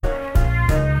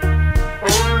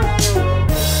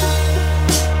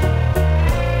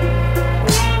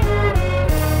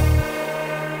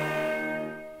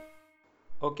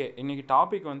Okay. இன்னைக்கு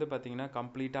topic வந்து பார்த்தீங்கன்னா,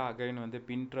 கம்ப்ளீட்டா அகைன் வந்து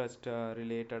பின்ட்ரெஸ்ட்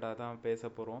ரிலேட்டடா தான் பேச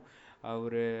போறோம்.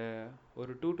 ஒரு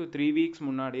ஒரு 2 to 3 வீக்ஸ்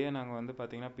முன்னாடியே நாங்க வந்து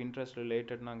பார்த்தீங்கன்னா, பின்ட்ரெஸ்ட்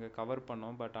ரிலேட்டட் நாங்க கவர்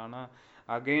பண்ணோம். பட் ஆனா,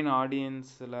 அகைன்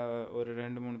ஆடியன்ஸ்ல ஒரு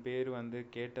 2, 3 பேர் வந்து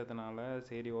கேட்டதுனால,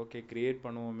 சரி ஓகே கிரியேட்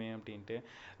பண்ணுவோமே அப்படின்ட்டு.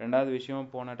 2வது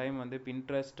விஷயம் போன டைம் வந்து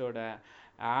பின்ட்ரெஸ்ட்டோட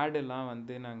ஆடுலாம்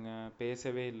வந்து நாங்க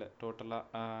பேசவே இல்ல டோட்டலா.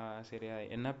 சரியா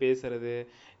என்ன பேசுறது?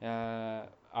 அ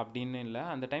அப்படின்னு இல்ல.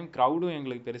 அந்த டைம் க்ரௌடும்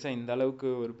எங்களுக்கு பெருசா இந்த அளவுக்கு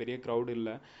ஒரு பெரிய க்ரௌட்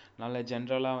இல்ல. நல்ல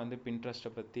ஜென்ரலா வந்து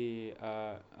பின்ட்ரெஸ்ட்டை பத்தி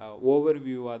ஓவர்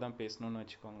வியூவா தான் பேசணும்னு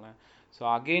வச்சுக்கோங்களேன். ஸோ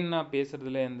அகைன் நான்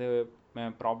பேசுறதுல எந்த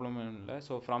ப்ராப்ளமும் இல்லை.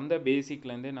 ஸோ ஃப்ரம் த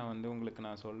பேசிக்லேருந்தே நான் வந்து உங்களுக்கு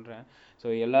நான் சொல்கிறேன். ஸோ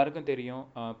எல்லாருக்கும் தெரியும்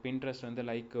பின்ட்ரெஸ்ட் வந்து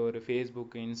லைக் ஒரு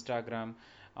ஃபேஸ்புக், இன்ஸ்டாகிராம்,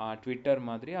 ட்விட்டர்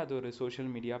மாதிரி அது ஒரு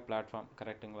சோஷியல் மீடியா பிளாட்ஃபார்ம்,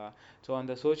 கரெக்டுங்களா? ஸோ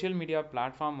அந்த சோஷியல் மீடியா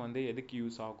பிளாட்ஃபார்ம் வந்து எதுக்கு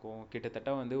யூஸ் ஆகும்?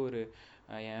 கிட்டத்தட்ட வந்து ஒரு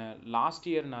லாஸ்ட்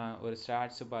இயர் நான் ஒரு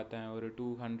ஸ்டாட்ஸ் பார்த்தேன். ஒரு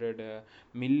 200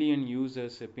 மில்லியன்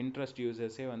யூசர்ஸ், பின்ட்ரெஸ்ட்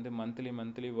யூசர்ஸே வந்து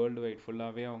மந்த்லி வேர்ல்டு வைட்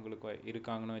ஃபுல்லாகவே அவங்களுக்கு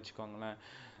இருக்காங்கன்னு வச்சுக்கோங்களேன்.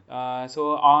 ஸோ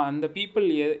அந்த பீப்புள்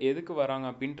எதுக்கு வராங்க,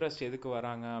 பின்ட்ரெஸ்ட் எதுக்கு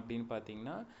வராங்க அப்படின்னு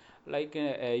பார்த்தீங்கன்னா, லைக்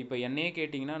இப்போ என்னையே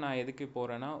கேட்டிங்கன்னா நான் எதுக்கு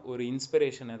போகிறேன்னா, ஒரு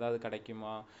இன்ஸ்பிரேஷன் ஏதாவது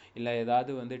கிடைக்குமா, இல்லை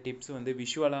ஏதாவது வந்து டிப்ஸ் வந்து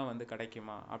விஷுவலாக வந்து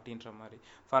கிடைக்குமா அப்படின்ற மாதிரி.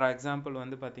 ஃபார் எக்ஸாம்பிள்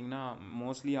வந்து பார்த்தீங்கன்னா,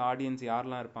 மோஸ்ட்லி ஆடியன்ஸ்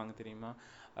யாரெலாம் இருப்பாங்க தெரியுமா?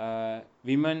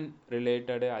 விமன்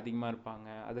ரிலேட்டடு அதிகமாக இருப்பாங்க.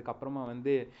 அதுக்கப்புறமா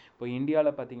வந்து இப்போ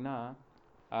இந்தியாவில் பார்த்தீங்கன்னா,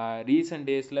 ரீசெண்ட்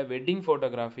டேஸில் வெட்டிங்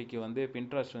ஃபோட்டோகிராஃபிக்கு வந்து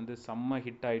பின்ட்ரெஸ்ட் வந்து செம்ம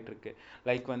ஹிட் ஆகிட்டுருக்கு.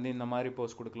 லைக் வந்து இந்த மாதிரி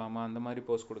போஸ்ட் கொடுக்கலாமா, அந்த மாதிரி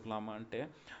போஸ்ட் கொடுக்கலாமான்ட்டு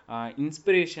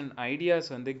இன்ஸ்பிரேஷன்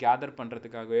ஐடியாஸ் வந்து கேதர்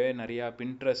பண்ணுறதுக்காகவே நிறையா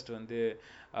பின்ட்ரெஸ்ட் வந்து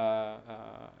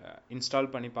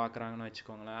இன்ஸ்டால் பண்ணி பார்க்குறாங்கன்னு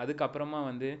வச்சுக்கோங்களேன். அதுக்கப்புறமா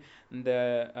வந்து இந்த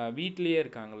வீட்லேயே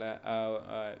இருக்காங்களே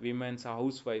விமென்ஸ்,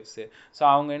 ஹவுஸ் ஒய்ஃப்ஸு, ஸோ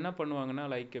அவங்க என்ன பண்ணுவாங்கன்னா,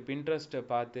 லைக் பின்ட்ரெஸ்ட்டை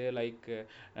பார்த்து லைக்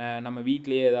நம்ம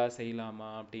வீட்லேயே எதாவது செய்யலாமா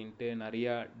அப்படின்ட்டு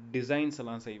நிறையா டிசைன்ஸ்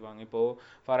எல்லாம் செய்வாங்க. இப்போது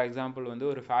ஃபார் எக்ஸாம்பிள் வந்து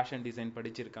ஒரு ஃபேஷன் டிசைன்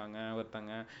படிச்சிருக்காங்க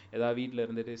ஒருத்தங்க, ஏதாவது வீட்டில்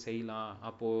இருந்துட்டு செய்யலாம்,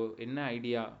 அப்போது என்ன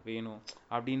ஐடியா வேணும்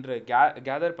அப்படின்ற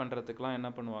கேதர் பண்ணுறதுக்கெலாம்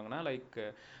என்ன பண்ணுவாங்கன்னா, லைக்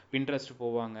பின்ட்ரெஸ்ட்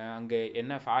போவாங்க. அங்கே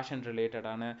என்ன ஃபேஷன்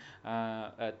ரிலேட்டடான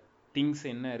திங்ஸ்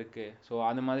என்ன இருக்குது, ஸோ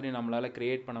அது மாதிரி நம்மளால்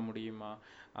க்ரியேட் பண்ண முடியுமா,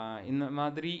 இந்த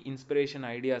மாதிரி இன்ஸ்பிரேஷன்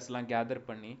ஐடியாஸ்லாம் கேதர்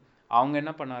பண்ணி அவங்க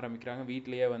என்ன பண்ண ஆரம்பிக்கிறாங்க,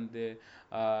 வீட்லேயே வந்து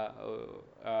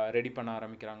ரெடி பண்ண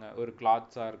ஆரம்பிக்கிறாங்க. ஒரு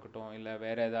கிளாத்ஸாக இருக்கட்டும், இல்லை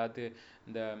வேறு ஏதாவது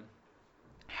இந்த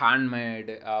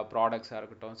ஹேண்ட்மேடு ப்ராடக்ட்ஸாக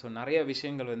இருக்கட்டும். ஸோ நிறைய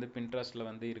விஷயங்கள் வந்து பின்ட்ரெஸ்ட்டில்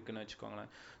வந்து இருக்குதுன்னு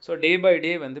வச்சுக்கோங்களேன். ஸோ டே பை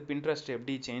டே வந்து பின்ட்ரெஸ்ட்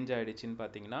எப்படி சேஞ்ச் ஆகிடுச்சின்னு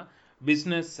பார்த்தீங்கன்னா,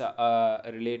 பிஸ்னஸ்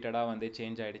ரிலேட்டடாக வந்து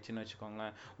சேஞ்ச் ஆகிடுச்சின்னு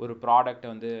வச்சுக்கோங்களேன். ஒரு ப்ராடக்டை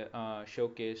வந்து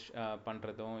ஷோகேஸ்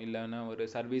பண்ணுறதும், இல்லைன்னா ஒரு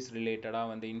சர்வீஸ்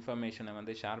ரிலேட்டடாக வந்து இன்ஃபர்மேஷனை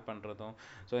வந்து ஷேர் பண்ணுறதும்,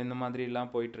 ஸோ இந்த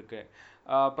மாதிரிலாம் போயிட்டுருக்கு.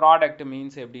 ப்ராடக்ட்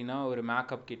மீன்ஸ் எப்படின்னா, ஒரு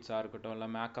மேக்கப் கிட்ஸாக இருக்கட்டும், இல்லை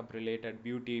மேக்கப் ரிலேட்டட்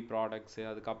பியூட்டி ப்ராடக்ட்ஸு,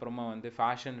 அதுக்கப்புறமா வந்து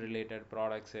ஃபேஷன் ரிலேட்டட்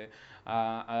ப்ராடக்ட்ஸு,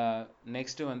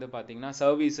 நெக்ஸ்ட்டு வந்து பார்த்திங்கன்னா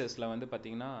சர்வீசஸில் வந்து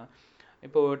பார்த்திங்கன்னா,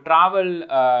 இப்போது ட்ராவல்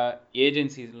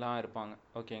ஏஜென்சிஸ்லாம் இருப்பாங்க,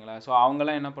 ஓகேங்களா? ஸோ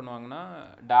அவங்களாம் என்ன பண்ணுவாங்கன்னா,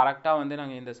 டேரெக்டாக வந்து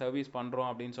நாங்கள் இந்த சர்வீஸ் பண்ணுறோம்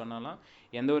அப்படின்னு சொன்னாலாம்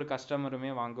எந்த ஒரு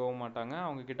கஸ்டமருமே வாங்கவும் மாட்டாங்க,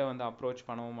 அவங்கக்கிட்ட வந்து அப்ரோச்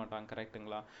பண்ணவும் மாட்டாங்க,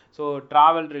 கரெக்டுங்களா? ஸோ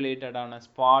ட்ராவல் ரிலேட்டடான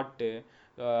ஸ்பாட்டு,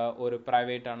 ஒரு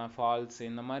ப்ரைவேட்டான ஃபால்ஸ்,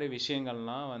 இந்த மாதிரி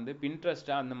விஷயங்கள்லாம் வந்து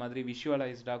பின்ட்ரெஸ்ட்டாக அந்த மாதிரி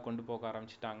விஷுவலைஸ்டாக கொண்டு போக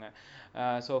ஆரம்பிச்சிட்டாங்க.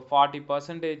 ஸோ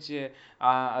 40%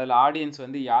 அதில் ஆடியன்ஸ்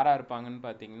வந்து யாராக இருப்பாங்கன்னு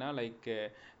பார்த்தீங்கன்னா, லைக்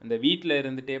இந்த வீட்டில்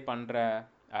இருந்துகிட்டே பண்ணுற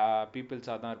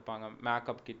பீப்புள்ஸாக தான் இருப்பாங்க.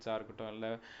 மேக்கப் கிட்ஸாக இருக்கட்டும், இல்லை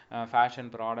ஃபேஷன்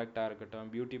ப்ராடக்டாக இருக்கட்டும்,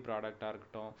 பியூட்டி ப்ராடக்டாக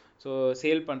இருக்கட்டும். ஸோ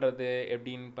சேல் பண்ணுறது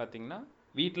எப்படின்னு பார்த்தீங்கன்னா,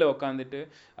 வீட்டில் உட்காந்துட்டு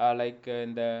லைக்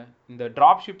இந்த இந்த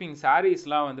ட்ராப் ஷிப்பிங்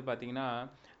சாரீஸ்லாம் வந்து பார்த்திங்கன்னா,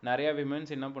 நிறையா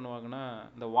விமென்ஸ் என்ன பண்ணுவாங்கன்னா,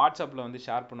 இந்த வாட்ஸ்அப்பில் வந்து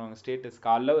ஷேர் பண்ணுவாங்க ஸ்டேட்டஸ்.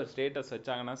 காலைல ஒரு ஸ்டேட்டஸ்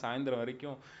வச்சாங்கன்னா சாயந்தரம்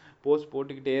வரைக்கும் போஸ்ட்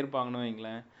போட்டுக்கிட்டே இருப்பாங்கன்னு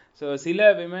வைங்களேன். ஸோ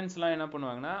சில விமென்ஸ்லாம் என்ன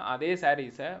பண்ணுவாங்கன்னா, அதே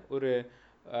சாரீஸை ஒரு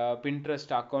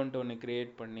பின்ட்ரெஸ்ட் அக்கௌண்ட் ஒன்று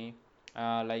க்ரியேட் பண்ணி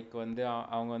லைக் வந்து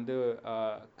அவங்க வந்து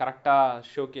கரெக்டாக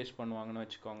ஷோகேஸ் பண்ணுவாங்கன்னு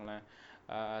வச்சுக்கோங்களேன்.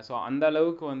 ஸோ அந்த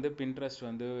அளவுக்கு வந்து பின்ட்ரெஸ்ட்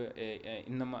வந்து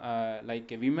இந்த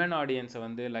லைக் விமன் ஆடியன்ஸை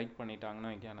வந்து லைக்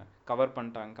பண்ணிட்டாங்கன்னு வைக்கான கவர்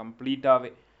பண்ணிட்டாங்க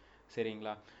கம்ப்ளீட்டாகவே,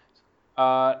 சரிங்களா?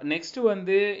 நெக்ஸ்ட்டு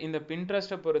வந்து இந்த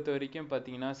பின்ட்ரெஸ்ட்டை பொறுத்த வரைக்கும்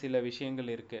பார்த்தீங்கன்னா, சில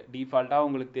விஷயங்கள் இருக்குது. டிஃபால்ட்டாக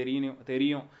உங்களுக்கு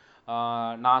தெரியும்.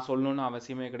 நான் சொல்லணுன்னு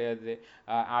அவசியமே கிடையாது.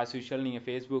 ஆஸ் யூஷுவல் நீங்கள்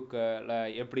ஃபேஸ்புக்கில்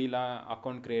எப்படிலாம்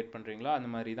அக்கௌண்ட் க்ரியேட் பண்ணுறீங்களோ அந்த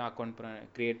மாதிரி தான் அக்கௌண்ட்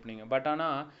க்ரியேட் பண்ணிங்க. பட்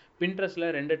ஆனால் பின்ட்ரெஸ்ட்டில்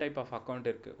 2 டைப் ஆஃப் அக்கௌண்ட்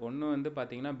இருக்குது. ஒன்று வந்து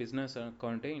பார்த்தீங்கன்னா பிஸ்னஸ்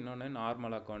அக்கௌண்ட்டு, இன்னொன்று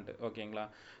நார்மல் அக்கௌண்ட்டு, ஓகேங்களா?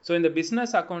 ஸோ இந்த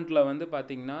பிஸ்னஸ் அக்கௌண்ட்டில் வந்து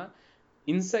பார்த்தீங்கன்னா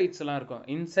இன்சைட்ஸ்லாம் இருக்கும்.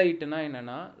 இன்சைட்னா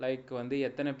என்னென்னா, லைக் வந்து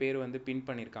எத்தனை பேர் வந்து பின்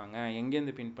பண்ணியிருக்காங்க,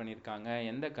 எங்கேருந்து பின் பண்ணியிருக்காங்க,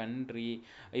 எந்த கண்ட்ரி,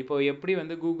 இப்போது எப்படி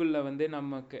வந்து கூகுளில் வந்து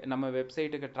நம்ம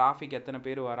வெப்சைட்டுக்கு டிராஃபிக் எத்தனை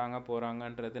பேர் வராங்க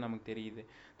போகிறாங்கன்றது நமக்கு தெரியுது.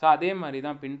 ஸோ அதே மாதிரி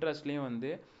தான் பின்ட்ரெஸ்ட்லேயும்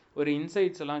வந்து ஒரு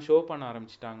இன்சைட்ஸ் எல்லாம் ஷோ பண்ண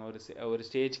ஆரம்பிச்சிட்டாங்க ஒரு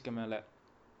ஸ்டேஜ்க்கு மேலே.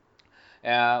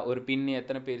 ஒரு பின்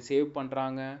எத்தனை பேர் சேவ்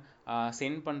பண்ணுறாங்க,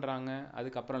 சென்ட் பண்ணுறாங்க,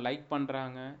 அதுக்கப்புறம் லைக்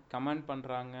பண்ணுறாங்க, கமெண்ட்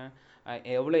பண்ணுறாங்க,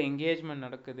 எவ்வளோ என்கேஜ்மெண்ட்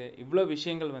நடக்குது, இவ்வளோ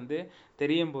விஷயங்கள் வந்து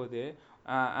தெரியும் போது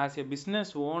ஆஸ் எ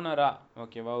பிஸ்னஸ் ஓனராக,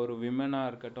 ஓகேவா, ஒரு விமனாக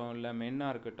இருக்கட்டும் இல்லை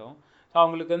மென்னாக இருக்கட்டும், ஸோ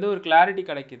அவங்களுக்கு வந்து ஒரு கிளாரிட்டி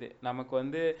கிடைக்குது. நமக்கு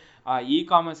வந்து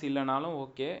இ-காமர்ஸ் இல்லைனாலும்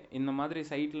ஓகே, இந்த மாதிரி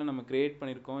சைட்டில் நம்ம க்ரியேட்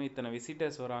பண்ணியிருக்கோம், இத்தனை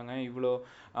விசிட்டர்ஸ் வராங்க, இவ்வளோ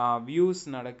வியூஸ்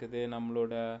நடக்குது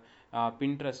நம்மளோட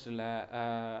பின்ட்ரெஸ்ட்டில்,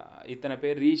 இத்தனை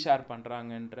பேர் ரீஷேர்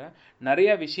பண்ணுறாங்கன்ற நிறைய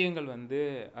விஷயங்கள் வந்து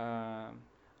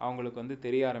அவங்களுக்கு வந்து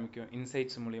தெரிய ஆரம்பிக்கும்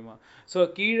இன்சைட்ஸ் மூலிமா. ஸோ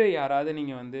கீழே யாராவது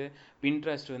நீங்கள் வந்து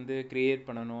பின்ட்ரெஸ்ட் வந்து க்ரியேட்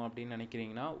பண்ணணும் அப்படின்னு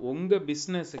நினைக்கிறீங்கன்னா உங்கள்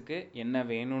பிஸ்னஸுக்கு என்ன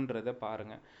வேணுன்றதை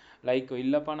பாருங்கள். லைக்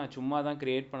இல்லைப்பா நான் சும்மா தான்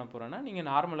க்ரியேட் பண்ண போகிறேன்னா நீங்கள்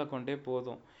நார்மல் அக்கௌண்ட்டே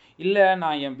போதும். இல்லை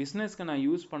நான் என் பிஸ்னஸ்க்கு நான்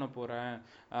யூஸ் பண்ண போகிறேன்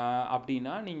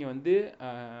அப்படின்னா நீங்கள் வந்து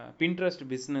பின்ட்ரெஸ்ட்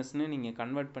பிஸ்னஸ்ன்னு நீங்கள்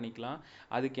கன்வெர்ட் பண்ணிக்கலாம்.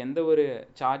 அதுக்கு எந்த ஒரு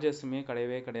சார்ஜஸுமே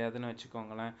கிடையவே கிடையாதுன்னு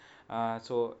வச்சுக்கோங்களேன்.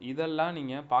 ஸோ இதெல்லாம்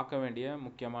நீங்கள் பார்க்க வேண்டிய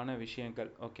முக்கியமான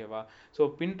விஷயங்கள், ஓகேவா. ஸோ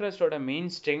பின்ட்ரெஸ்டோட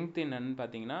மெயின் ஸ்ட்ரென்த் என்னன்னு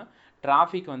பார்த்தீங்கன்னா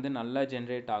டிராஃபிக் வந்து நல்லா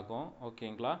ஜென்ரேட் ஆகும்,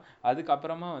 ஓகேங்களா.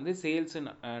 அதுக்கப்புறமா வந்து சேல்ஸு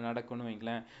நடக்கும்னு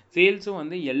வைங்களேன். சேல்ஸும்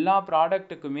வந்து எல்லா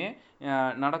ப்ராடக்ட்டுக்குமே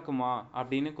நடக்குமா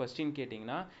அப்படின்னு கொஸ்டின்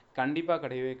கேட்டிங்கன்னா கண்டிப்பாக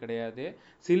கிடையவே கிடையாது.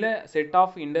 சில செட்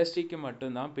ஆஃப் இண்டஸ்ட்ரிக்கு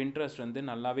மட்டும்தான் பின்ட்ரெஸ்ட் வந்து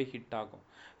நல்லாவே ஹிட் ஆகும்.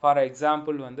 ஃபார்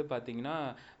எக்ஸாம்பிள் வந்து பார்த்திங்கன்னா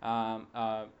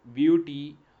பியூட்டி,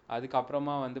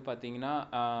 அதுக்கப்புறமா வந்து பார்த்திங்கன்னா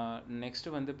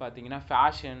நெக்ஸ்ட்டு வந்து பார்த்திங்கன்னா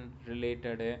ஃபேஷன்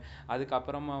ரிலேட்டடு,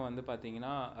 அதுக்கப்புறமா வந்து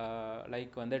பார்த்திங்கன்னா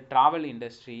லைக் வந்து ட்ராவல்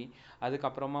இண்டஸ்ட்ரி,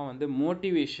 அதுக்கப்புறமா வந்து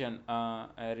மோட்டிவேஷன்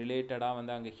ரிலேட்டடாக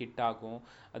வந்து அங்கே ஹிட் ஆகும்.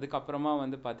 அதுக்கப்புறமா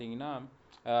வந்து பார்த்திங்கன்னா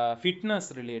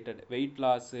fitness related, weight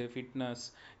loss, fitness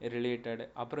related,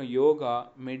 அப்புறம் யோகா,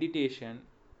 மெடிடேஷன்,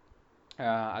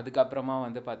 அதுக்கப்புறமா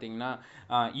வந்து பார்த்திங்கன்னா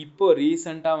இப்போது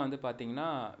ரீசண்டாக வந்து பார்த்திங்கன்னா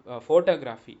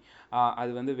ஃபோட்டோகிராஃபி,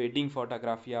 அது வந்து வெட்டிங்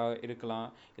ஃபோட்டோகிராஃபியாக இருக்கலாம்,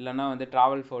 இல்லைனா வந்து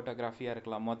ட்ராவல் ஃபோட்டோகிராஃபியாக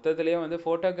இருக்கலாம். மொத்தத்துலேயே வந்து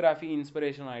ஃபோட்டோகிராஃபி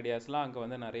இன்ஸ்பிரேஷன் ஐடியாஸ்லாம் அங்கே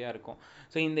வந்து நிறையா இருக்கும்.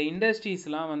 ஸோ இந்த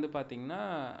இண்டஸ்ட்ரீஸ்லாம் வந்து பார்த்திங்கன்னா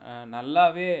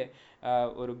நல்லாவே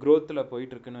ஒரு க்ரோத்தில்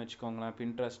போயிட்டுருக்குன்னு வச்சுக்கோங்களேன்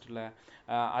பின்ட்ரெஸ்ட்டில்.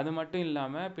 அது மட்டும்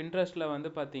இல்லாமல் பின்ட்ரெஸ்ட்டில் வந்து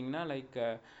பார்த்திங்கன்னா லைக்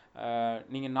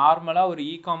நீங்கள் நார்மலாக ஒரு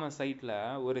இ-காமர்ஸ் சைட்டில்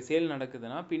ஒரு சேல்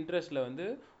நடக்குதுன்னா பின்ட்ரெஸ்ட்டில் வந்து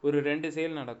ஒரு 2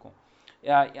 சேல் நடக்கும்.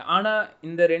 ஆனால்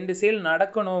இந்த 2 சேல்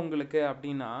நடக்கணும் உங்களுக்கு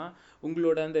அப்படின்னா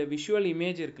உங்களோட அந்த விஷுவல்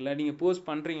இமேஜ் இருக்குல்ல, நீங்கள் போஸ்ட்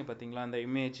பண்ணுறீங்க பார்த்தீங்களா,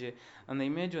 அந்த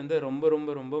இமேஜ் வந்து ரொம்ப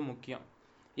ரொம்ப ரொம்ப முக்கியம்.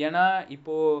 ஏன்னா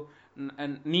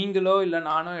இப்போது நீங்களோ இல்லை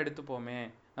நானோ எடுத்துப்போமே,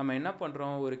 நம்ம என்ன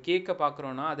பண்ணுறோம், ஒரு கேக்கை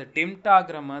பார்க்குறோன்னா அதை டெம்ப்ட்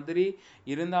ஆகிற மாதிரி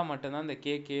இருந்தால் மட்டும்தான் அந்த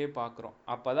கேக்கே பார்க்குறோம்.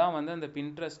 அப்போ தான் வந்து அந்த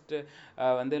பின்ட்ரெஸ்ட்டு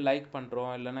வந்து லைக்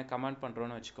பண்ணுறோம் இல்லைன்னா கமெண்ட்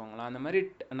பண்ணுறோன்னு வச்சுக்கோங்களேன். அந்த மாதிரி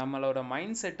நம்மளோட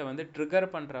மைண்ட் செட்டை வந்து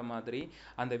ட்ரிகர் பண்ணுற மாதிரி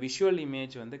அந்த விஷுவல்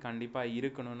இமேஜ் வந்து கண்டிப்பாக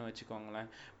இருக்கணும்னு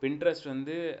வச்சுக்கோங்களேன். பின்ட்ரெஸ்ட்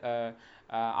வந்து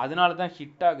அதனால தான்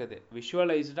ஹிட் ஆகுது.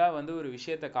 விஷுவலைஸ்டாக வந்து ஒரு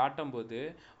விஷயத்தை காட்டும்போது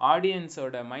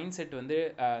ஆடியன்ஸோட மைண்ட் செட் வந்து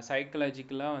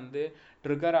சைக்கலாஜிக்கலாக வந்து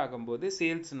ட்ரிகர் ஆகும்போது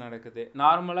சேல்ஸ் நடக்குது.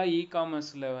 நார்மலாக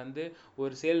இ-காமர்ஸில் வந்து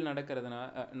ஒரு சேல்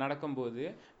நடக்கும்போது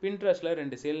பின்ட்ரெஸ்ட்டில்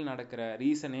 2 சேல் நடக்கிற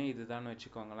ரீசனே இதுதான்னு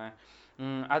வச்சுக்கோங்களேன்.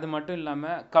 அது மட்டும்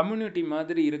இல்லாமல் கம்யூனிட்டி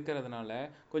மாதிரி இருக்கிறதுனால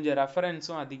கொஞ்சம்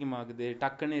ரெஃபரன்ஸும் அதிகமாகுது,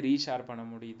 டக்குன்னு ரீஷேர் பண்ண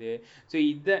முடியுது. ஸோ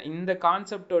இந்த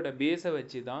கான்செப்டோட பேஸை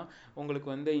வச்சு தான் உங்களுக்கு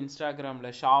வந்து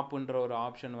இன்ஸ்டாகிராமில் ஷாப்புன்ற ஒரு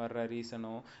ஆப்ஷன் வர்ற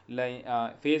ரீசனோ இல்லை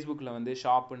ஃபேஸ்புக்கில் வந்து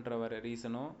ஷாப்புன்ற வர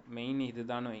ரீசனோ மெயின்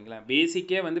இதுதான்னு வைங்களேன்.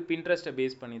 பேசிக்கே வந்து பின்ட்ரெஸ்ட்டை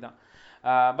பேஸ் பண்ணி தான்.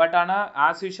 பட் ஆனால்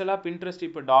ஆஸ் யூஷுவலாக பின்ட்ரெஸ்ட்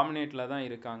இப்போ டாமினேட்டில் தான்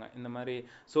இருக்காங்க. இந்த மாதிரி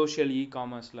சோஷியல்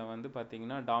இ-காமர்ஸில் வந்து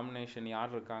பார்த்திங்கன்னா டாமினேஷன்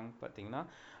யார் இருக்காங்க பார்த்திங்கன்னா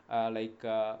லைக்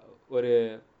ஒரு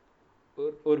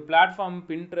ஒரு பிளாட்ஃபார்ம்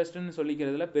பின்ட்ரெஸ்ட்னு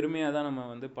சொல்லிக்கிறதுல பெருமையாக தான் நம்ம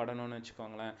வந்து படணும்னு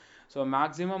வச்சுக்கோங்களேன். ஸோ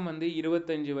மேக்ஸிமம் வந்து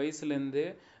 25 வயசுலேருந்து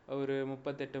ஒரு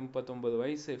 38-39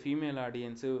 வயசு ஃபீமேல்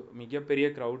ஆடியன்ஸு மிகப்பெரிய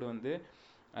க்ரௌடு வந்து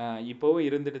இப்போவும்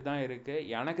இருந்துட்டு தான் இருக்குது.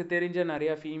 எனக்கு தெரிஞ்ச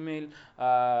நிறையா ஃபீமேல்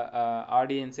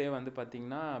ஆடியன்ஸே வந்து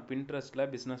பார்த்திங்கன்னா பின்ட்ரெஸ்ட்டில்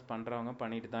பிஸ்னஸ் பண்ணுறவங்க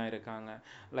பண்ணிட்டு தான் இருக்காங்க.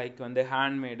 லைக் வந்து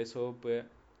ஹேண்ட்மேடு சோப்பு,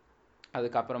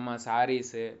 அதுக்கப்புறமா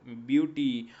சாரீஸு, பியூட்டி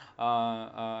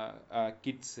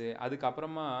கிட்ஸு,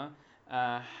 அதுக்கப்புறமா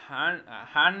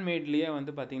ஹேண்ட்மேட்லேயே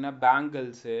வந்து பார்த்திங்கன்னா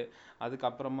பேங்கிள்ஸு,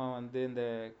 அதுக்கப்புறமா வந்து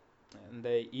இந்த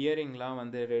இயரிங்லாம்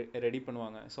வந்து ரெடி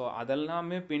பண்ணுவாங்க. ஸோ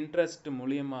அதெல்லாமே பின்ட்ரெஸ்ட்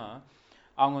மூலியமா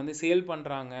அவங்க வந்து சேல்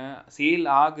பண்ணுறாங்க, சேல்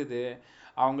ஆகுது.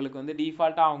 அவங்களுக்கு வந்து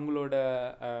டிஃபால்ட்டாக அவங்களோட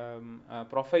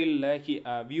ப்ரொஃபைலில்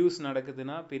வியூஸ்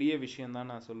நடக்குதுன்னா பெரிய விஷயந்தான்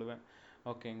நான் சொல்லுவேன்,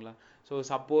 ஓகேங்களா. ஸோ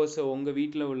சப்போஸ் உங்கள்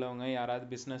வீட்டில் உள்ளவங்க யாராவது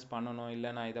பிஸ்னஸ் பண்ணணும், இல்லை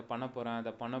நான் இதை பண்ண போகிறேன்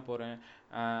அதை பண்ண போகிறேன்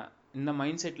இந்த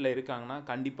மைண்ட் செட்டில் இருக்காங்கன்னா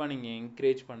கண்டிப்பாக நீங்கள்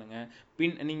என்கரேஜ் பண்ணுங்கள்.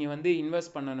 நீங்கள் வந்து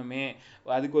இன்வெஸ்ட் பண்ணணுமே,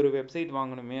 அதுக்கு ஒரு வெப்சைட்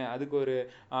வாங்கணுமே, அதுக்கு ஒரு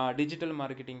டிஜிட்டல்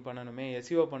மார்க்கெட்டிங் பண்ணணுமே,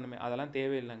 எஸ்இஓ பண்ணணுமே, அதெல்லாம்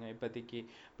தேவையில்லைங்க இப்போதைக்கு.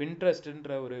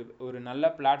 பின்ட்ரெஸ்ட்ன்ற ஒரு ஒரு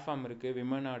நல்ல பிளாட்ஃபார்ம் இருக்குது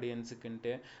விமன்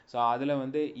ஆடியன்ஸுக்குன்ட்டு. ஸோ அதில்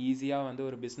வந்து ஈஸியாக வந்து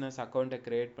ஒரு பிஸ்னஸ் அக்கௌண்ட்டை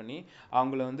க்ரியேட் பண்ணி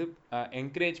அவங்கள வந்து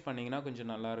என்கரேஜ் பண்ணிங்கன்னா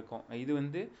கொஞ்சம் நல்லாயிருக்கும். இது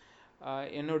வந்து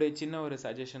என்னுடைய சின்ன ஒரு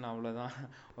சஜஷன், அவ்வளோதான்.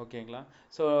 ஓகேங்களா?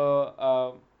 ஸோ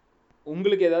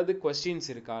உங்களுக்கு ஏதாவது கொஸ்டின்ஸ்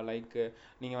இருக்கா? லைக்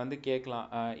நீங்கள் வந்து கேட்கலாம்,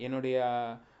 என்னுடைய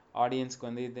ஆடியன்ஸ்க்கு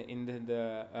வந்து இந்த இந்த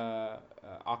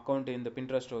அக்கௌண்ட், இந்த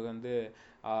பின்ட்ரெஸ்ட் வந்து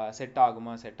செட்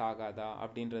ஆகுமா செட் ஆகாதா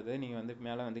அப்படின்றது நீங்கள் வந்து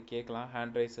மேலே வந்து கேட்கலாம்.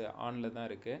 ஹேண்ட் ரைஸ் ஆனில் தான்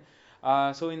இருக்குது.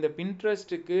 ஸோ இந்த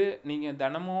பின்ட்ரெஸ்ட்டுக்கு நீங்கள்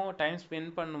தினமும் டைம்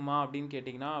ஸ்பெண்ட் பண்ணுமா அப்படின்னு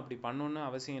கேட்டிங்கன்னா அப்படி பண்ணணுன்னு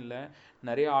அவசியம் இல்லை.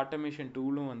 நிறைய ஆட்டோமேஷன்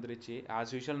டூலும் வந்துருச்சு.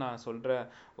 ஆஸ் யூஷுவல் நான் சொல்கிற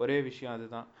ஒரே விஷயம்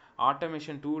அதுதான்.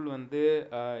 ஆட்டோமேஷன் டூல் வந்து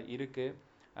இருக்குது,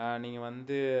 நீங்கள்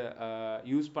வந்து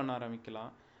யூஸ் பண்ண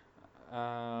ஆரம்பிக்கலாம்.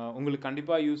 உங்களுக்கு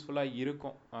கண்டிப்பாக யூஸ்ஃபுல்லாக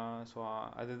இருக்கும். ஸோ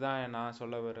அதுதான் நான்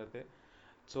சொல்ல வர்றது.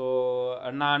 ஸோ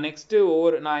நான் நெக்ஸ்ட்டு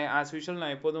நான் ஆஸ் யூஷுவல்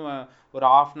நான் எப்போதும் ஒரு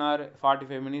 1/2 hour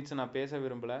 45 minutes நான் பேச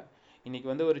விரும்பலை. இன்றைக்கி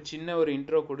வந்து ஒரு சின்ன ஒரு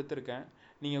இன்ட்ரோ கொடுத்துருக்கேன்.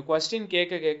 நீங்கள் கொஸ்டின்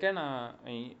கேட்க கேட்க நான்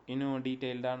இன்னும்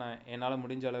டீட்டெயில்டாக நான் என்னால்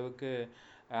முடிஞ்ச அளவுக்கு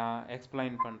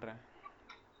எக்ஸ்பிளைன் பண்ணுறேன்.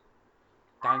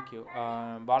 தேங்க்யூ.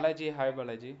 பாலாஜி, ஹாய்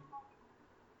பாலாஜி.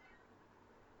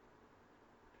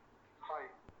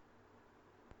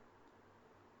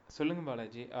 சொல்லுங்கள்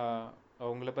பாலாஜி.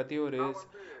 உங்களை பற்றி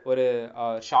ஒரு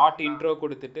ஷார்ட் இன்ட்ரோ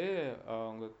கொடுத்துட்டு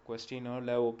உங்கள் கொஸ்டினோ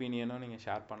இல்லை ஒப்பீனியனோ நீங்கள்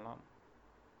ஷேர் பண்ணலாம்.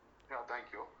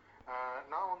 தேங்க்யூ.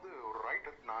 நான் வந்து ஒரு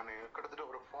ரைட்டர். நான் கிட்டத்தட்ட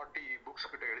ஒரு 40 புக்ஸ்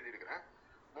கிட்ட எழுதியிருக்கிறேன்.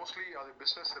 மோஸ்ட்லி அது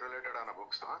பிஸ்னஸ் ரிலேட்டடான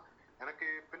புக்ஸ் தான். எனக்கு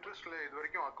பின்ட்ரெஸ்ட்டில் இது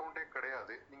வரைக்கும் அக்கௌண்ட்டே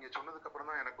கிடையாது. நீங்கள் சொன்னதுக்கப்புறம்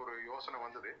தான் எனக்கு ஒரு யோசனை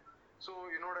வந்தது. ஸோ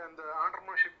என்னோட இந்த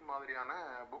ஆண்டர்பிரினர்ஷிப் மாதிரியான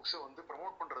புக்ஸை வந்து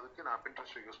ப்ரமோட் பண்ணுறதுக்கு நான்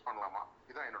பின்ட்ரெஸ்ட்டை யூஸ் பண்ணலாமா?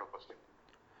 இதுதான் என்னோட கொஸ்டின்.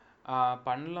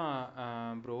 பண்ணலாம்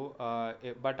ப்ரோ.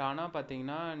 பட் ஆனால்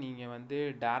பார்த்தீங்கன்னா நீங்கள் வந்து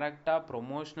டைரெக்டாக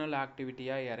ப்ரொமோஷ்னல்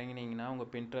ஆக்டிவிட்டியாக இறங்கினீங்கன்னா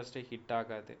உங்கள் பின்ட்ரெஸ்ட்டே ஹிட்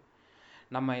ஆகாது.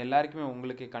 நம்ம எல்லாருக்குமே,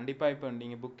 உங்களுக்கு கண்டிப்பாக இப்போ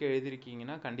நீங்கள் புக்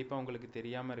எழுதியிருக்கீங்கன்னா கண்டிப்பாக உங்களுக்கு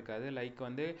தெரியாமல் இருக்காது. லைக்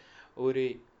வந்து ஒரு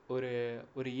ஒரு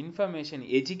ஒரு இன்ஃபர்மேஷன்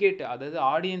அதாவது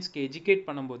ஆடியன்ஸ்க்கு எஜுகேட்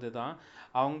பண்ணும்போது தான்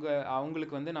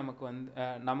அவங்களுக்கு வந்து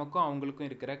நமக்கும் அவங்களுக்கும்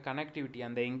இருக்கிற கனெக்டிவிட்டி,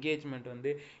 அந்த என்கேஜ்மெண்ட்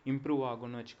வந்து இம்ப்ரூவ்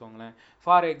ஆகும்னு வச்சுக்கோங்களேன்.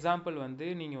 ஃபார் எக்ஸாம்பிள் வந்து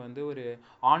நீங்கள் வந்து ஒரு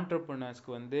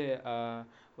ஆண்டர்ப்ரனர்ஸ்க்கு வந்து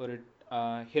ஒரு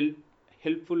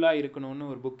ஹெல்ப்ஃபுல்லாக இருக்கணும்னு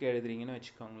ஒரு புக் எழுதுறீங்கன்னு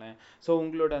வச்சுக்கோங்களேன். ஸோ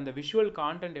உங்களோட அந்த விஷுவல்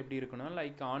கான்டென்ட் எப்படி இருக்கணும்,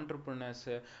 லைக் ஆண்டர்ப்ரனர்ஸ்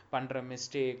பண்ணுற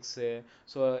மிஸ்டேக்ஸு.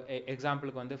 ஸோ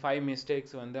எக்ஸாம்பிளுக்கு வந்து 5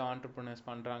 மிஸ்டேக்ஸ் வந்து ஆண்டர்ப்ரனர்ஸ்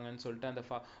பண்ணுறாங்கன்னு சொல்லிட்டு அந்த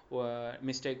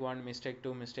மிஸ்டேக் 1, மிஸ்டேக்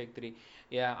 2, மிஸ்டேக் 3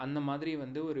 அந்த மாதிரி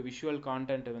வந்து ஒரு விஷுவல்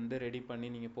கான்டென்ட்டை வந்து ரெடி பண்ணி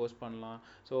நீங்கள் போஸ்ட் பண்ணலாம்.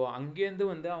 ஸோ அங்கேருந்து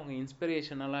வந்து அவங்க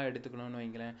இன்ஸ்பிரேஷனலாக எடுத்துக்கணும்னு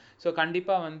வைங்களேன். ஸோ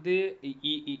கண்டிப்பாக வந்து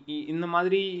இந்த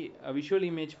மாதிரி விஷுவல்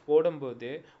இமேஜ்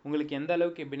போடும்போது உங்களுக்கு எந்த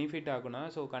அளவுக்கு பெனிஃபிட் ஆகுனா,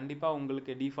 ஸோ கண்டிப்பாக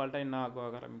உங்களுக்கு டிஃபால்ட்டாக என்ன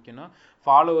ஆக ஆரம்பிக்கும்னா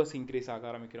ஃபாலோவர்ஸ் இன்க்ரீஸ் ஆக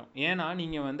ஆரம்பிக்கிறோம். ஏன்னா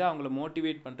நீங்கள் வந்து அவங்கள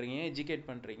மோட்டிவேட் பண்ணுறீங்க, எஜுகேட்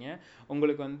பண்ணுறீங்க.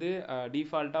 உங்களுக்கு வந்து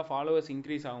டிஃபால்ட்டாக ஃபாலோவர்ஸ்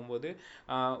இன்க்ரீஸ் ஆகும்போது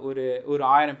ஒரு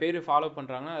 1000 பேர் ஃபாலோ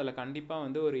பண்ணுறாங்கன்னா அதில் கண்டிப்பாக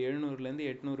வந்து ஒரு 700லேருந்து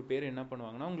 800 பேர் என்ன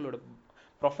பண்ணுவாங்கன்னா உங்களோட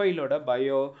ப்ரொஃபைலோட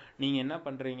பயோ, நீங்கள் என்ன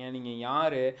பண்ணுறீங்க, நீங்கள்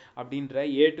யார் அப்படின்ற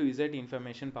A to Z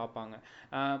இன்ஃபர்மேஷன் பார்ப்பாங்க.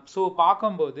 ஸோ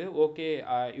பார்க்கும்போது ஓகே,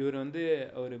 இவர் வந்து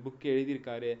ஒரு புக்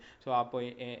எழுதியிருக்காரு, ஸோ அப்போ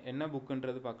என்ன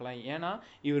புக்குன்றது பார்க்கலாம். ஏன்னா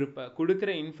இவர் இப்போ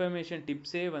கொடுக்குற இன்ஃபர்மேஷன்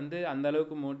டிப்ஸே வந்து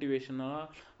அந்தளவுக்கு மோட்டிவேஷனாக,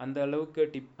 அந்த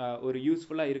அளவுக்கு ஒரு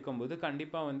யூஸ்ஃபுல்லாக இருக்கும்போது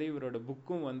கண்டிப்பாக வந்து இவரோட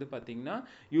புக்கும் வந்து பார்த்திங்கன்னா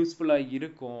யூஸ்ஃபுல்லாக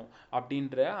இருக்கும்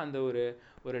அப்படின்ற அந்த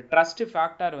ஒரு ட்ரஸ்ட்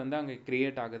ஃபேக்டர் வந்து அங்கே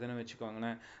க்ரியேட் ஆகுதுன்னு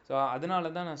வச்சுக்கோங்களேன். ஸோ அதனால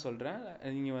தான் நான் சொல்கிறேன்,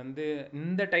 நீங்கள் வந்து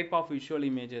இந்த டைப் ஆஃப் விஷுவல்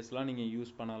இமேஜஸ்லாம் நீங்கள்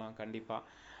யூஸ் பண்ணலாம் கண்டிப்பாக.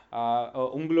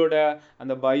 உங்களோட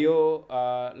அந்த பயோ,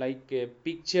 லைக்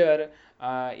பிக்சர்,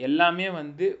 எல்லாமே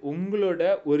வந்து உங்களோட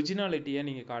ஒரிஜினாலிட்டியை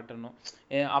நீங்கள் காட்டணும்.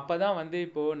 அப்போ தான் வந்து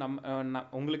இப்போது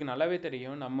உங்களுக்கு நல்லாவே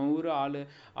தெரியும், நம்ம ஊர்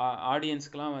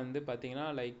ஆடியன்ஸ்க்கெலாம் வந்து பார்த்திங்கன்னா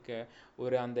லைக்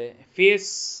ஒரு அந்த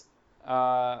ஃபேஸ்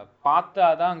பார்த்தா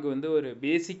தான் அங்கே வந்து ஒரு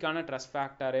பேசிக்கான ட்ரஸ்ட்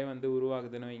ஃபேக்டரே வந்து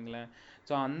உருவாகுதுன்னு வைங்களேன்.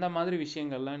 ஸோ அந்த மாதிரி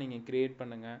விஷயங்கள்லாம் நீங்கள் க்ரியேட்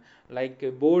பண்ணுங்கள். லைக்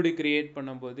போர்டு க்ரியேட்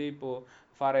பண்ணும்போது இப்போது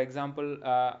ஃபார் எக்ஸாம்பிள்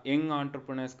யங்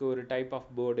ஆண்டர்ப்ரனர்ஸ்க்கு ஒரு டைப் ஆஃப்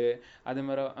போர்டு, அது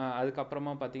மாதிரி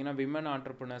அதுக்கப்புறமா பார்த்தீங்கன்னா விமன்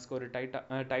ஆண்டர்ப்ரனர்ஸ்க்கு ஒரு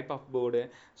டைப் ஆஃப் போர்டு.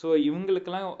 ஸோ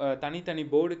இவங்களுக்கெல்லாம் தனித்தனி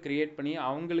போர்டு க்ரியேட் பண்ணி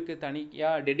அவங்களுக்கு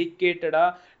தனியாக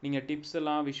டெடிக்கேட்டடாக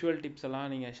நீங்கள் விஷுவல் டிப்ஸ் எல்லாம்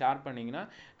நீங்கள் ஷேர் பண்ணிங்கன்னா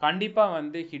கண்டிப்பாக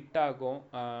வந்து ஹிட் ஆகும்.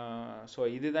 ஸோ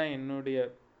இதுதான் என்னுடைய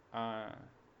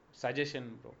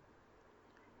suggestion bro.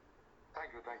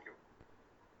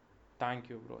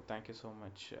 Thank you bro, thank you so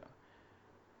much.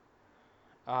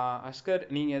 Askar,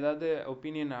 நீங்கள் ஏதாவது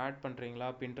ஒப்பீனியன் ஆட் பண்ணுறீங்களா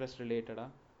பின்ட்ரெஸ்ட் ரிலேட்டடாக?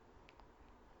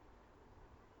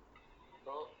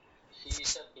 Bro, he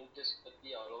is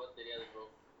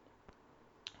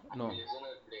no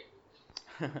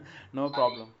no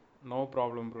problem, no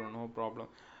problem bro, no problem.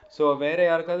 So வேறு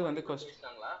யாருக்காவது வந்து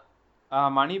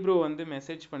மணி ப்ரோ வந்து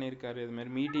மெசேஜ் பண்ணியிருக்காரு இது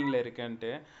மாதிரி மீட்டிங்கில்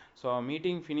இருக்கேன்ட்டு. ஸோ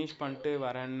மீட்டிங் ஃபினிஷ் பண்ணிட்டு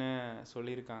வரேன்னு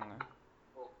சொல்லியிருக்காங்க.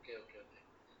 Okay okay okay.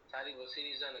 Sorry bro,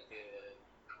 சீரியஸாக எனக்கு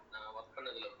நான் ஒர்க்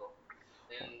பண்ணதில்லை ப்ரோ.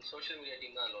 என் சோஷியல் மீடியா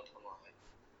டீம் தான் அதில் ஒர்க் பண்ணுவாங்க.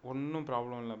 ஒன்றும்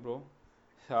ப்ராப்ளம் இல்லை ப்ரோ.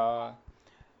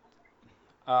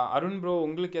 அருண் ப்ரோ,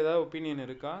 உங்களுக்கு ஏதாவது ஒப்பீனியன்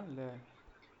இருக்கா? இல்லை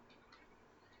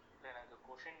எனக்கு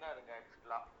கொஷின் தான் இருக்குது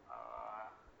ஆக்சுவலாக.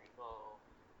 இப்போ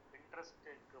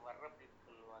பின்ட்ரெஸ்ட்டுக்கு வர்ற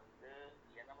பீப்புள் வந்து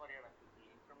என்ன மாதிரியான பீப்புள்?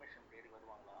 இன்ஃபர்மேஷன் தேடி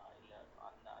வருவாங்களா, இல்லை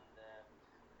அந்த அந்த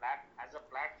ஆஸ் அ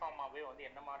பிளாட்ஃபார்மாகவே வந்து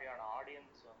என்ன மாதிரியான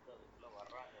ஆடியன்ஸ் வந்து அதுக்குள்ளே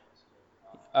வர்றாங்க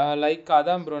ஃபஸ்ட்டு? லைக்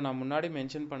அதான் ப்ரோ, நான் முன்னாடி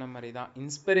மென்ஷன் பண்ண மாதிரி தான்,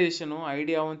 இன்ஸ்பிரேஷனும்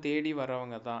ஐடியாவும் தேடி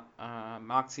வரவங்க தான்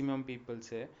மேக்ஸிமம்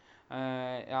பீப்புள்ஸு.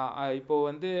 இப்போது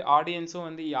வந்து ஆடியன்ஸும்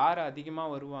வந்து யார்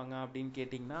அதிகமாக வருவாங்க அப்படின்னு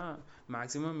கேட்டிங்கன்னா,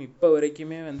 மேக்ஸிமம் இப்போ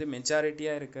வரைக்குமே வந்து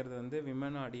மெஜாரிட்டியாக இருக்கிறது வந்து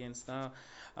விமன் ஆடியன்ஸ் தான்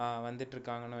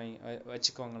வந்துட்டுருக்காங்கன்னு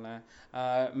வச்சுக்கோங்களேன்.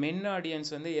 மென்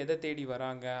ஆடியன்ஸ் வந்து எதை தேடி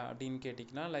வராங்க அப்படின்னு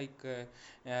கேட்டிங்கன்னா, லைக்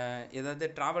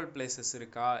ஏதாவது ட்ராவல் பிளேசஸ்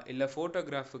இருக்கா, இல்லை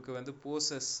ஃபோட்டோகிராஃபுக்கு வந்து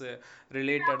போசஸ்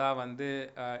ரிலேட்டடாக வந்து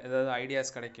ஏதாவது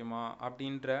ஐடியாஸ் கிடைக்குமா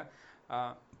அப்படின்ற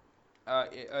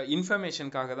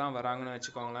இன்ஃபர்மேஷனுக்காக தான் வராங்கன்னு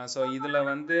வச்சுக்கோங்களேன். ஸோ இதில்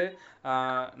வந்து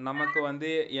நமக்கு வந்து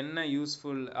என்ன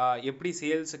யூஸ்ஃபுல், எப்படி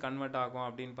சேல்ஸ் கன்வெர்ட் ஆகும்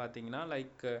அப்படின்னு பார்த்தீங்கன்னா,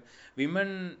 லைக்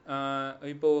விமன்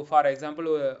இப்போது ஃபார் எக்ஸாம்பிள்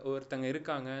ஒருத்தங்க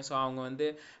இருக்காங்க. ஸோ அவங்க வந்து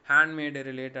ஹேண்ட்மேடு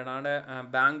ரிலேட்டடான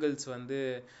பேங்கிள்ஸ் வந்து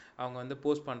அவங்க வந்து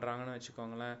போஸ்ட் பண்ணுறாங்கன்னு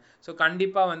வச்சுக்கோங்களேன். ஸோ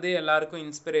கண்டிப்பாக வந்து எல்லாருக்கும்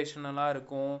இன்ஸ்பிரேஷனலாக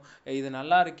இருக்கும். இது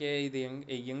நல்லா இருக்கே, இது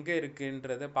எங்கே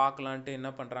இருக்குன்றதை பார்க்கலான்ட்டு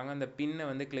என்ன பண்ணுறாங்க, அந்த பின்னை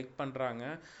வந்து கிளிக் பண்ணுறாங்க.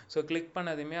 ஸோ கிளிக்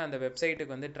பண்ணதுமே அந்த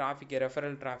வெப்சைட்டுக்கு வந்து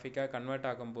ரெஃபரல் டிராஃபிக்காக கன்வெர்ட்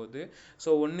ஆகும்போது,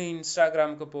 ஸோ ஒன்று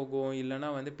இன்ஸ்டாகிராமுக்கு போகும்,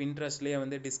 இல்லைனா வந்து பின்ட்ரெஸ்ட்லேயே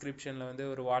வந்து டிஸ்கிரிப்ஷனில் வந்து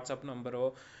ஒரு வாட்ஸ்அப் நம்பரோ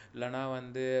இல்லைனா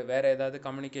வந்து வேறு ஏதாவது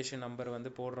கம்யூனிகேஷன் நம்பர் வந்து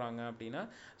போடுறாங்க அப்படின்னா,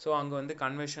 ஸோ அங்கே வந்து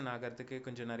கன்வர்ஷன் ஆகிறதுக்கு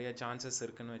கொஞ்சம் நிறைய சான்சஸ்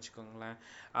இருக்குதுன்னு வச்சுக்கோங்களேன்.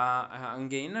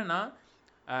 அங்கே என்னென்னா,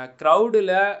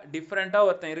 க்ரௌடில் டிஃப்ரெண்ட்டாக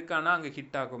ஒருத்தன் இருக்கான்னா அங்கே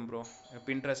ஹிட் ஆகும் ப்ரோ,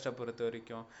 பின்ட்ரெஸ்ட்டை பொறுத்த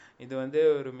வரைக்கும். இது வந்து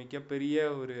ஒரு மிகப்பெரிய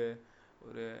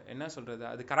ஒரு என்ன சொல்கிறது,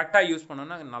 அது கரெக்டாக யூஸ்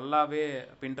பண்ணோன்னா நல்லாவே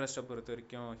பின்ட்ரெஸ்ட்டை பொறுத்த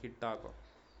வரைக்கும் ஹிட் ஆகும்.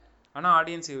 ஆனால்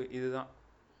ஆடியன்ஸ் இதுதான்.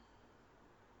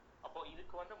 அப்போ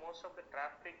இதுக்கு வந்து மோஸ்ட் ஆஃப் த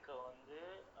டிராஃபிக் வந்து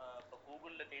இப்போ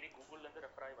கூகுளில் தேடி கூகுள்லேருந்து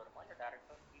ரெஃபர் ஆகி வருமா, இல்லை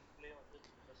டேரெக்டாக பீப்புளே வந்து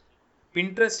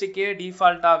பின்ட்ரெஸ்ட்டுக்கே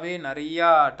டிஃபால்ட்டாகவே நிறையா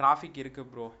டிராஃபிக் இருக்குது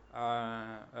ப்ரோ.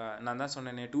 நான் தான்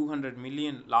சொன்னேனே 200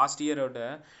 மில்லியன் லாஸ்ட் இயரோட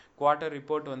குவார்ட்டர்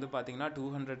ரிப்போர்ட் வந்து பார்த்திங்கன்னா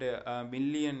 200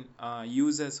 மில்லியன்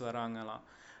யூசர்ஸ் வராங்களாம்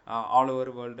ஆல்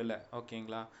ஓவர் வேர்ல்டில்.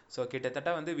 ஓகேங்களா? ஸோ கிட்டத்தட்ட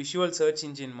வந்து விஷுவல் சர்ச்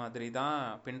இன்ஜின் மாதிரி தான்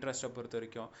பின்ட்ரெஸ்ட்டை பொறுத்த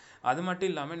வரைக்கும். அது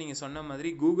மட்டும் இல்லாமல் நீங்கள் சொன்ன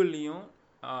மாதிரி கூகுள்லேயும்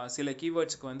சில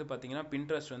கீவேர்ட்ஸ்க்கு வந்து பார்த்திங்கன்னா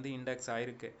பின்ட்ரெஸ்ட் வந்து இண்டெக்ஸ்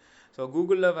ஆகிருக்கு. ஸோ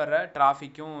கூகுளில் வர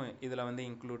டிராஃபிக்கும் இதில் வந்து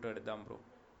இன்க்ளூடட் தான் ப்ரோ.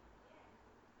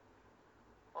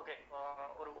 ஓகே,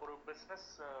 ஒரு பிஸ்னஸ்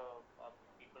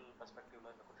பீப்புள்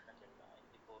பெர்ஸ்பெக்டிவ்ல இந்த கொஸ்டினை கேட்குறேன்.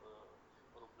 இப்போ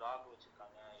ஒரு பிளாக்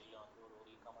வச்சுருக்காங்க, இல்லை வந்து ஒரு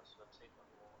இ-காமர்ஸ் வெப்சைட்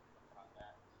வந்து ஓப்பன் பண்ணுறாங்க.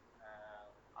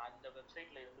 அந்த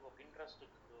வெப்சைட்டில் இருந்து இப்போ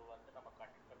பின்ட்ரெஸ்ட்டுக்கு வந்து நம்ம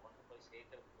கண்டென்ட்டை கொண்டு போய்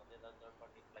சேர்க்கறதுக்கு வந்து ஏதாவது தேர்ட்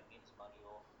பார்ட்டி பிளகின்ஸ்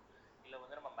மாதிரியோ, இல்லை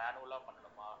வந்து நம்ம மேனுவலாக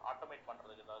பண்ணணுமா, ஆட்டோமேட்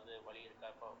பண்ணுறதுக்கு ஏதாவது வழி இருக்கா?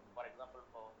 இப்போ ஃபார் எக்ஸாம்பிள்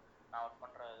இப்போ நான் ஒர்க்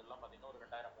பண்ணுற இதெல்லாம் பார்த்தீங்கன்னா ஒரு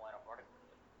 2000-3000 ப்ராடக்ட்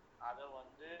இருக்குது. அதை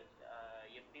வந்து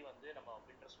எப்படி வந்து நம்ம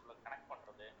பின்ட்ரெஸ்ட்டுக்குள்ளே கனெக்ட்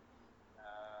பண்ணுறது,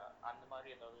 அந்த மாதிரி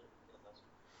ஏதாவது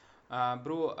இருந்தால்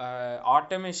ப்ரோ,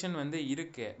 ஆட்டோமேஷன் வந்து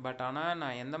இருக்குது. பட் ஆனால்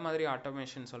நான் எந்த மாதிரி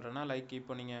ஆட்டோமேஷன் சொல்கிறேன்னா, லைக்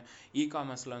இப்போ நீங்கள்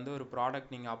இ-காமர்ஸில் வந்து ஒரு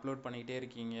ப்ராடக்ட் நீங்கள் அப்லோட் பண்ணிக்கிட்டே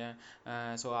இருக்கீங்க.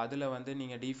 ஸோ அதில் வந்து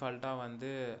நீங்கள் டிஃபால்ட்டாக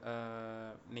வந்து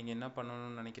நீங்கள் என்ன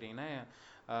பண்ணணும்னு நினைக்கிறீங்கன்னா,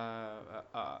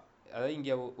 அதாவது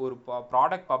இங்கே ஒரு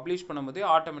ப்ராடக்ட் பப்ளிஷ் பண்ணும்போது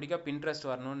ஆட்டோமேட்டிக்காக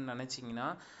பின்ட்ரெஸ்ட் வரணும்னு நினச்சிங்கன்னா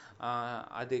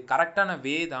அது கரெக்டான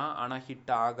வே தான், ஆனால்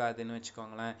ஹிட் ஆகாதுன்னு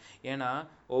வச்சுக்கோங்களேன். ஏன்னா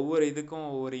ஒவ்வொரு இதுக்கும்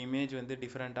ஒவ்வொரு இமேஜ் வந்து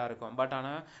டிஃப்ரெண்ட்டாக இருக்கும். பட்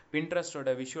ஆனால் பின்ட்ரெஸ்ட்டோட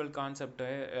விஷுவல் கான்செப்ட்டு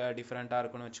டிஃப்ரெண்ட்டாக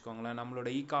இருக்குன்னு வச்சுக்கோங்களேன். நம்மளோட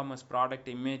இ-காமர்ஸ் ப்ராடக்ட்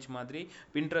இமேஜ் மாதிரி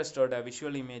பின்ட்ரெஸ்ட்டோட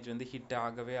விஷுவல் இமேஜ் வந்து ஹிட்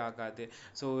ஆகவே ஆகாது.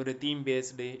 ஸோ ஒரு தீம்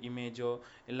பேஸ்டு இமேஜோ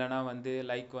இல்லைனா வந்து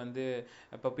லைக் வந்து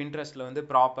இப்போ பின்ட்ரெஸ்ட்டில் வந்து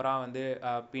ப்ராப்பராக வந்து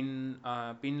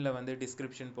பின்னில் வந்து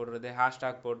டிஸ்கிரிப்ஷன் போடுறது,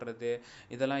 ஹேஷ்டாக் போடுறது,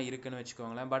 இதெல்லாம் இருக்குதுன்னு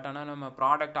வச்சுக்கோங்களேன். பட் ஆனால் நம்ம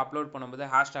ப்ராடக்ட் அப்லோட்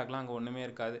பண்ணும்போது ஹேஷ்டாக்லாம் அங்கே ஒன்றுமே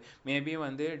இருக்காது. மேபி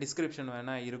வந்து டிஸ்கிரிப்ஷன்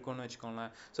வேணால் இருக்கும்னு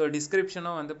வச்சுக்கோங்களேன். ஸோ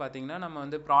டிஸ்கிரிப்ஷனும் வந்து பார்த்திங்கன்னா நம்ம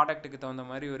வந்து ப்ராடக்ட்டுக்கு தகுந்த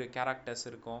மாதிரி ஒரு கேரக்டர்ஸ்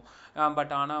இருக்கும்.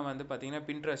 பட் ஆனால் வந்து பார்த்திங்கன்னா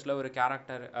பின்ட்ரெஸ்ட்டில் ஒரு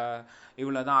கேரக்டர்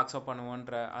இவ்வளோ தான் அக்செப்ட்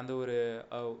பண்ணுவோன்ற அந்த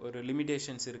ஒரு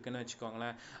லிமிடேஷன்ஸ் இருக்குதுன்னு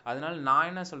வச்சுக்கோங்களேன். அதனால் நான்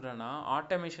என்ன சொல்கிறேன்னா,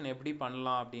 ஆட்டோமேஷன் எப்படி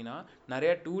பண்ணலாம் அப்படின்னா,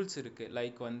 நிறைய டூல்ஸ் இருக்குது.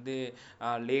 லைக் வந்து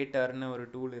லேட்டர்னு ஒரு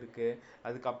டூல் இருக்குது.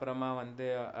 அதுக்கப்புறமா வந்து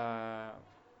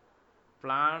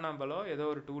பிளானபிளோ ஏதோ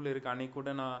ஒரு டூல் இருக்குது. அன்றைக்கி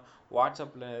கூட நான்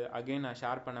வாட்ஸ்அப்பில் அகெயின் நான்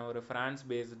ஷேர் பண்ண ஒரு ஃப்ரான்ஸ்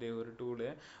பேஸ்டு ஒரு டூலு.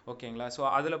 ஓகேங்களா? ஸோ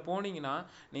அதில் போனீங்கன்னா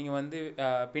நீங்கள் வந்து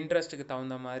பின்ட்ரெஸ்ட்டுக்கு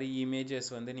தகுந்த மாதிரி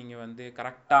இமேஜஸ் வந்து நீங்கள் வந்து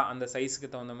கரெக்டாக அந்த சைஸுக்கு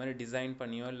தகுந்த மாதிரி டிசைன்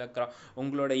பண்ணியோ இல்லை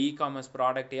உங்களோட காமர்ஸ்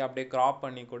ப்ராடக்டையே அப்படியே க்ராப்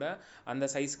பண்ணி கூட அந்த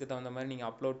சைஸுக்கு தகுந்த மாதிரி நீங்கள்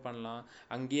அப்லோட் பண்ணலாம்.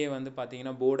 அங்கேயே வந்து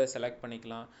பார்த்தீங்கன்னா போர்டை செலக்ட்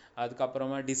பண்ணிக்கலாம்.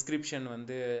 அதுக்கப்புறமா டிஸ்கிரிப்ஷன்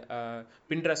வந்து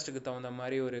பின்ட்ரெஸ்ட்டுக்கு தகுந்த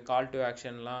மாதிரி ஒரு கால் டு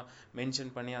ஆக்ஷன்லாம்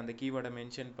மென்ஷன் பண்ணி அந்த கீவேர்டை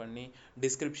மென்ஷன் பண்ணி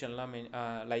டிஸ்கிரிப்ஷன்லாம்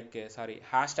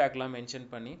ஹேஷ்டேக்லாம் மென்ஷன்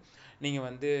பண்ணி நீங்கள்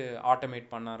வந்து ஆட்டோமேட்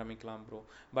பண்ண ஆரம்பிக்கலாம் ப்ரோ.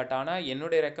 பட் ஆனால்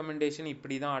என்னுடைய ரெக்கமெண்டேஷன்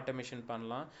இப்படி தான் ஆட்டோமேஷன்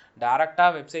பண்ணலாம்.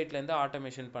 டேரெக்டாக வெப்சைட்லேருந்து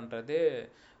ஆட்டோமேஷன் பண்ணுறது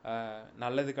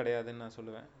நல்லது கிடையாதுன்னு நான்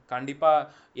சொல்லுவேன். கண்டிப்பாக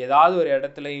ஏதாவது ஒரு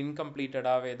இடத்துல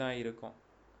இன்கம்ப்ளீட்டடாகவே தான் இருக்கும்.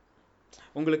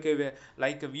 உங்களுக்கு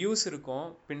லைக் வியூஸ் இருக்கும்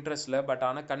பின்ட்ரெஸ்ட்டில், பட்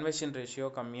ஆனால் கன்வர்ஷன் ரேஷியோ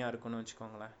கம்மியாக இருக்குன்னு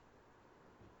வச்சுக்கோங்களேன்.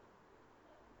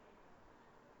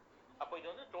 அப்போ இது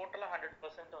வந்து டோட்டலாக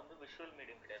 100% வந்து விஷுவல்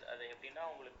மீடியம் கிடையாது. அது எப்படின்னா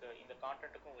உங்களுக்கு இந்த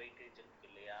கான்டென்ட்டுக்கும் வெயிட்டேஜ் இருக்கு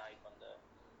இல்லையா? இப்போ அந்த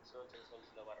சர்ச்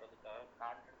ரிசல்ட்ஸில் வர்றதுக்காக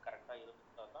கான்டென்ட் கரெக்டாக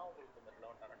இருந்தால் தான் உங்களுக்கு இந்த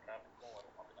ரிலவெண்ட்டான டிராஃபிக்கும்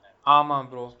வரும். அப்படிதானே? ஆமாம்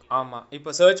ப்ரோ, ஆமாம். இப்போ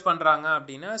சர்ச் பண்ணுறாங்க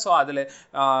அப்படின்னா ஸோ அதில்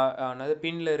அதாவது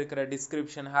பின்னில் இருக்கிற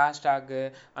டிஸ்கிரிப்ஷன், ஹேஷ்டேக்கு,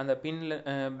 அந்த பின்னில்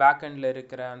பேக்கெண்டில்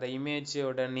இருக்கிற அந்த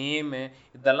இமேஜோட நேமு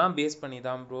இதெல்லாம் பேஸ் பண்ணி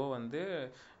தான் ப்ரோ வந்து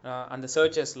அந்த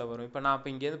சர்ச்சஸில் வரும். இப்போ நான் இப்போ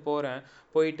இங்கேருந்து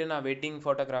போயிட்டு நான் வெட்டிங்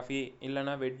ஃபோட்டோகிராஃபி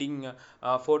இல்லைனா வெட்டிங்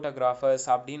ஃபோட்டோகிராஃபர்ஸ்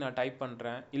அப்படின்னு நான் டைப்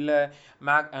பண்ணுறேன், இல்லை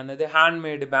என்னது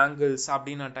ஹேண்ட்மேடு பேங்கிள்ஸ்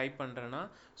அப்படின்னு நான் டைப் பண்ணுறேன்னா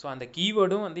ஸோ அந்த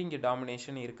கீவேர்டும் வந்து இங்கே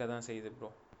டாமினேஷன் இருக்க தான் செய்யுது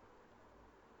bro.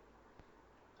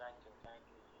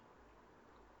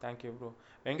 Thank you bro.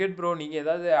 Venkat bro, நீங்கள்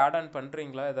ஏதாவது ஆட் ஆன்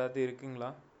பண்ணுறீங்களா? ஏதாவது இருக்குங்களா?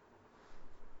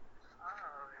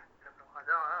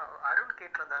 அதான் அருண்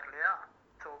கேட்டிருந்தார் இல்லையா,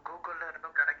 ஸோ கூகுளில்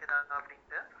இருந்தும் கிடைக்குதா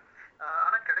அப்படின்ட்டு.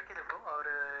 ஆனால் கிடைக்குது ப்ரோ.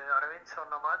 அவர் அரவிந்த்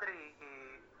சொன்ன மாதிரி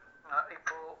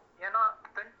இப்போ ஏன்னா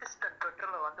பின்ட்ரெஸ்ட் அண்ட்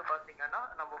ட்விட்டரில் வந்து பார்த்தீங்கன்னா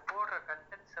நம்ம போடுற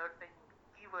கண்டென்ட் சர்டன்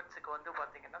கீவேர்ட்ஸுக்கு வந்து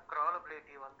பார்த்தீங்கன்னா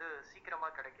க்ராலபிலிட்டி வந்து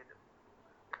சீக்கிரமாக கிடைக்குது.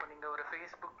 இப்போ நீங்கள் ஒரு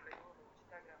ஃபேஸ்புக்லேயும் ஒரு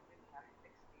இன்ஸ்டாகிராம்லேயும் நிறைய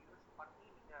டெக்ஸ்ட் யூஸ் பண்ணி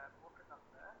நீங்கள்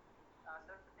போட்டிருந்தாங்க,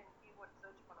 சர்டன் கீவேர்ட்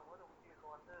சர்ச் பண்ணும்போது உங்களுக்கு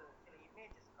வந்து சில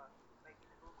இமேஜஸ் காட்டும், லைக்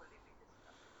இது கூகுள் இமேஜஸ்.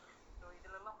 ஸோ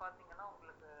இதுலலாம் பார்த்தீங்கன்னா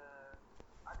உங்களுக்கு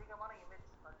அதிகமான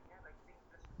இமேஜஸ் பார்த்தீங்கன்னா லைக்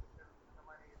பின்ட்ரெஸ்ட், ட்விட்டர் இந்த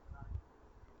மாதிரி இருக்கலாம்.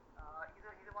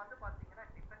 இது வந்து பார்த்தீங்கன்னா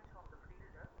டிபெண்ட்ஸ் ஆன் த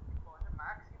ஃபீல்டு. இப்போ வந்து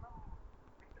மேக்ஸிமம்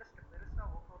பின்ட்ரெஸ்ட் பெருசாக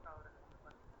ஒர்க் அவுட் ஆகுறது வந்து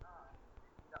பார்த்தீங்கன்னா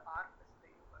இந்த ஆர்டிஸ்ட்,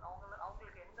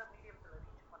 அவங்களுக்கு எந்த மீடியத்தில்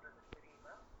ரீச் பண்ணுறதுன்னு தெரியல.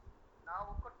 நான்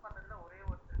ஒர்க் அவுட் பண்ணதில் ஒரே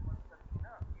ஒருத்தருக்கு வந்து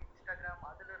பார்த்தீங்கன்னா இன்ஸ்டாகிராம்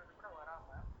அதிலிருந்து கூட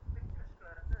வராமல்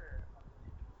பின்ட்ரெஸ்ட்ல இருந்து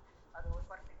வந்துச்சு. அது ஒரு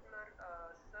பர்டிகுலர்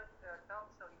சர்ச்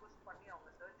டேர்ம்ஸை யூஸ் பண்ணி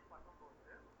அவங்க சர்ச்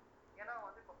பண்ணும்போது, ஏன்னா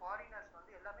வந்து இப்போ ஃபாரினர்ஸ்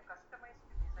வந்து எல்லாமே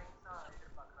கஸ்டமைஸ்டு டிசைன்ஸாக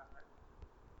எதிர்பார்க்குறாங்க.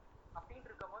 அப்படின்னு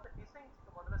இருக்கும் போது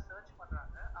டிசைன்ஸ்க்கு முதல்ல சர்ச்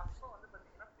பண்ணுறாங்க. அப்போ வந்து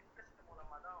பார்த்தீங்கன்னா பின்ட்ரெஸ்ட்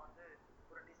மூலமாக தான் வந்து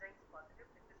ஒரு டிசைன்ஸ் பார்த்துட்டு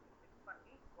பின்ட்ரெஸ்ட் கிளிக்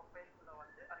பண்ணி ப்ரொஃபைல்குள்ளே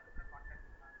வந்து அதுக்கப்புறம் கான்டாக்ட்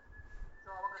பண்ணாங்க. ஸோ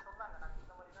அவங்க சொன்னாங்க நாங்கள்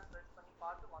இந்த மாதிரி தான் சர்ச் பண்ணி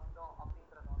பார்த்து வந்தோம்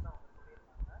அப்படின்றத வந்து அவங்க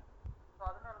சொல்லியிருந்தாங்க. ஸோ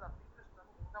அதனால தான் பின்ட்ரெஸ்ட்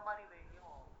வந்து இந்த மாதிரி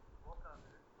வேலையும் ஒர்க்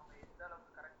ஆகுது. நம்ம எந்த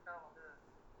அளவுக்கு கரெக்டாக வந்து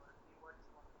ஒரு கீவேர்ட்ஸ்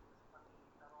வந்து யூஸ் பண்ணி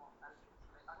தரோம்.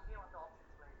 ஆல்டெக்ஸ்டில் அங்கேயே வந்து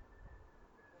ஆப்ஷன்ஸ்லாம் இருக்குது.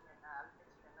 ஹெட்டிங் என்ன,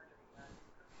 ஆல்டெக்ஸ்ட் என்ன தெரியுங்க,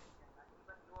 டிஸ்கிரிப்ஷன் என்ன,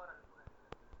 ஈவன் யூஆர்எல் கூட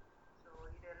இருக்குது. ஸோ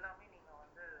இது எல்லாமே நீங்கள்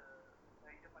வந்து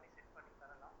இது பண்ணி செட் பண்ணி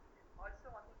தரலாம். ஆல்சோ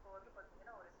வந்து இப்போ வந்து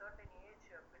பார்த்தீங்கன்னா ஒரு சர்டன் ஏஜ்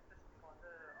பின்ட்ரெஸ்ட்டுக்கு வந்து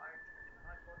ஆயிடுச்சுன்னு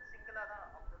வச்சுக்கோங்களேன். இப்போ வந்து சிங்கிளாக தான்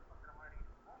அப்லோட் பண்ணுற மாதிரி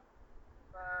இருக்கும்.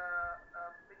 இப்போ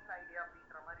பின் ஐடியா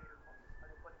அப்படின்ற மாதிரி இருக்கும்.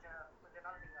 அது கொஞ்ச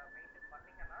நாள் நீங்கள் மெயின்டைன்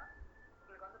பண்ணிங்கன்னா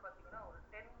உங்களுக்கு வந்து பார்த்தீங்கன்னா ஒரு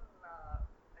 10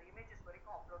 இமேஜஸ்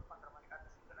வரைக்கும் அப்லோட் பண்ணுற மாதிரி அந்த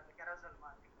சிங்கிள் அந்த கெரசல்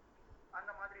மாதிரி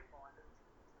அந்த மாதிரி இப்போ வந்துருச்சு.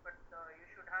 பட் யூ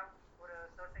ஷுட் ஹாவ் ஒரு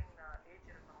சர்டன் ஏஜ்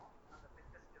இருக்கணும் அந்த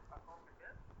பின்ட்ரெஸ்ட் அக்கௌண்ட்டுக்கு.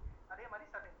 அதே மாதிரி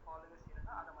சர்டன் ஃபாலோவர்ஸ்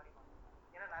இருந்தால் அதை மாதிரி பண்ணணும்.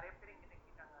 ஏன்னா நிறைய பேர் எங்கிட்ட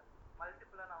கேட்டாங்க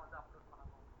மல்டிபிளாக நான் வந்து அப்லோட்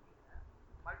பண்ணணும் அப்படின்னு.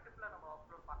 மல்டிபிளாக நம்ம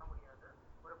அப்லோட் பண்ண முடியாது.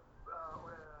 ஒரு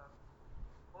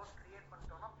போஸ்ட் கிரியேட்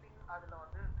பண்ணிட்டோம்னா பின் அதில்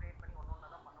வந்து கிரியேட் பண்ணி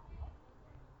ஒன்று தான் பண்ண முடியும்.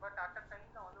 பட் அட் அ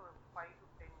டைமில் வந்து ஒரு 5 to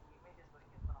 10 இமேஜஸ்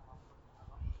வரைக்கும் இப்போ நம்ம அப்லோட்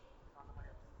பண்ணலாம். அந்த மாதிரி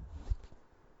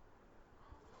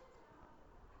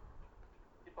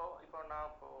இப்போ நான்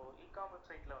இ-காமர்ஸ்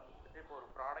சைட்டில் வந்துட்டு இப்போ ஒரு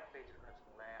ப்ராடக்ட் பேஜ் இருக்குன்னு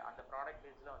வச்சுக்கோங்களேன். அந்த ப்ராடக்ட்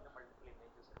பேஜில் வந்து மல்டிபிள்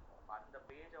இமேஜஸ் இருக்கும். அந்த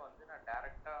பேஜை வந்து நான்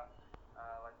டேரெக்டாக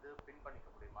வந்து பின் பண்ணிக்க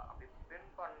முடியுமா? அப்படி பின்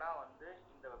பண்ணால் வந்து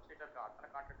இந்த வெப்சைட்டில் இருக்க அத்தனை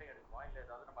கான்டென்ட்டையும் எடுக்குமா? இல்லை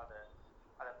ஏதாவது நம்ம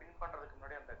அதை பின் பண்ணுறதுக்கு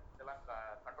முன்னாடி அந்த இதெல்லாம்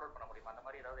கண்ட்ரோல் பண்ண முடியுமா? அந்த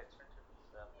மாதிரி ஏதாவது எக்ஸ்டென்ஷன்ஸ்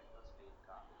பின்ட்ரெஸ்ட்ல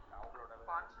இருக்கா? அவங்களோட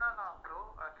பண்ணலாம் ப்ரோ.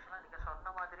 ஆக்சுவலாக நீங்கள்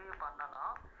சொன்ன மாதிரியே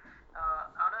பண்ணலாம்.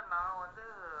 ஆனால் நான் வந்து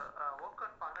ஒர்க்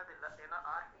அவுட் பண்ணதில்லை. ஏன்னா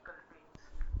ஆர்டிக்கல் பீன்ஸ்,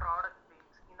 ப்ராடக்ட்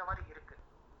பீன்ஸ் இந்த மாதிரி இருக்குது.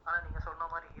 ஆனால் நீங்கள் சொன்ன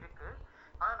மாதிரி இருக்குது.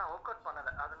 ஆனால் நான் ஒர்க் அவுட்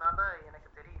பண்ணலை, அதனால எனக்கு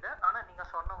தெரியல. ஆனால்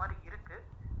நீங்கள் சொன்ன மாதிரி இருக்குது.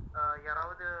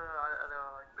 யாராவது அதை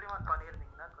இம்ப்ளிமெண்ட்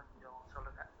பண்ணியிருந்தீங்கன்னா கொஞ்சம்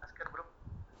சொல்லுங்கள். அஸ்கர் ப்ரோ.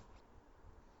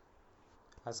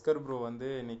 அஸ்கர் ப்ரோ வந்து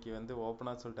இன்னைக்கு வந்து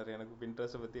ஓப்பனாக சொல்லிட்டாரு, எனக்கு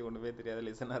பின்ட்ரெஸ்ட்டை பற்றி ஒன்றுமே தெரியாது,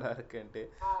 லிசனராக இருக்கேன்ட்டு.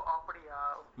 ஓ அப்படியா?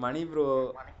 மணி ப்ரோ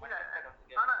இல்ல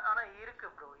ஆனா ஆனா இருக்கு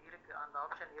ப்ரோ, இருக்கு அந்த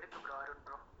ஆப்ஷன் இருக்கு ப்ரோ, அருண்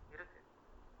ப்ரோ இருக்கு.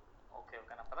 ஓகே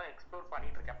ஓகே, நான் அப்பதான் எக்ஸ்ப்ளோர்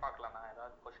பண்ணிட்டு இருக்கேன், பார்க்கலாம். நான்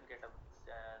ஏதாவது கொஸ்டின் கேட்டது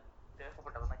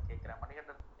தேவைப்பட்டதுன்னா கேட்குறேன்.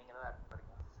 மணிகண்டன் நீங்கள் ஏதாவது ஆட்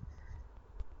பண்ணுறீங்க?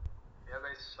 யா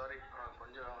கைஸ் சாரி,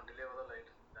 கொஞ்சம் டிலே ஆகுதா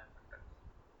லைட்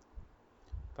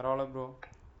பரவாயில்ல ப்ரோ.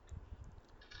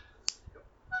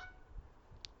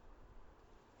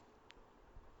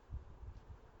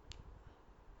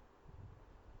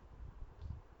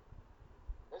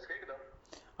 கேக்குதா?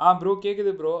 ப்ரோ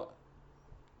கேட்குது ப்ரோ.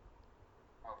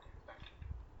 Okay thank you.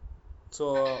 ஸோ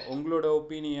உங்களோட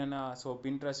ஒப்பீனியனா, ஸோ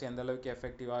பின்ட்ரெஸ்ட் எந்த அளவுக்கு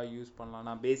எஃபெக்டிவாக யூஸ் பண்ணலாம்?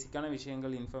 நான் பேசிக்கான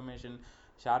விஷயங்கள் இன்ஃபர்மேஷன்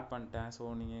ஷேர் பண்ணிட்டேன். ஸோ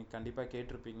நீங்கள் கண்டிப்பாக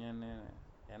கேட்டிருப்பீங்கன்னு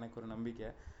எனக்கு ஒரு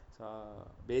நம்பிக்கை. ஸோ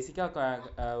பேசிக்காக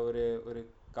ஒரு ஒரு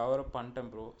கவரப்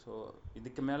பண்ணிட்டேன் ப்ரோ. ஸோ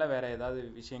இதுக்கு மேலே வேறு ஏதாவது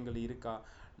விஷயங்கள் இருக்கா,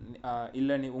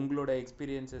 இல்லை உங்களோட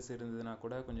எக்ஸ்பீரியன்சஸ் இருந்ததுன்னா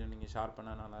கூட கொஞ்சம் நீங்கள் ஷேர்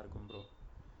பண்ணால் நல்லாயிருக்கும் bro.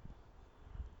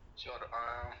 Sure.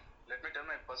 Let me tell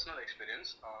my personal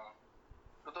experience.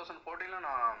 2014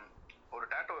 நான் ஒரு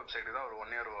டேட்டோ வெப்சைட்டு தான் ஒரு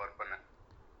 1 year ஒர்க் பண்ணேன்,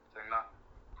 சரிங்களா?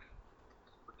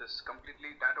 இட் இஸ்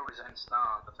கம்ப்ளீட்லி டேட்டோ டிசைன்ஸ் தான்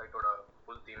அந்த சைட்டோட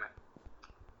ஃபுல் தீமே.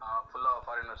 ஃபுல்லாக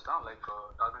ஃபாரினர்ஸ் தான், like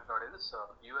target audience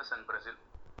US and Brazil.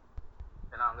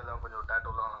 ஏன்னா அங்கே தான் கொஞ்சம்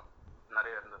டேட்டோலாம்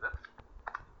நிறைய இருந்தது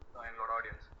எங்களோட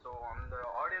ஆடியன்ஸ். ஸோ அந்த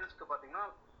ஆடியன்ஸ்க்கு பார்த்தீங்கன்னா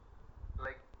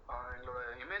லைக் எங்களோட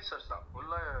இமேஜ் சர்ச் தான்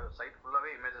ஃபுல்லாக, சைட்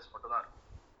ஃபுல்லாகவே இமேஜஸ் மட்டும் தான் இருக்கும்.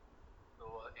 ஸோ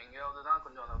எங்கேயாவது தான்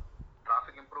கொஞ்சம் அந்த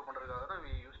டிராஃபிக் இம்ப்ரூவ் பண்ணுறதுக்காக தான்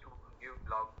we use to give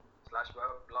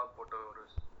black போட்டு ஒரு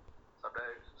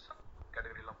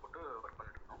கேட்டகரிலாம் போட்டு ஒர்க்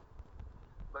பண்ணிட்டு இருக்கோம்.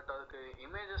 பட் அதுக்கு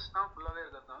இமேஜஸ் தான் ஃபுல்லாகவே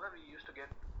இருக்கிறதுனால we use to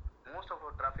get most of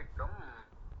our traffic from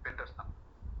Pinterest தான்.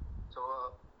 ஸோ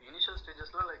இனிஷியல்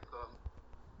ஸ்டேஜஸில் லைக்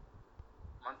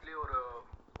மந்த்லி ஒரு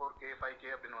 4K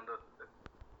 5K அப்படின்னு வந்துருது.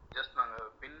 ஜஸ்ட்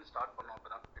நாங்கள் பின் ஸ்டார்ட் பண்ணோம், அப்போ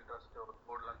தான் பின்ட்ரெஸ்ட் ஒரு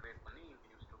போர்டெலாம் க்ரியேட் பண்ணி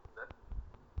யூஸ் டு தட்.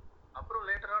 அப்புறம்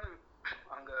லேட்டரான்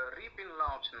அங்கே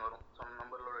ரீபின்லாம் ஆப்ஷன் வரும். ஸோ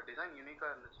நம்மளோட டிசைன்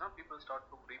யூனிக்காக இருந்துச்சுன்னா people start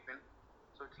to ரீபின்.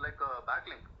 So it's like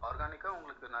backlink. ஆர்கானிக்காக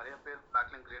உங்களுக்கு நிறைய பேர்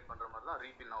பேக்லிங்க் கிரியேட் பண்ணுற மாதிரி தான்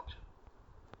ரீபின் ஆப்ஷன்.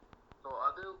 ஸோ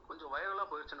அது கொஞ்சம் வைரலாக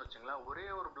போயிடுச்சுன்னு வச்சுங்களேன். ஒரே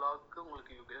ஒரு பிளாக்கு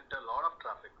உங்களுக்கு you get a lot of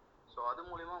traffic. So அது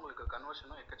மூலிமா உங்களுக்கு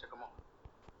கன்வர்ஷனும் எக்கச்சக்கமாக.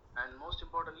 அண்ட் மோஸ்ட்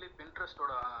இம்பார்ட்டன்ட்லி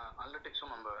பின்ட்ரெஸ்ட்டோட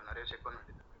அனலிட்டிக்ஸும் நம்ம நிறைய செக் பண்ண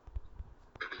வேண்டியது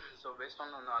இருக்குது. ஸோ பேஸ்ட்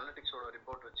ஆன் அந்த அனலிட்டிக்ஸோட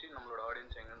ரிப்போர்ட் வச்சு நம்மளோட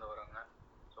ஆடியன்ஸ் எங்கேருந்து வராங்க,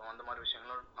 ஸோ அந்த மாதிரி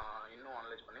விஷயங்களும் இன்னும்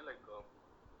அனலைஸ் பண்ணி லைக்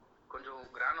கொஞ்சம்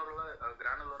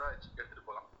கிரானுலராக எடுத்துகிட்டு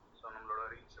போகலாம். ஸோ நம்மளோட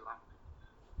ரீச் எல்லாம்.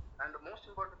 And most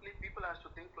importantly people has to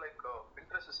think like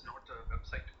Pinterest is not a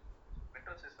website.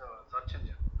 Pinterest is a search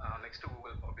engine next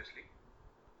Google obviously.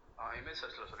 Image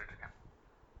சர்ச்சில் சொல்லிட்டு இருக்கேன்.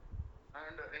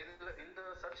 அண்ட் இதில் இந்த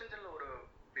சர்ச் இன்ஜினில் ஒரு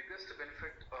பிக்கஸ்ட்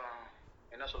பெனிஃபிட்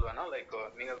என்ன சொல்லுவேன்னா, லைக்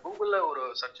நீங்கள் கூகுளில் ஒரு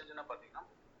சர்ச் இன்ஜினை பார்த்தீங்கன்னா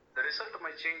the result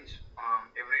might change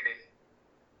every day.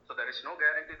 So there is no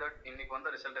guarantee that இன்னைக்கு வந்த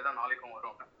ரிசல்ட்டே தான் நாளைக்கும்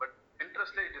வரும். பட்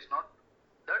பின்ட்ரெஸ்ட்ல it is not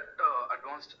that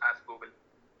advanced as Google.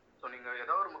 So நீங்கள்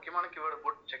ஏதாவது ஒரு முக்கியமான கீவேர்டை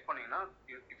போட்டு செக் பண்ணீங்கன்னா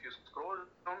if you scroll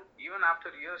down even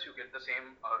after years you get the same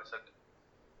result.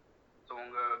 So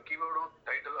உங்கள் கீவேர்டும்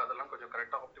டைட்டில் அதெல்லாம் கொஞ்சம்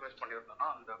கரெக்டாக ஆப்டிமைஸ் பண்ணியிருந்தோம்னா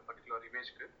அந்த பர்டிகுலர்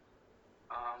இமேஜ்க்கு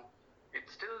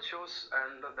it still shows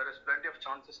and there is plenty of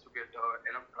chances to get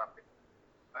enough traffic.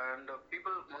 And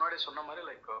people முன்னாடி சொன்ன மாதிரி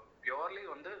லைக் பியூர்லி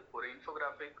வந்து ஒரு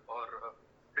இன்ஃபோகிராஃபிக் ஆர்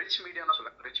ரிச் மீடியான்னு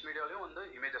சொல்லுவேன். ரிச் மீடியாலையும் வந்து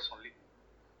இமேஜஸ் ஒன்லி.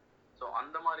 ஸோ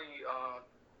அந்த மாதிரி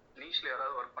நீஷ்ல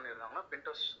யாராவது ஒர்க் பண்ணியிருந்தாங்கன்னா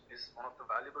Pinterest is one of the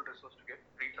valuable resource to get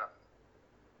free traffic.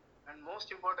 And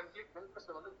most importantly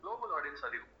Pinterest வந்து குளோபல் ஆடியன்ஸ்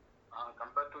அதிகம்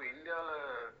கம்பேர்ட் டு இந்தியாவில்.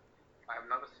 I have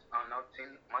not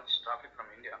seen much traffic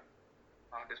from India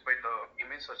despite the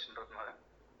image சர்ச்ன்றதுனால.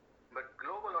 But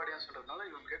global ஆடியன்ஸ்ன்றதுனால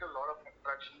you get a lot of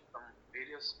attraction from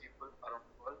various people around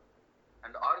the world.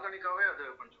 And ஆர்கானிக்காகவே அது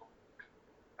கொஞ்சம்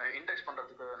index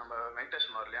பண்ணுறதுக்கு நம்ம வெங்கடேஷ்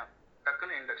சொன்னார் இல்லையா,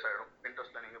 டக்குன்னு இண்டெக்ஸ் ஆகிடும்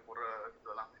பின்ட்ரெஸ்ட்டில் நீங்கள் போடுற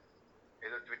இதெல்லாம்.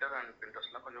 இது ட்விட்டர் அண்ட்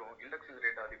பின்ட்ரெஸ்ட்லாம் கொஞ்சம் இண்டெக்ஸிங்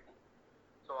ரேட் அதிகம்.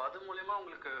 ஸோ அது மூலயமா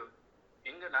உங்களுக்கு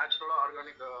எங்கே நேச்சுரலாக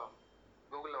ஆர்கானிக்காக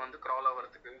கூகுளில் வந்து க்ரால்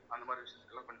ஆகிறதுக்கு அந்த மாதிரி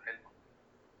விஷயத்துக்கெல்லாம் கொஞ்சம் ஹெல்ப் பண்ணும்.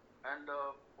 அண்ட்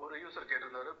ஒரு யூசர்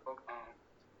கேட்டிருந்தாரு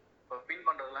இப்போ பின்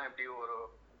பண்ணுறதுலாம் எப்படி ஒரு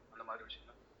அந்த மாதிரி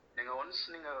விஷயம். நீங்கள் ஒன்ஸ்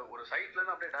நீங்கள் ஒரு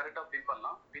சைட்லேருந்து அப்படியே டேரெக்டாக பின்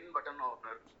பண்ணலாம். பின் பட்டன்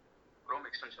ஒன்று இருக்கும், க்ரோம்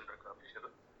எக்ஸ்டென்ஷன் இருக்குது அஃபிஷியல்.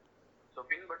 ஸோ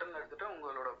பின் பட்டன் எடுத்துகிட்டு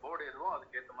உங்களோட போர்டு எதுவும்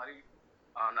அதுக்கேற்ற மாதிரி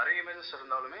நிறைய இமேஜஸ்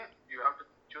இருந்தாலுமே you have to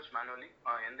choose manually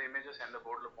எந்த இமேஜஸ் எந்த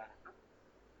போர்டில் போகணும்னு.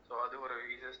 ஸோ அது ஒரு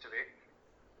ஈஸியஸ்ட் வே.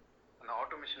 அந்த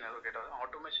ஆட்டோமேஷன் எதுவும் கேட்டாலும்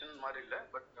ஆட்டோமேஷன் மாதிரி இல்லை,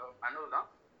 பட் மேனுவல் தான்.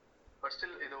 பட்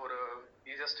ஸ்டில் இது ஒரு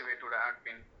ஈஸியஸ்ட் வே டு ஆட்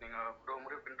பின். நீங்கள் ஒரு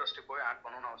முறை பின்ட்ரெஸ்ட்டு போய் ஆட்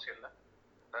பண்ணணும்னு அவசியம் இல்லை.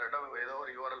 டேரெக்டாக ஏதோ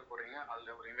ஒரு யூஆர்எல் போடுறீங்க,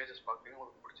 அதில் ஒரு இமேஜஸ் பார்க்குறீங்க,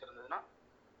 உங்களுக்கு பிடிச்சிருந்ததுன்னா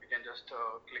you can just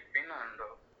click bin and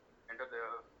enter the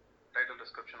title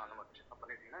description அந்த மாதிரி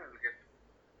பண்ணிட்டீங்கன்னா you will get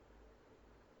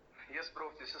Yes, bro.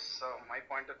 This is my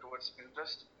pointer towards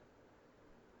Pinterest.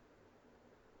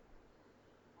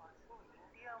 So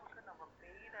இந்தியாவுக்கு நம்ம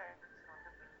பெய்டு ஆட்ஸ் வந்து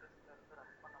பின்ட்ரெஸ்ட்ல இருந்து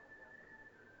ரன் பண்ண முடியாது.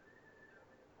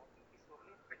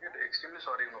 Extremely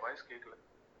sorry, உங்க வாய்ஸ் கேட்கல.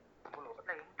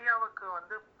 இல்லை, இந்தியாவுக்கு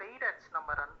வந்து பெய்டு ஆட்ஸ் நம்ம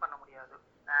ரன் பண்ண முடியாது,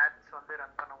 ஆட்ஸ் வந்து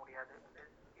ரன் பண்ண முடியாது.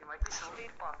 இது மாதிரி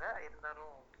சொல்லியிருப்பாங்க,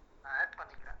 இருந்தாலும் நான் ஆட்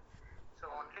பண்ணிக்கிறேன். So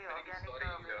only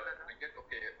organic.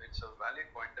 Okay, it's a valid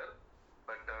pointer,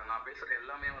 but நான் பேசுறது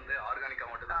எல்லாமே வந்து ஆர்கானிக்கா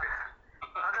மட்டும் தான் பேசுறேன்.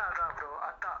 அதான் ப்ரோ,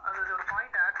 அதான் அது ஒரு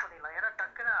பாயிண்ட் ஆட் பண்ணிடலாம். ஏன்னா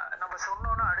டக்குன்னு நம்ம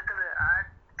சொன்னோன்னா அடுத்தது ஆட்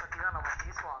பற்றி தான் நம்ம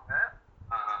பேசுவாங்க.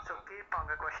 ஸோ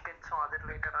கேட்பாங்க, கொஸ்டின்ஸும் அது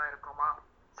ரிலேட்டடாக இருக்குமா.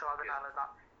 ஸோ அதனால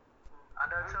தான்.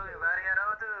 அண்ட் ஆல்சோ வேற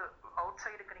யாராவது அவுட்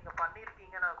சைடுக்கு நீங்கள்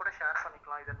பண்ணியிருக்கீங்கன்னா கூட ஷேர்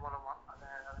பண்ணிக்கலாம் இதன் மூலமா.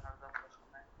 அதனால தான் ப்ரோ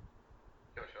சொன்னேன்.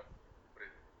 ஷோர்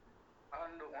புரியுது.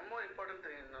 And one more important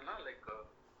thing என்னன்னா, லைக்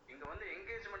இங்க வந்து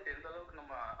என்கேஜ்மெண்ட் எந்த அளவுக்கு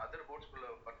நம்ம அதர் போர்ட்ஸ்குள்ள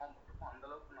பர்ஃபார்ம் பண்ணுறோமோ அந்த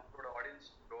அளவுக்கு நம்மளோட ஆடியன்ஸ்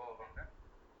க்ரோ ஆவாங்க.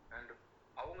 அண்ட்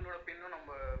அவங்களோட பின்னும்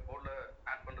நம்ம போர்டில்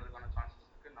ஆட் பண்ணுறதுக்கான சான்சஸ்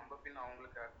இருக்குது. நம்ம பின்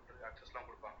அவங்களுக்கு ஆட் பண்ணுறதுக்கு ஆக்சஸ்லாம்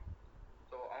கொடுப்பாங்க.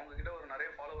 ஸோ அவங்கக்கிட்ட ஒரு நிறைய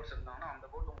ஃபாலோவர்ஸ் இருந்தாங்கன்னா அந்த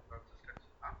போர்டு உங்களுக்கு access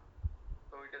கிடைச்சிதுன்னா,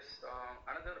 so it is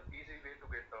another easy way to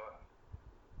get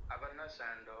awareness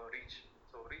and reach.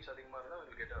 So reach அதிகமாக இருந்தால்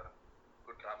will get a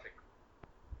good traffic.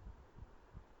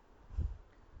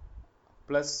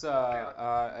 Plus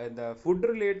இந்த ஃபுட்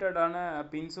ரிலேட்டடான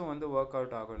பின்ஸும் வந்து ஒர்க்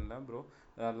அவுட் ஆகும்ல ப்ரோ.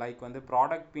 லைக் வந்து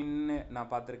ப்ராடக்ட் பின்னு நான்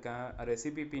பார்த்துருக்கேன்,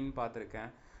 ரெசிபி பின் பார்த்துருக்கேன்,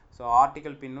 ஸோ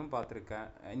ஆர்டிக்கல் பின்னும் பார்த்துருக்கேன்.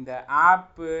 இந்த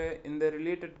ஆப்பு இந்த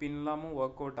ரிலேட்டட் பின்லாமும்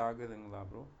ஒர்க் அவுட் ஆகுதுங்களா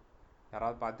ப்ரோ?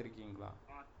 யாராவது பார்த்துருக்கீங்களா?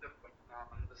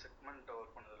 அந்த செக்மெண்ட்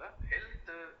ஒர்க் பண்ணதில்ல.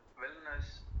 ஹெல்த்,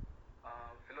 வெல்னஸ்,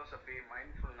 ஃபிலோசஃபி,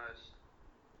 மைண்ட்ஃபுல்னஸ்,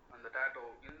 அந்த டேட்டோ,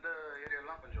 இந்த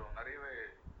ஏரியாலாம் கொஞ்சம் நிறையவே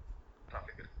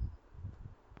டிராஃபிக் இருக்கு.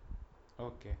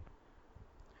 ஓகே.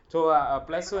 ஸோ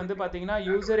ப்ளஸ் வந்து பார்த்தீங்கன்னா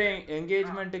யூசர்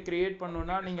என்கேஜ்மெண்ட்டு க்ரியேட்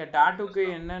பண்ணணுன்னா நீங்கள் டேட்டூக்கு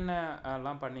என்னென்ன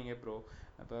எல்லாம் பண்ணீங்க ப்ரோ?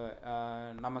 இப்போ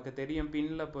நமக்கு தெரியும்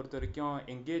பின்னில் பொறுத்த வரைக்கும்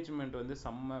என்கேஜ்மெண்ட் வந்து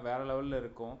செம்ம வேறு லெவலில்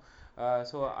இருக்கும்.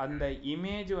 ஸோ அந்த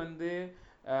இமேஜ் வந்து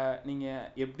நீங்கள்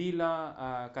எப்படிலாம்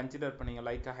கன்சிடர் பண்ணீங்க?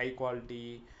 லைக் ஹை குவாலிட்டி,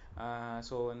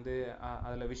 ஸோ வந்து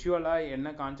அதில் விஷுவலாக என்ன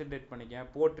கான்சென்ட்ரேட் பண்ணிக்க?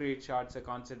 போர்ட்ரேட் ஷார்ட்ஸை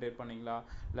கான்சென்ட்ரேட் பண்ணிங்களா,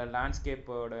 இல்லை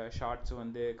லேண்ட்ஸ்கேப்போட ஷார்ட்ஸ்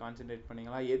வந்து கான்சென்ட்ரேட்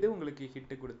பண்ணிங்களா? எது உங்களுக்கு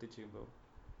ஹிட்டு கொடுத்துச்சு ப்ரோ?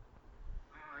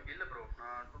 இல்லை ப்ரோ,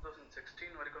 நான்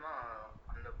 2016 வரைக்கும் தான்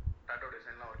அந்த டேட்டோ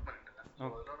டிசைன்லாம் ஒர்க் பண்ணிட்டு இருக்கேன். ஸோ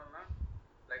அதனால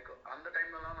லைக் அந்த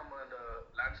டைம்லலாம் நம்ம இந்த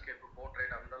லேண்ட்ஸ்கேப்,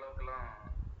 போர்ட்ரேட் அந்த அளவுக்குலாம்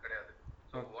கிடையாது.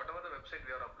 So what ever the website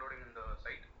we are uploading இந்த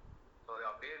சைட், ஸோ அது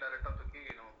அப்படியே டேரெக்டாக தூக்கி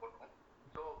நம்ம போட்டுருவோம்.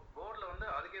 ஸோ போர்டில் வந்து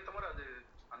அதுக்கேற்ற மாதிரி அது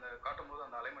அந்த காட்டும் போது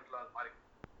அந்த அலைன்மெண்ட்லாம் அது மாறி.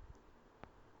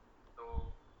 ஸோ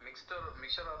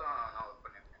மிக்சராக தான் நான் ஒர்க்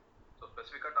பண்ணியிருக்கேன். ஸோ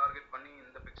ஸ்பெசிஃபிக்காக டார்கெட் பண்ணி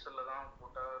இந்த பிக்சலில் தான்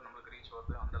போட்டால் நம்மளுக்கு ரீச்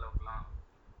வருது அந்த அளவுக்குலாம்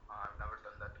never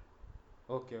done that.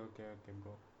 Okay okay okay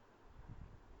bro.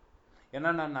 ஏன்னா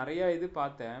நான் நிறையா இது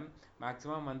பார்த்தேன்,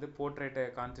 மேக்ஸிமம் வந்து போர்ட்ரேட்டை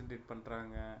கான்சென்ட்ரேட்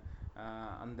பண்ணுறாங்க.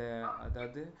 அந்த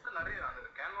அதாவது நிறைய அந்த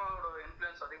கேன்வாவோட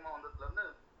இன்ஃப்ளூயன்ஸ் அதிகமாக வந்ததுலேருந்து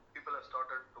பீப்புள் ஹேவ்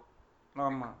ஸ்டார்டட் டு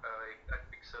ஆமாம் எக்ஸாக்ட்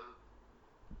பிக்சல்.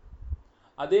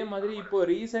 அதே மாதிரி இப்போ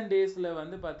ரீசெண்ட் டேஸில்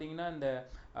வந்து பார்த்தீங்கன்னா இந்த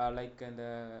லைக் இந்த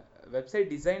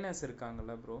வெப்சைட் டிசைனர்ஸ்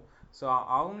இருக்காங்கல்ல ப்ரோ, ஸோ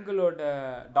அவங்களோட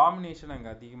டாமினேஷன்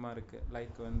அங்கே அதிகமாக இருக்குது.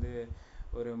 லைக் வந்து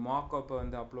ஒரு மாக்கப்பை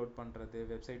வந்து அப்லோட் பண்ணுறது,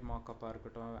 வெப்சைட் மாக்கப்பாக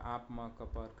இருக்கட்டும், ஆப்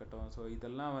மாக்கப்பாக இருக்கட்டும், ஸோ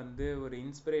இதெல்லாம் வந்து ஒரு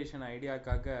இன்ஸ்பிரேஷன்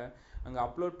ஐடியாக்காக அங்கே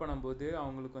அப்லோட் பண்ணும்போது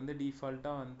அவங்களுக்கு வந்து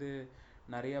டிஃபால்ட்டாக வந்து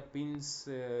நிறையா பின்ஸ்,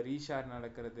 ரீஷேர்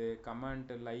நடக்கிறது,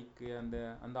 கமெண்ட், லைக்கு, அந்த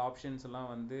அந்த ஆப்ஷன்ஸ்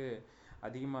எல்லாம் வந்து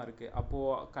அதிகமாக இருக்குது.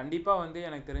 அப்போது கண்டிப்பாக வந்து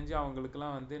எனக்கு தெரிஞ்சு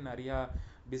அவங்களுக்குலாம் வந்து நிறையா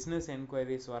பிஸ்னஸ்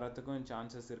என்கொயரிஸ் வரத்துக்கும்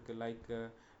சான்சஸ் இருக்குது, லைக்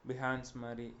பிஹான்ஸ்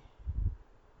மாதிரி.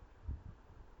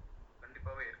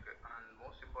 கண்டிப்பாகவே இருக்குது. அண்ட்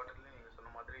மோஸ்ட் இம்பார்ட்டன்ட்லி நீங்கள்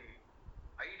சொன்ன மாதிரி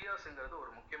ஐடியாஸுங்கிறது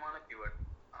ஒரு முக்கியமான கீவேர்ட்.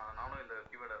 நானும் இந்த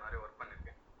கீவேர்டை நிறைய ஒர்க்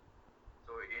பண்ணியிருக்கேன்.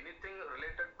 ஸோ எனிதிங்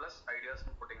ரிலேட்டட் ப்ளஸ்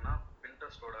ஐடியாஸ்னு போட்டிங்கன்னா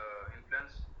பின்ட்ரெஸ்டோட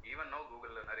இன்ஃப்ளூயன்ஸ் ஈவன் நோ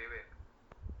கூகுளில் நிறையவே இருக்குது.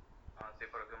 சே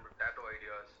ஃபார் எக்ஸாம்பிள் டேட்டோ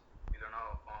ஐடியாஸ், இல்லைனா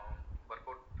work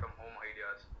out from home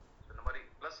ideas, so இந்த மாதிரி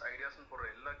ப்ளஸ் ஐடியாஸ்னு போடுற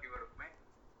எல்லா கீவேர்டுக்குமே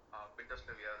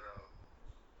பின்ட்ரெஸ்ட்டில் we are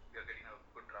getting a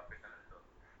good traffic. And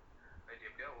right,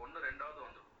 எப்படியா ஒன்று ரெண்டாவது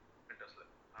வந்துடும் பின்ட்ரெஸ்ட்டில்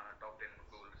டாப் 10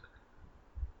 கூகுள் ரிசல்ட்.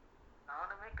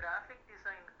 நானுமே கிராஃபிக்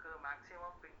டிசைனுக்கு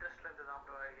மேக்ஸிமம் பின்ட்ரெஸ்ட்லேருந்து தான்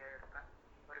ப்ரோ ஐடியா எடுப்பேன்.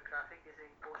 ஒரு கிராஃபிக்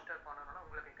டிசைன் போஸ்டர் பண்ணணும்னா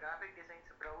உங்களுக்கு கிராஃபிக்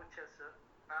டிசைன்ஸ், ப்ரௌச்சர்ஸு,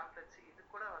 பேம்ப்ளெட்ஸ், இது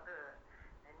கூட வந்து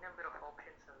நம்பர் ஆஃப்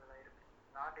ஆப்ஷன்ஸ் அதில் இருக்குது.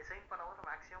 நான் டிசைன் பண்ணும்போது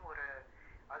மேக்ஸிமம் ஒரு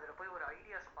அதில் போய் ஒரு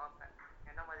ஐடியாஸ் பார்ப்பேன்,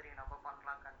 என்ன மாதிரி நம்ம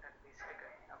பண்ணலாம் கண்டென்ட் பேஸ்டுக்கு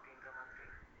அப்படின்ற மாதிரி.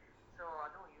 ஸோ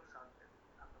அதுவும் யூஸ் ஆகுது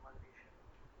அந்த மாதிரி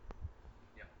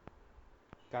விஷயம்.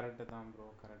 கரெக்டு தான் ப்ரோ,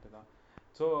 கரெக்டு தான்.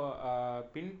 ஸோ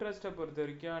பின்ட்ரெஸ்ட்டை பொறுத்த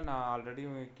வரைக்கும் நான் ஆல்ரெடி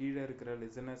கீழே இருக்கிற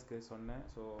லிசனர்ஸ்க்கு சொன்னேன்.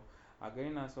 ஸோ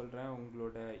அகைன் நான் சொல்கிறேன்,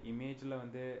 உங்களோட இமேஜில்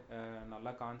வந்து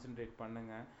நல்லா கான்சென்ட்ரேட்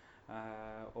பண்ணுங்கள்.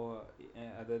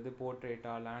 அதாவது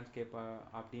போர்ட்ரேட்டா லேண்ட்ஸ்கேப்பா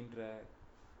அப்படின்ற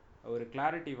ஒரு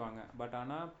கிளாரிட்டி வாங்க. பட்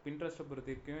ஆனால் பின்ட்ரெஸ்ட்டை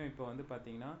பொறுத்த வரைக்கும் இப்போ வந்து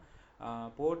பார்த்தீங்கன்னா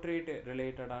போர்ட்ரேட்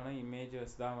ரிலேட்டடான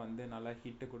இமேஜஸ் தான் வந்து நல்லா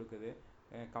ஹிட்டு கொடுக்குது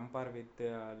கம்பேர் வித்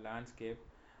லேண்ட்ஸ்கேப்.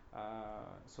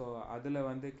 ஸோ அதில்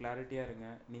வந்து கிளாரிட்டியாக இருங்க.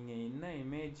 நீங்கள் என்ன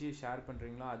இமேஜ் ஷேர்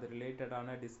பண்ணுறீங்களோ அது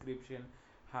ரிலேட்டடான டிஸ்கிரிப்ஷன்,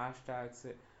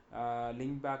 ஹேஷ்டேக்ஸு,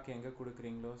 லிங்க் பேக் எங்கே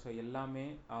கொடுக்குறீங்களோ ஸோ எல்லாமே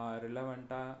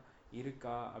ரிலவெண்ட்டாக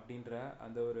இருக்கா அப்படின்ற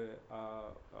அந்த ஒரு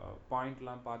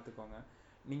பாயிண்ட்லாம் பார்த்துக்கோங்க.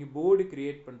 நீங்கள் போர்டு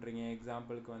க்ரியேட் பண்ணுறீங்க,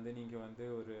 எக்ஸாம்பிளுக்கு வந்து நீங்கள் வந்து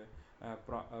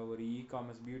ஒரு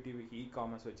இகாமர்ஸ் பியூட்டி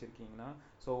இகாமர்ஸ் வச்சுருக்கீங்கன்னா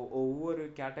ஸோ ஒவ்வொரு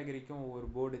கேட்டகரிக்கும் ஒவ்வொரு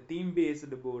போர்டு தீம்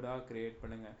பேஸ்டு போர்டாக க்ரியேட்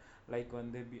பண்ணுங்கள். லைக்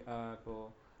வந்து இப்போது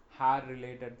ஹேர்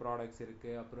ரிலேட்டட் ப்ராடக்ட்ஸ்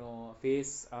இருக்குது, அப்புறம்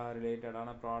ஃபேஸ்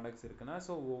ரிலேட்டடான ப்ராடக்ட்ஸ் இருக்குன்னா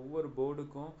ஸோ ஒவ்வொரு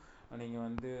போர்டுக்கும் நீங்கள்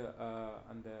வந்து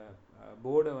அந்த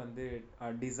போர்டை வந்து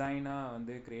டிசைனாக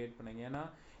வந்து க்ரியேட் பண்ணுங்க. ஏன்னா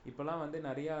இப்போலாம் வந்து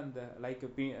நிறையா அந்த லைக்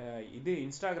இது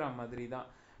இன்ஸ்டாகிராம் மாதிரி தான்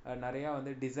நிறையா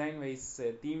வந்து டிசைன் வைஸ்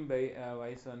தீம்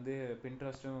வைஸ் வந்து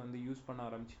பின்ட்ரெஸ்ட்டும் வந்து யூஸ் பண்ண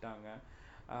ஆரம்பிச்சிட்டாங்க.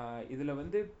 இதில்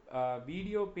வந்து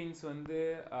வீடியோ பின்ஸ் வந்து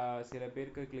சில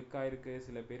பேருக்கு கிளிக் ஆகிருக்கு,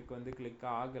 சில பேருக்கு வந்து கிளிக்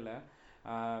ஆகலை.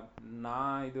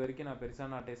 நான் இது வரைக்கும் நான்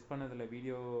பெருசாக டெஸ்ட் பண்ணதில்லை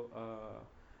வீடியோ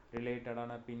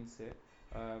ரிலேட்டடான பின்ஸு.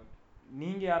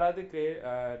 நீங்கள் யாராவது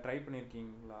ட்ரை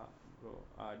பண்ணியிருக்கீங்களா ப்ரோ?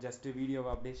 ஜஸ்ட்டு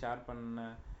வீடியோவை அப்படியே ஷேர் பண்ண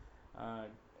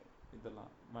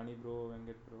இதெல்லாம் மணி bro,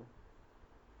 Venkat bro.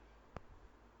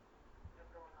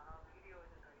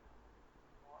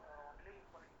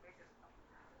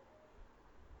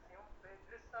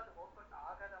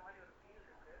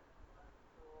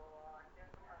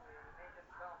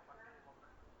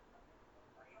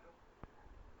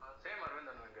 Same Aravind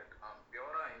and Venkat,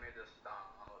 பியூரா images தான்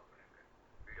ஒர்க் பண்ணியிருக்கேன்.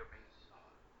 Video pins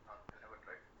never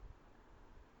try.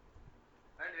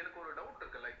 And எனக்கு ஒரு டவுட்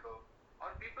இருக்கு, like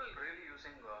are people really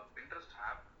using Pinterest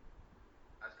app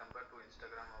as compared to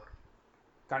Instagram or?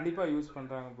 கண்டிப்பாக யூஸ்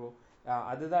பண்ணுறாங்க ப்ரோ.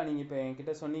 அதுதான் நீங்கள் இப்போ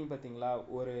என்கிட்ட சொன்னீங்க பார்த்தீங்களா,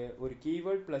 ஒரு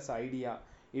கீவேர்ட் ப்ளஸ் ஐடியா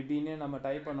இப்படின்னு நம்ம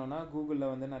டைப் பண்ணோன்னா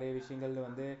கூகுளில் வந்து நிறைய விஷயங்கள்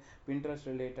வந்து பின்ட்ரெஸ்ட்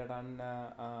ரிலேட்டடான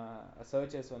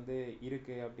சர்ச்சஸ் வந்து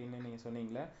இருக்குது அப்படின்னு நீங்கள்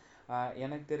சொன்னீங்களே.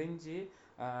 எனக்கு தெரிஞ்சு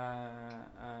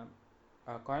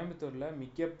கோயம்புத்தூரில்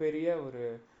மிகப்பெரிய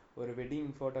ஒரு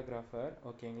வெட்டிங் ஃபோட்டோகிராஃபர்,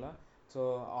 ஓகேங்களா. ஸோ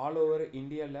ஆல் ஓவர்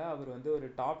இந்தியாவில் அவர் வந்து ஒரு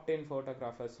டாப் 10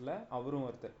 ஃபோட்டோகிராஃபர்ஸில் அவரும்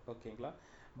ஒருத்தர், ஓகேங்களா.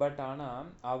 பட் ஆனால்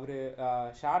அவர்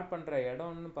ஷேர் பண்ணுற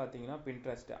இடம்னு பார்த்தீங்கன்னா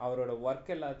பின்ட்ரெஸ்ட். அவரோட ஒர்க்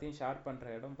எல்லாத்தையும் ஷேர்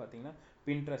பண்ணுற இடம் பார்த்தீங்கன்னா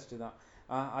பின்ட்ரெஸ்ட் தான்.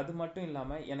 அது மட்டும்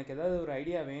இல்லாமல் எனக்கு ஏதாவது ஒரு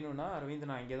ஐடியா வேணும்னா அரவிந்த்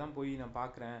நான் இங்கே தான் போய் நான்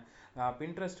பார்க்குறேன்.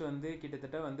 பின்ட்ரெஸ்ட் வந்து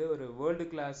கிட்டத்தட்ட வந்து ஒரு வேர்ல்டு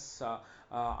கிளாஸ்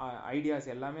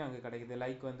ஐடியாஸ் எல்லாமே அங்கே கிடைக்குது.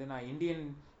 லைக் வந்து நான் இந்தியன்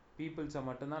பீப்புள்ஸை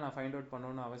மட்டும்தான் நான் ஃபைண்ட் அவுட்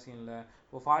பண்ணணும்னு அவசியம் இல்லை.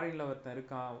 இப்போ ஃபாரினில் ஒருத்தன்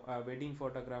இருக்கான், வெட்டிங்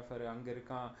ஃபோட்டோகிராஃபர் அங்கே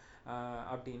இருக்கான்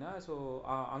அப்படின்னா ஸோ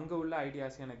அங்கே உள்ள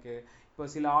ஐடியாஸ் எனக்கு இப்போ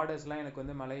சில ஆர்டர்ஸ்லாம் எனக்கு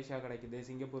வந்து மலேசியா கிடைக்குது,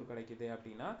 சிங்கப்பூர் கிடைக்குது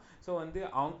அப்படின்னா ஸோ வந்து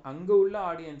அங்கே உள்ள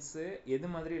ஆடியன்ஸு எது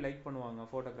மாதிரி லைக் பண்ணுவாங்க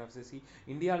ஃபோட்டோகிராஃப்ஸு.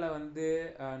 இந்தியாவில் வந்து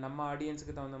நம்ம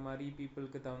ஆடியன்ஸுக்கு தகுந்த மாதிரி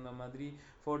பீப்புளுக்கு தகுந்த மாதிரி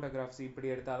ஃபோட்டோகிராஃப்ஸ் இப்படி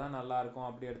எடுத்தால் தான் நல்லாயிருக்கும்,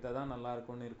 அப்படி எடுத்தால் தான்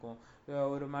நல்லாயிருக்கும்னு இருக்கும்.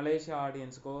 ஒரு மலேசியா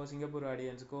ஆடியன்ஸுக்கோ சிங்கப்பூர்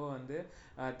ஆடியன்ஸுக்கோ வந்து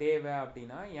தேவை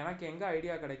அப்படின்னா எனக்கு எங்கே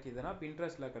ஐடியா கிடைக்கிதுன்னா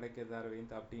பின்ட்ரெஸ்ட்டில் கிடைக்கிது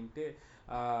அரவிந்த் அப்படின்ட்டு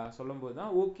சொல்லும்போது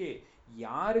தான் ஓகே,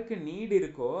 யாருக்கு நீட்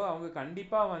இருக்கோ அவங்க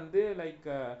கண்டிப்பாக வந்து லைக்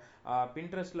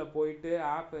பின்ட்ரெஸ்ட்டில் போயிட்டு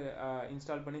ஆப்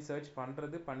இன்ஸ்டால் பண்ணி சர்ச்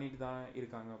பண்ணுறது பண்ணிட்டு தான்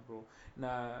இருக்காங்க ப்ரோ.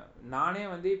 நானே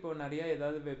வந்து இப்போ நிறைய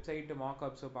ஏதாவது வெப்சைட்டு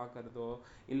மார்க்அப்ஸோ பார்க்குறதோ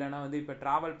இல்லைனா வந்து இப்போ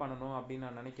ட்ராவல் பண்ணணும் அப்படின்னு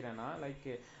நான் நினைக்கிறேன்னா லைக்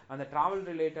அந்த ட்ராவல்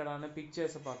ரிலேட்டடான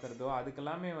பிக்சர்ஸை பார்க்குறதோ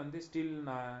அதுக்கெல்லாமே வந்து ஸ்டில்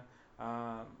நான்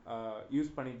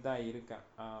யூஸ் பண்ணிட்டு தான் இருக்கேன்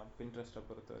பின்ட்ரெஸ்ட்டை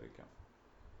பொறுத்த வரைக்கும்,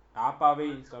 ஆப்பாகவே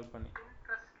இன்ஸ்டால் பண்ணி.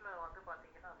 பின்ட்ரெஸ்ட்டில் வந்து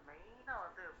பார்த்தீங்கன்னா மெயினாக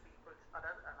வந்து பீப்புள்ஸ்,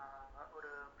 அதாவது நான்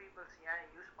ஒரு பீப்புள்ஸ் ஏன்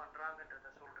யூஸ்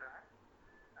பண்ணுறாங்கன்றத சொல்கிறேன்.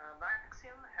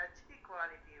 மேக்ஸிமம் ஹெச்டி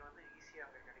குவாலிட்டி வந்து ஈஸியாக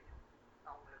அங்கே கிடைக்கும்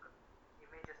அவங்களுக்கு.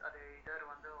 இமேஜஸ் அது இதர்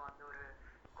வந்து ஒரு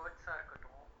கோட்ஸாக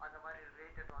இருக்கட்டும் அந்த மாதிரி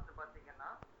ரிலேட்டட் வந்து பார்த்தீங்கன்னா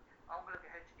அவங்களுக்கு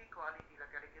ஹெச்டி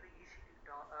குவாலிட்டியில் கிடைக்கிது,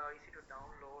 ஈஸி டு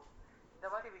டவுன்லோட். இந்த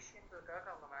மாதிரி விஷயங்களுக்காக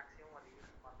அவங்க மேக்ஸிமம் அதை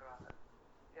யூஸ் பண்ணுறாங்க.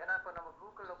 ஏன்னா இப்போ நம்ம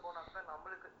கூகுளில் போனாக்கா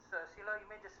நம்மளுக்கு சில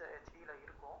இமேஜஸ் ஹெச்டியில்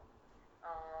இருக்கும்,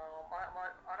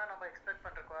 ஆனால் நம்ம எக்ஸ்பெக்ட்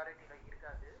பண்ணுற குவாலிட்டியில்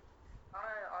இருக்காது.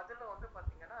 ஆனால் அதில் வந்து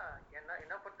பார்த்தீங்கன்னா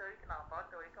என்னை பொறுத்த வரைக்கும் நான்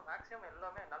பார்த்த வரைக்கும் மேக்ஸிமம்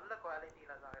எல்லாமே நல்ல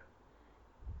குவாலிட்டியில் தான் இருக்கும்.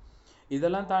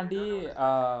 இதெல்லாம் தாண்டி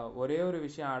ஒரே ஒரு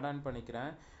விஷயம் ஆட் ஆன்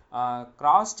பண்ணிக்கிறேன்.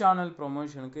 கிராஸ் சேனல்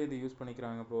ப்ரொமோஷனுக்கு இது யூஸ்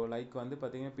பண்ணிக்கிறாங்க ப்ரோ. லைக் வந்து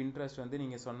பார்த்தீங்கன்னா பின்ட்ரெஸ்ட் வந்து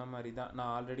நீங்கள் சொன்ன மாதிரி தான்,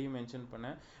 நான் ஆல்ரெடி மென்ஷன்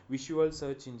பண்ணேன், விஷுவல்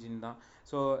சர்ச் இன்ஜின் தான்.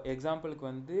 ஸோ எக்ஸாம்பிளுக்கு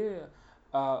வந்து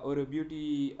ஒரு பியூட்டி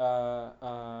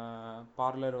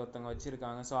பார்லர் ஒருத்தவங்க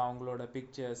வச்சுருக்காங்க. ஸோ அவங்களோட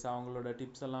பிக்சர்ஸ் அவங்களோட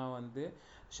டிப்ஸ் எல்லாம் வந்து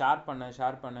ஷேர்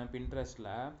பண்ண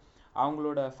பின்ட்ரெஸ்ட்டில்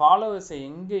அவங்களோட ஃபாலோவர்ஸை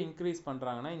எங்கே இன்க்ரீஸ்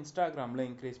பண்ணுறாங்கன்னா இன்ஸ்டாகிராமில்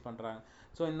இன்க்ரீஸ் பண்ணுறாங்க.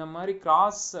 ஸோ இந்த மாதிரி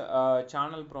கிராஸ்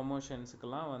சேனல்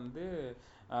ப்ரொமோஷன்ஸுக்கெல்லாம் வந்து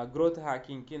growth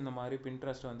ஹேக்கிங்க்கு இந்த மாதிரி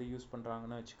பின்ட்ரெஸ்ட் வந்து யூஸ்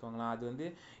பண்ணுறாங்கன்னு வச்சுக்கோங்களேன். அது வந்து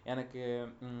எனக்கு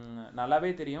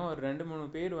நல்லாவே தெரியும். ஒரு 2-3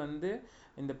 பேர் வந்து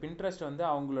இந்த பின்ட்ரெஸ்ட் வந்து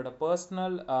அவங்களோட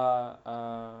பர்சனல்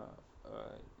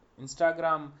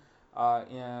இன்ஸ்டாகிராம்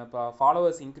இப்போ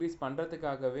ஃபாலோவர்ஸ் இன்க்ரீஸ்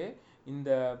பண்ணுறதுக்காகவே இந்த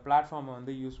பிளாட்ஃபார்மை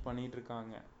வந்து யூஸ் பண்ணிகிட்டு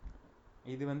இருக்காங்க.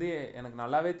 இது வந்து எனக்கு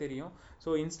நல்லாவே தெரியும். ஸோ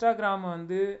இன்ஸ்டாகிராம்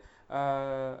வந்து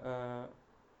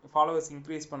ஃபாலோவர்ஸ்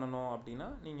இன்க்ரீஸ் பண்ணணும் அப்படின்னா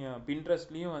நீங்கள்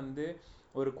பின்ட்ரெஸ்ட்லேயும் வந்து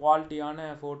ஒரு குவாலிட்டியான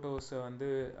ஃபோட்டோஸை வந்து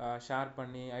ஷேர்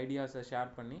பண்ணி ஐடியாஸை ஷேர்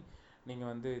பண்ணி நீங்கள்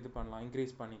வந்து இது பண்ணலாம்,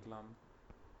 இன்க்ரீஸ் பண்ணிக்கலாம்.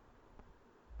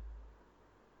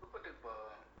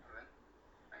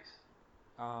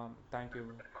 தேங்க்யூ.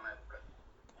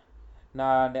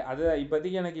 நான் அது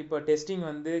இப்போதைக்கு எனக்கு இப்போ டெஸ்டிங்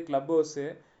வந்து கிளப் ஹவுஸு,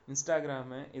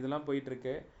 இன்ஸ்டாகிராமு இதெல்லாம்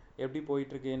போயிட்டுருக்கு. எப்படி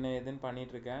போயிட்டுருக்கு என்ன எதுன்னு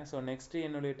பண்ணிகிட்ருக்கேன். ஸோ நெக்ஸ்ட்டு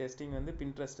என்னுடைய டெஸ்டிங் வந்து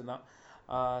பின்ட்ரெஸ்ட் தான்.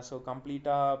 ஸோ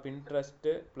கம்ப்ளீட்டாக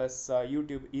பின்ட்ரெஸ்ட்டு ப்ளஸ்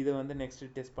யூடியூப் இதை வந்து நெக்ஸ்ட்டு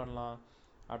டெஸ்ட் பண்ணலாம்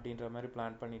அப்படின்ற மாதிரி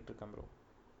பிளான் பண்ணிகிட்ருக்கேன் ப்ரோ.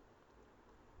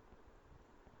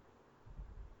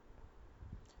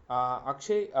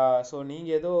 அக்ஷய், ஸோ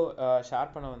நீங்கள் ஏதோ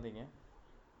ஷேர் பண்ண வந்தீங்க.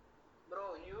 ப்ரோ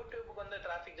யூடியூபுக்கு வந்து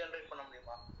டிராஃபிக் ஜென்ரேட் பண்ண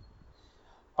முடியுமா?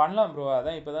 பண்ணலாம் ப்ரோ.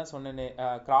 அதான் இப்போ தான் சொன்னேனே,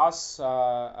 கிராஸ்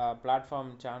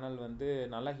பிளாட்ஃபார்ம் சேனல் வந்து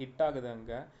நல்லா ஹிட் ஆகுது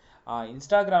அங்கே.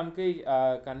 இன்ஸ்டாகிராமுக்கு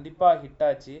கண்டிப்பாக ஹிட்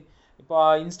ஆச்சு. இப்போ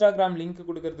இன்ஸ்டாகிராம் லிங்க்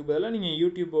கொடுக்கறதுக்கு பதிலாக நீங்கள்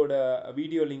யூடியூபோட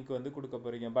வீடியோ லிங்க் வந்து கொடுக்க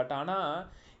போகிறீங்க. பட் ஆனால்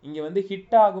இங்கே வந்து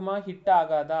ஹிட் ஆகுமா ஹிட்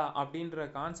ஆகாதா அப்படின்ற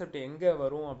கான்செப்ட் எங்கே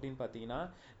வரும் அப்படின்னு பார்த்தீங்கன்னா,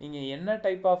 நீங்கள் என்ன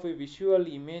டைப் ஆஃப் விஷுவல்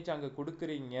இமேஜ் அங்கே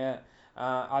கொடுக்குறீங்க,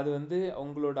 அது வந்து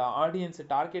உங்களோட ஆடியன்ஸு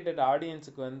டார்கெட்டட்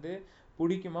ஆடியன்ஸுக்கு வந்து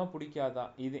பிடிக்குமா பிடிக்காதா,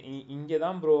 இது இங்கே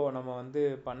தான் ப்ரோ நம்ம வந்து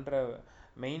பண்ணுற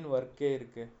மெயின் ஒர்க்கே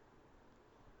இருக்குது.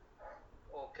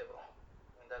 ஓகே ப்ரோ,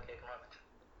 இந்த கேட்கணும்.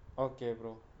 Okay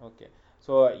bro, okay.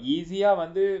 ஸோ ஈஸியாக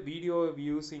வந்து வீடியோ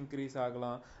வியூஸ் இன்க்ரீஸ்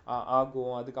ஆகும்.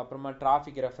 அதுக்கப்புறமா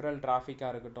ரெஃபரல்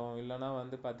டிராஃபிக்காக இருக்கட்டும், இல்லைனா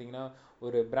வந்து பார்த்திங்கன்னா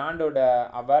ஒரு பிராண்டோட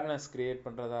அவேர்னஸ் க்ரியேட்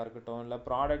பண்ணுறதா இருக்கட்டும், இல்லை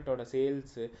ப்ராடக்டோட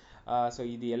சேல்ஸு, ஸோ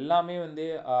இது எல்லாமே வந்து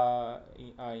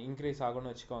இன்க்ரீஸ்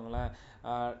ஆகும்னு வச்சுக்கோங்களேன்.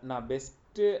 நான்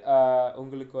பெஸ்ட்டு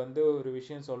உங்களுக்கு வந்து ஒரு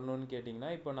விஷயம் சொல்லணும்னு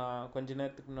கேட்டிங்கன்னா, இப்போ நான் கொஞ்ச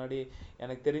நேரத்துக்கு முன்னாடி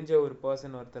எனக்கு தெரிஞ்ச ஒரு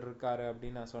பர்சன் ஒருத்தர் இருக்கார்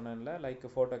அப்படின்னு நான் சொன்னேன்ல, லைக்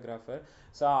ஃபோட்டோகிராஃபர்.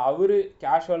 ஸோ அவர்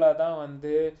கேஷுவலாக தான்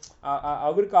வந்து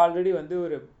அவருக்கு ஆல்ரெடி வந்து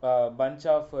ஒரு பஞ்ச்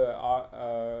ஆஃப்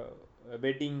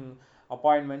வெட்டிங்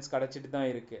அப்பாயின்மெண்ட்ஸ் கிடச்சிட்டு தான்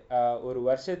இருக்குது. ஒரு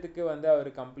வருஷத்துக்கு வந்து அவர்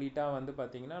கம்ப்ளீட்டாக வந்து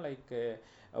பார்த்திங்கன்னா லைக்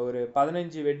ஒரு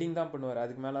 15 வெட்டிங் தான் பண்ணுவார்.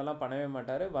 அதுக்கு மேலெலாம் பண்ணவே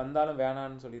மாட்டார். வந்தாலும்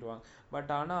வேணான்னு சொல்லிடுவாங்க.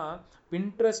 பட் ஆனால்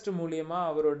பின்ட்ரெஸ்ட் மூலியமாக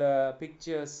அவரோட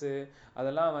பிக்சர்ஸு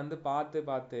அதெல்லாம் வந்து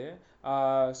பார்த்து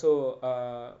ஸோ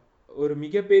ஒரு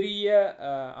மிகப்பெரிய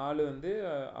ஆள் வந்து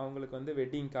அவங்களுக்கு வந்து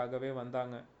வெட்டிங்க்காகவே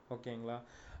வந்தாங்க. ஓகேங்களா?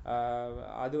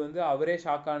 அது வந்து அவரே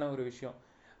ஷாக்கான ஒரு விஷயம்.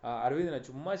 அரவிந்த், நான்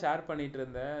சும்மா ஷேர் பண்ணிகிட்டு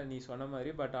இருந்தேன் நீ சொன்ன மாதிரி.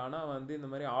 பட் ஆனால் வந்து இந்த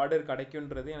மாதிரி ஆர்டர்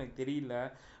கிடைக்குன்றது எனக்கு தெரியல.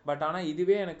 பட் ஆனால்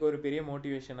இதுவே எனக்கு ஒரு பெரிய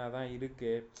மோட்டிவேஷனாக தான்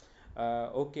இருக்குது.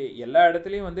 ஓகே, எல்லா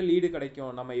இடத்துலையும் வந்து லீடு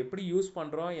கிடைக்கும். நம்ம எப்படி யூஸ்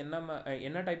பண்ணுறோம்,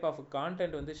 என்ன டைப் ஆஃப்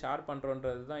கான்டென்ட் வந்து ஷேர்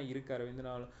பண்ணுறோன்றது தான் இருக்குது அரவிந்த்.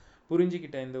 நான்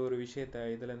புரிஞ்சுக்கிட்டேன் இந்த ஒரு விஷயத்தை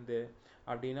இதுலேருந்து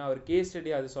அப்படின்னா. அவர் கேஸ்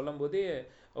ஸ்டடி அது சொல்லும் போது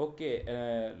ஓகே,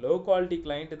 லோ குவாலிட்டி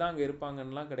கிளைண்ட்டு தான் அங்கே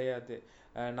இருப்பாங்கன்னெலாம் கிடையாது.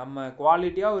 நம்ம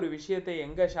குவாலிட்டியாக ஒரு விஷயத்தை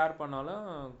எங்கே ஷேர் பண்ணாலும்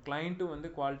கிளைண்ட்டும் வந்து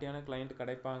குவாலிட்டியான கிளைண்ட்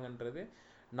கிடைப்பாங்கன்றது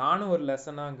நானும் ஒரு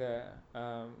லெசனாக அங்கே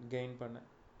கெயின் பண்ணேன்.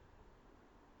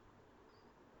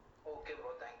 Okay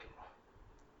bro,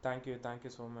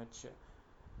 thank you so much.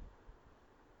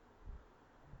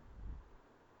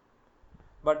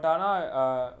 But ஆனால்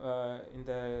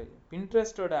இந்த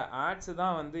பின்ட்ரெஸ்டோட ஆட்ஸு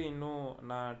தான் வந்து இன்னும்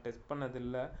நான் டெஸ்ட்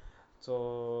பண்ணதில்லை. ஸோ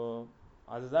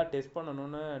அதுதான் டெஸ்ட்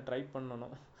பண்ணணும்னு ட்ரை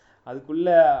பண்ணணும்.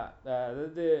 அதுக்குள்ளே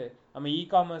அதாவது நம்ம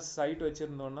இ-காமர்ஸ் சைட்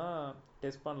வச்சுருந்தோன்னா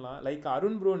டெஸ்ட் பண்ணலாம். லைக்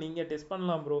அருண் ப்ரோ, நீங்கள் டெஸ்ட்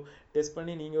பண்ணலாம் ப்ரோ. டெஸ்ட்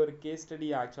பண்ணி நீங்கள் ஒரு கேஸ் ஸ்டடி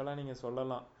ஆக்சுவலாக நீங்கள்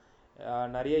சொல்லலாம்.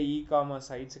 நிறைய இ-காமர்ஸ்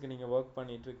சைட்ஸுக்கு நீங்கள் ஒர்க்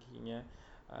பண்ணிகிட்ருக்கீங்க.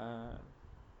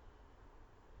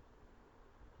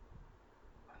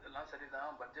 அதெல்லாம்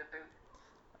சரிதான். பட்ஜெட்டு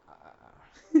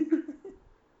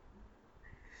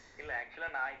இல்லை,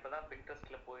 ஆக்சுவலாக நான் இப்போ தான்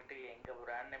பின்ட்ரெஸ்ட்டில் போயிட்டு எங்கள்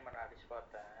பிராண்ட் நேம் நான் அடிச்சு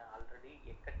பார்த்தேன். ஆல்ரெடி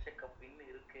எக்கச்சக்க பின்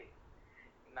இருக்கு.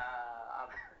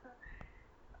 நான்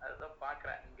அதுதான்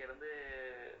பார்க்குறேன். இங்கேருந்து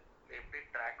எப்படி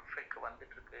டிராஃபிக்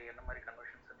வந்துட்டு இருக்கு, என்ன மாதிரி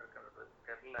கன்வர்ஷன்ஸ் இருக்குன்றது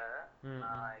தெரில.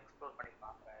 நான் எக்ஸ்ப்ளோர் பண்ணி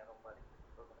பார்க்குறேன். ரொம்ப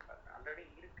எக்ஸ்ப்ளோர் பண்ணி பார்க்குறேன். ஆல்ரெடி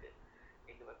இருக்கு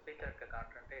எங்கள் வெப்சைட்டில் இருக்க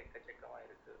கான்டென்ட்டே எக்கச்சக்கமாக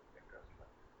இருக்குது பின்ட்ரெஸ்ட்டில்.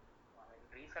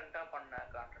 ரீசெண்டாக பண்ண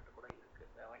கான்டென்ட் கூட இருக்கு.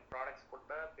 ப்ராடக்ட்ஸ்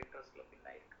கூட பின்ட்ரெஸ்ட்டில் பின்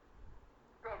ஆயிருக்கு.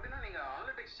 ப்ரோ அப்படின்னா நீங்கள்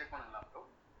அனலிட்டிக்ஸ் செக் பண்ணுங்களா ப்ரோ?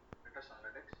 பின்ட்ரெஸ்ட்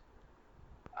அனலிட்டிக்ஸ்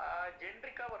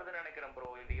ஜென்ரிக்காக வருதுன்னு நினைக்கிறேன் ப்ரோ.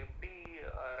 இது எப்படி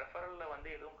ரெஃபரலில் வந்து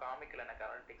எதுவும் காமிக்கல எனக்கு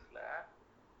அனலிட்டிக்ஸில்.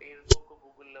 ஃபேஸ்புக்கு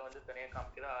கூகுளில் வந்து தனியாக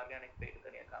காமிக்குது, ஆர்கானிக் பேஜ்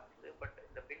தனியாக காமிக்குது. பட்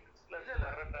இந்த பின்ட்ரெஸ்ட்ல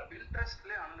வர்ற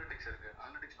பின்ட்ரெஸ்ட்லயே அனலிட்டிக்ஸ் இருக்கு,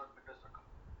 analytics.pinterest.com.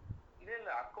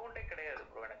 இல்லை அக்கௌண்ட்டே கிடையாது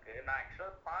ப்ரோ எனக்கு. நான்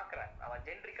ஆக்சுவலாக பார்க்குறேன், அவன்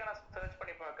ஜென்ரிக்காக நான் சர்ச்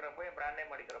பண்ணி பார்க்குறப்போ என் பிராண்ட்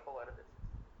நேம் அடிக்கிறப்போ வருது.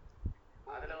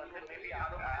 அதில் வந்து மேபி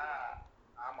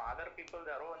ஆமாம் அதர்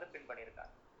பீப்புள் யாரோ வந்து பின்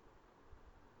பண்ணியிருக்காங்க.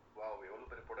 வாவ், எவ்வளோ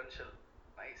பெரிய பொட்டன்ஷியல்.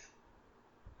 நைஸ்.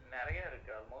 நிறைய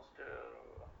இருக்குது, ஆல்மோஸ்ட்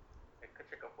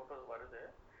எக்கச்சக்க ஃபோட்டோஸ் வருது.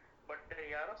 பட்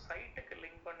யாரோ சைட்டுக்கு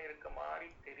லிங்க் பண்ணியிருக்க மாதிரி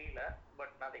தெரியல.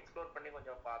 பட் நான் அதை எக்ஸ்ப்ளோர் பண்ணி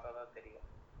கொஞ்சம் பார்த்தா தான் தெரியும்.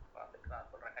 பார்த்துட்டு நான்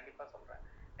சொல்கிறேன், கண்டிப்பாக சொல்கிறேன்.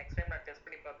 நெக்ஸ்ட் டைம் நான் டெஸ்ட்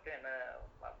பண்ணி பார்த்துட்டு என்ன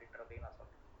அப்படின்றதையும் நான்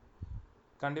சொல்கிறேன்.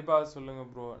 கண்டிப்பாக சொல்லுங்கள்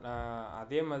ப்ரோ.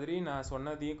 அதே மாதிரி நான்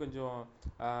சொன்னதையும் கொஞ்சம்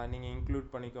நீங்கள் இன்க்ளூட்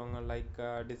பண்ணிக்கோங்க. Like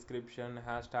description,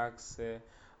 hashtags,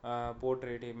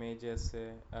 portrait images.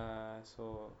 So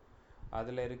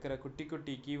அதில் இருக்கிற குட்டி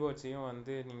குட்டி கீவேர்ட்ஸையும்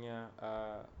வந்து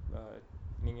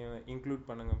நீங்கள் இன்க்ளூட்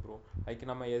பண்ணுங்கள் ப்ரோ. லைக்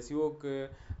நம்ம எஸ்இஓக்கு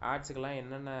ஆட்ஸுக்கெல்லாம்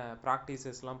என்னென்ன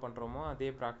ப்ராக்டிசஸ்லாம் பண்ணுறோமோ அதே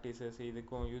ப்ராக்டிசஸ்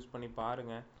இதுக்கும் யூஸ் பண்ணி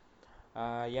பாருங்கள்.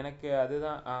 எனக்கு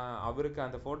அதுதான் அவருக்கு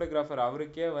அந்த ஃபோட்டோகிராஃபர்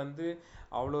அவருக்கே வந்து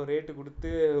அவ்வளோ ரேட்டு கொடுத்து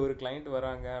ஒரு கிளைண்ட்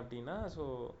வராங்க அப்படின்னா, ஸோ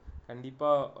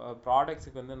கண்டிப்பாக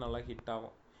ப்ராடக்ட்ஸுக்கு வந்து நல்லா ஹிட்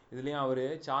ஆகும். இதுலேயும் அவர்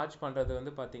சார்ஜ் பண்ணுறது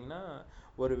வந்து பார்த்திங்கன்னா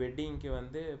ஒரு வெட்டிங்க்கு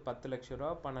வந்து 10 லட்ச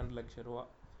ரூபா 12 லட்ச ரூபா.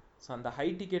 ஸோ அந்த ஹை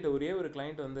டிக்கெட் ஒரே ஒரு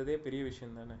கிளைண்ட் வந்ததே பெரிய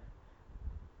விஷயம் தானே.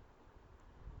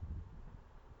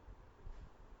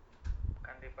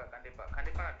 கண்டிப்பாக கண்டிப்பாக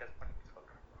கண்டிப்பாக நான் டெஸ்ட் பண்ணி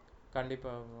சொல்கிறேன்.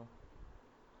 கண்டிப்பாக.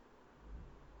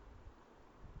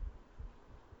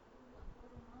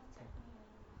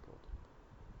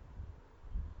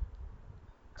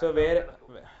 ஸோ வேறு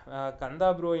கந்தா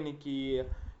ப்ரோ இன்னைக்கு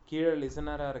கீழே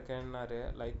லிசனராக இருக்கேன்னாரு.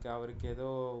 லைக் அவருக்கு ஏதோ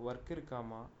ஒர்க்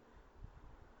இருக்காமா.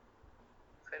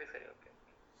 சரி சரி ஓகே.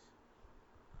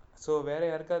 ஸோ வேறு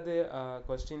யாருக்காவது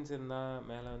கொஸ்டின்ஸ் இருந்தால்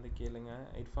மேலே வந்து கேளுங்க.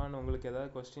 இர்ஃபான், உங்களுக்கு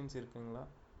ஏதாவது கொஸ்டின்ஸ் இருக்குங்களா?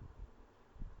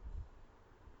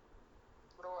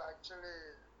 Bro, actually,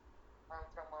 I'm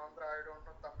from Andhra. I don't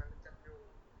know Tamil. Can you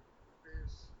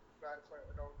please clarify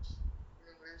doubts in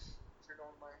English, if you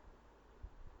don't mind?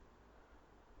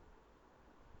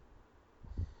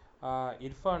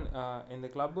 Irfan, இந்த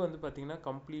கிளப் வந்து பார்த்தீங்கன்னா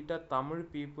கம்ப்ளீட்டாக Tamil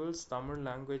peoples, Tamil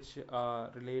language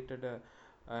related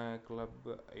club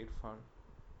Irfan.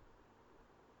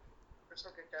 It's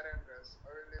okay, carry on guys.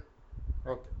 I will leave.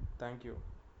 Okay, thank you.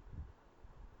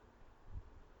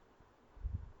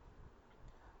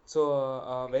 So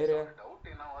வேறு doubt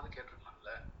என்னவாது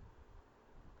கேட்டிருக்கலாம்ல.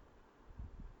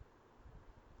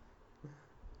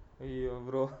 ஐயோ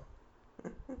bro,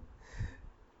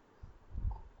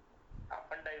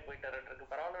 அப்பண்டாகி போயிட்டாருக்கு.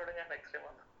 பரவாயில்ல விடுங்க, next time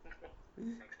வந்து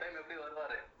next time எப்படி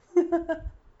வருவாரு?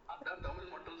 அதான்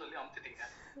தமிழ் மட்டும் சொல்லி அமுச்சிட்டீங்க.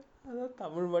 அதான்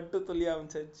தமிழ் மட்டும் சொல்லி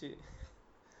அமிச்சாச்சு.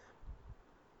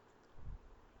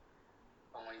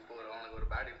 அவன் இப்போ அவனுக்கு ஒரு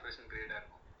பேட் இம்ப்ரெஷன் கிரியேட்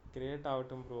ஆகும். கிரியேட்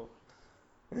ஆகட்டும் ப்ரோ.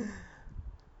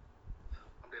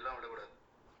 அப்படியெல்லாம் விடக்கூடாது.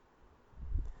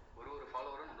 ஒரு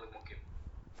ஃபாலோவரும் நம்மளுக்கு முக்கியம்.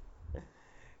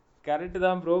 கரெக்டு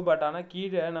தான் ப்ரோ. பட் ஆனால்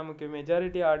கீழே நமக்கு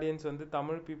மெஜாரிட்டி ஆடியன்ஸ் வந்து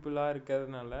தமிழ் பீப்புளாக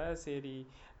இருக்கிறதுனால சரி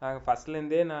நாங்கள்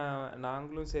ஃபஸ்ட்லேருந்தே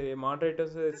நாங்களும் சரி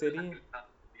மாடரேட்டர்ஸும் சரி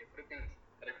எவ்ரிதிங்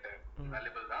கரெக்ட்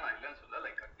வேல்யூபிள் தான், நான் இல்லைன்னு சொல்ல.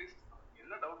 லைக் அட்லீஸ்ட்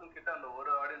என்ன டவுட்னு கேட்டால் அந்த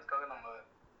ஒரு ஆடியன்ஸ்க்காக நம்ம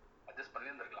அட்ஜஸ்ட்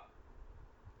பண்ணியிருந்துருக்கலாம்.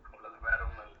 அவ்வளோதான், வேற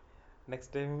ஒன்றும் இல்லை.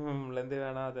 நெக்ஸ்ட் டைம்லேருந்து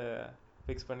வேணால் அதை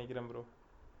ஃபிக்ஸ் பண்ணிக்கிறேன் ப்ரோ.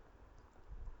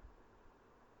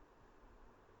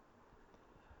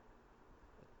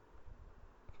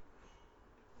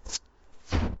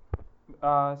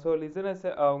 ஸோ லிசனர்ஸ்,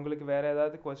 உங்களுக்கு வேறு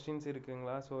ஏதாவது கொஸ்டின்ஸ்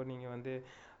இருக்குங்களா? ஸோ நீங்கள் வந்து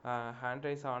ஹேண்ட்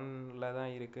ரைஸ் ஆனில்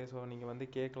தான் இருக்குது. ஸோ நீங்கள் வந்து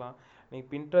கேட்கலாம். நீங்கள்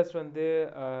பின்ட்ரெஸ்ட் வந்து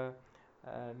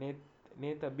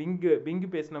நேற்று பிங்கு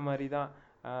பேசின மாதிரி தான்.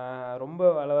 ரொம்ப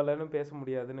வளவலன்னு பேச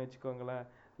முடியாதுன்னு வச்சுக்கோங்களேன்.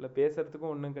 இல்லை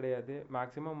பேசுகிறதுக்கும் ஒன்றும் கிடையாது.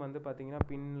 மேக்ஸிமம் வந்து பார்த்தீங்கன்னா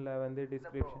பின்னில் வந்து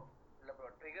டிஸ்கிரிப்ஷன். இல்லை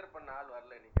ப்ரோ, ட்ரிகர் பண்ண ஆள்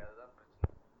வரல இன்னைக்கு, அதுதான்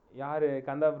பிரச்சனை. யார்?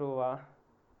 கந்தா ப்ரோவா?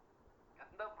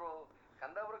 கந்தா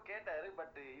ப்ரோ கேட்டாரு,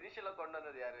 பட் இனிஷியலாக கொண்டு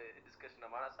வந்தது யாரு டிஸ்கஷன்?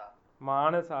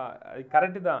 மானசா.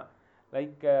 கரெக்டு தான்.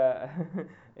 லைக்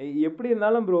எப்படி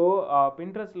இருந்தாலும் ப்ரோ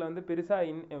பின்ட்ரெஸ்ட்டில் வந்து பெருசாக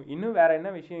இன்னும் வேறு என்ன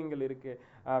விஷயங்கள் இருக்குது.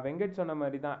 வெங்கட் சொன்ன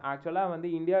மாதிரி தான் ஆக்சுவலாக வந்து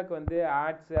இந்தியாவுக்கு வந்து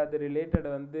ஆட்ஸ் அது ரிலேட்டட்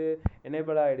வந்து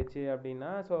எனேபிள் ஆகிடுச்சு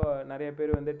அப்படின்னா, ஸோ நிறைய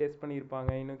பேர் வந்து டெஸ்ட்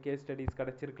பண்ணியிருப்பாங்க. இன்னும் கேஸ் ஸ்டடீஸ்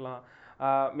கிடச்சிருக்கலாம்.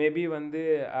 மேபி வந்து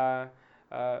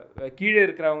கீழே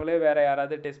இருக்கிறவங்களே வேறு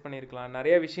யாராவது டெஸ்ட் பண்ணியிருக்கலாம்.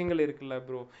 நிறைய விஷயங்கள் இருக்குல்ல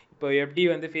ப்ரோ. இப்போ எப்படி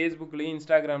வந்து ஃபேஸ்புக்லேயும்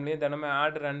இன்ஸ்டாகிராம்லேயும் தினமும்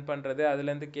ஆட் ரன் பண்ணுறது,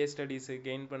 அதுலேருந்து கேஸ் ஸ்டடீஸு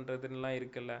கெயின் பண்ணுறதுலாம்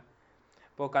இருக்குல்ல.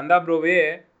 இப்போது கந்தா ப்ரோவே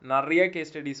நிறைய கேஸ்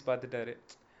ஸ்டடீஸ் பார்த்துட்டாரு.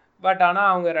 பட் ஆனால்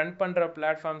அவங்க ரன் பண்ணுற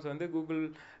பிளாட்ஃபார்ம்ஸ் வந்து கூகுள்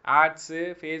ஆட்ஸு,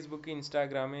 ஃபேஸ்புக்கு,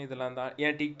 இன்ஸ்டாகிராமு இதெல்லாம் தான்.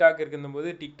 ஏன் டிக்டாக்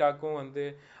இருக்கும்போது டிக்டாக்கும் வந்து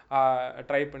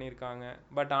ட்ரை பண்ணியிருக்காங்க.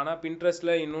 பட் ஆனால்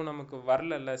பின்ட்ரெஸ்ட்டில் இன்னும் நமக்கு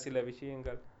வரலல்ல சில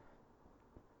விஷயங்கள்.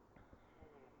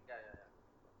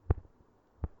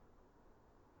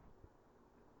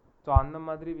 ஸோ அந்த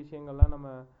மாதிரி விஷயங்கள்லாம் நம்ம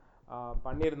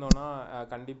பண்ணியிருந்தோன்னா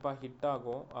கண்டிப்பாக ஹிட்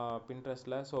ஆகும்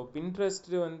பின்ட்ரெஸ்ட்டில். ஸோ பின்ட்ரெஸ்ட்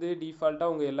வந்து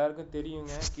டிஃபால்ட்டாக உங்கள் எல்லாருக்கும்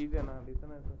தெரியுங்க. கீழே நான்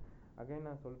அகைன்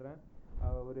நான் சொல்கிறேன்,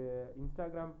 ஒரு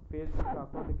இன்ஸ்டாகிராம் ஃபேஸ்புக்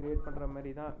அக்கௌண்ட் கிரியேட் பண்ணுற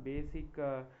மாதிரி தான் பேசிக்.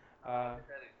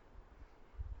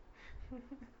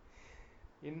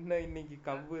 என்ன இன்னைக்கு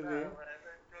கவ்வுது?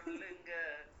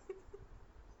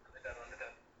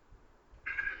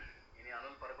 இனி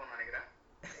அனல் பறக்கும்னு நினைக்கிறேன்.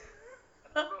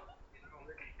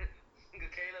 உங்க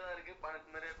கையில தான் இருக்கு,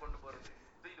 பணத்து நிறைய கொண்டு போறது,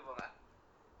 தூக்கிட்டு போங்க.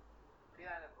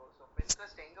 ஸோ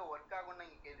பின்ட்ரெஸ்ட் எங்க ஒர்க் ஆகும்னு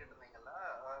நீங்க கேட்டுட்டு இருந்தீங்கல்ல.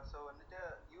 ஸோ வந்துட்டு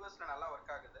யூஎஸ்ல நல்லா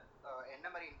ஒர்க் ஆகுது. என்ன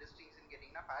மாதிரி இண்டஸ்ட்ரீஸ்ன்னு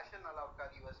கேட்டிங்கன்னா ஃபேஷன் நல்லா ஒர்க்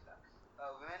ஆகுது யூஎஸ்ல.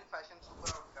 விமன் ஃபேஷன்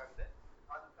சூப்பராக ஒர்க் ஆகுது.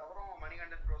 அதுக்கப்புறம்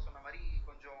மணிகண்டன் ப்ரோ சொன்ன மாதிரி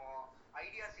கொஞ்சம்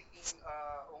ஐடியா சீக்கிங்,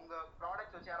 உங்க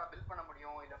ப்ராடக்ட் வச்சு யாராவது பில்ட் பண்ண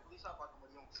முடியும் இல்லை புதுசாக பார்க்க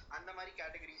முடியும், அந்த மாதிரி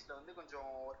கேட்டகரிஸில் வந்து கொஞ்சம்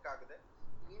ஒர்க் ஆகுது.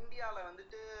 இந்தியாவில்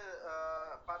வந்துட்டு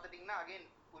பார்த்துட்டிங்கன்னா அகெயின்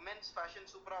உமன்ஸ் ஃபேஷன்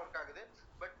சூப்பராக ஒர்க் ஆகுது.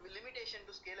 பட் லிமிடேஷன்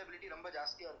டு ஸ்கேலபிலிட்டி ரொம்ப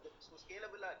ஜாஸ்தியாக இருக்குது. ஸோ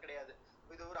ஸ்கேலபிளாக கிடையாது.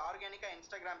 இது ஒரு ஆர்கானிக்காக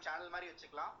இன்ஸ்டாகிராம் சேனல் மாதிரி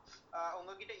வச்சுக்கலாம்.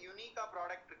 உங்ககிட்ட யூனிக்காக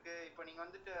ப்ராடக்ட் இருக்குது. இப்போ நீங்கள்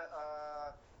வந்துட்டு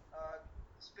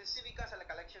ஸ்பெசிஃபிக்காக சில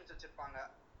கலெக்ஷன்ஸ் வச்சுருப்பாங்க.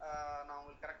 நான்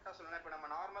உங்களுக்கு கரெக்டாக சொல்லணும். இப்போ நம்ம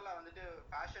நார்மலாக வந்துட்டு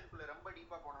ஃபேஷனுக்குள்ளே ரொம்ப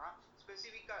டீப்பாக போனோம்னா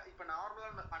ஸ்பெசிஃபிக்காக இப்போ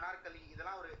நார்மலாக அனார்கலி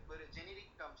இதெல்லாம் ஒரு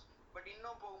ஜெனரிக் டேர்ம்ஸ். பட்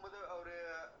இன்னும் போகும்போது ஒரு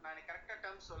நான் எனக்கு கரெக்டாக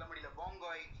டேர்ம்ஸ் சொல்ல முடியல,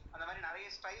 பாங்காய் அந்த மாதிரி நிறைய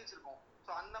ஸ்டைல்ஸ் இருக்கும்.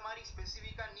 ஸோ அந்த மாதிரி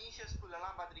ஸ்பெசிஃபிக்காக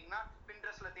நீஷஸ்குள்ளெல்லாம் பார்த்துட்டிங்கன்னா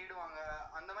பின்ட்ரெஸ்ட்டில் தேடுவாங்க.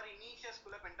 அந்த மாதிரி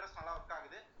நீஷஸ்குள்ளே பின்ட்ரெஸ்ட் நல்லா ஒர்க்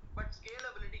ஆகுது. பட்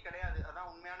ஸ்கேலபிலிட்டி கிடையாது. அதான்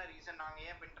உண்மையான ரீசன் நாங்கள்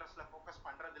ஏன் பின்ட்ரெஸ்ட்டில் ஃபோக்கஸ்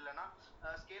பண்ணுறது இல்லைன்னா,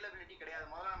 ஸ்கேலபிலிட்டி கிடையாது.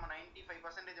 முதல்ல நம்ம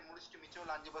 95% முடிச்சுட்டு மிச்சம்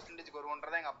உள்ள 5%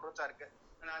 வருவோன்றதான் எங்கள் அப்ரோச்சாக இருக்குது.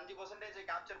 அந்த 5%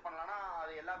 கேப்சர் பண்ணலான்னா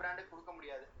அது எல்லா பிராண்டுக்கும் கொடுக்க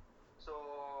முடியாது. ஸோ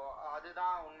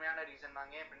அதுதான் உண்மையான ரீசன்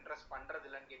நாங்கள் ஏன் பின்ட்ரெஸ்ட் பண்ணுறது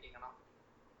இல்லைன்னு கேட்டிங்கன்னா.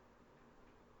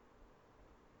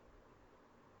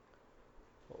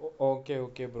 Okay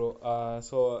okay bro.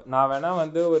 ஸோ நான் வேணால்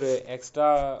வந்து ஒரு எக்ஸ்ட்ரா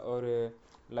ஒரு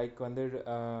லைக் வந்து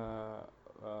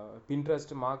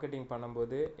பின்ட்ரெஸ்ட் மார்க்கெட்டிங்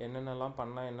பண்ணும்போது என்னென்னலாம்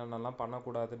பண்ணலாம் என்னென்னலாம்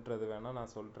பண்ணக்கூடாதுன்றது வேணால்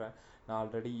நான் சொல்கிறேன். நான்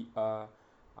ஆல்ரெடி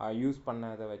யூஸ்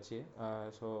பண்ணதை வச்சு.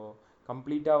 ஸோ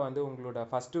கம்ப்ளீட்டாக வந்து உங்களோட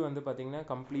ஃபஸ்ட்டு வந்து பார்த்திங்கன்னா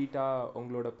கம்ப்ளீட்டாக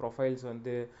உங்களோட ப்ரொஃபைல்ஸ்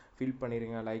வந்து ஃபில்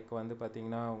பண்ணிடுங்க. லைக் வந்து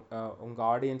பார்த்திங்கன்னா உங்கள்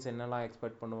ஆடியன்ஸ் என்னெல்லாம்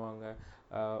எக்ஸ்பெக்ட் பண்ணுவாங்க,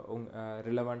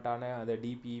 ரிலவெண்ட்டான அந்த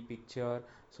டிபி பிக்சர்.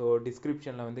 ஸோ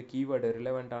டிஸ்கிரிப்ஷனில் வந்து கீவேர்டு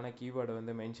ரிலவெண்ட்டான கீவேர்டை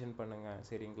வந்து மென்ஷன் பண்ணுங்கள்,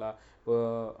 சரிங்களா?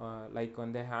 இப்போது லைக்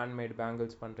வந்து ஹேண்ட்மேட்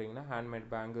பேங்கிள்ஸ் பண்ணுறீங்கன்னா ஹேண்ட்மேட்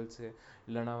பேங்கிள்ஸு,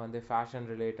 இல்லைனா வந்து ஃபேஷன்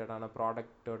ரிலேட்டடான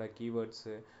ப்ராடக்டோட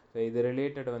கீவேர்ட்ஸு. ஸோ இது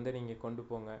ரிலேட்டட் வந்து நீங்கள் கொண்டு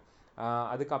போங்க.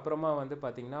 அதுக்கப்புறமா வந்து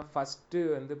பார்த்திங்கன்னா ஃபஸ்ட்டு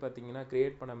வந்து பார்த்திங்கன்னா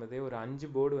க்ரியேட் பண்ணும்போதே ஒரு 5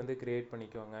 போர்டு வந்து க்ரியேட்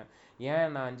பண்ணிக்கோங்க.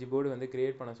 ஏன் நான் 5 போர்டு வந்து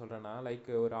க்ரியேட் பண்ண சொல்கிறேன்னா, லைக்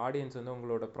ஒரு ஆடியன்ஸ் வந்து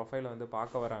உங்களோட ப்ரொஃபைலை வந்து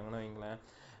பார்க்க வராங்கன்னு வைங்களேன்.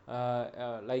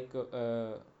 லைக்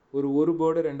ஒரு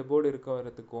போர்டு 2 போர்டு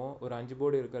இருக்கிறதுக்கும் ஒரு 5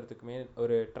 போர்டு இருக்கிறதுக்குமே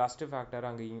ஒரு ட்ரஸ்ட் ஃபேக்டர்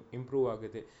அங்கே இம்ப்ரூவ்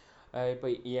ஆகுது. இப்போ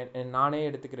நானே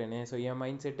எடுத்துக்கிறேனே. ஸோ என்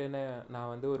மைண்ட் செட்டுன்னு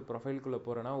நான் வந்து ஒரு ப்ரொஃபைல்குள்ளே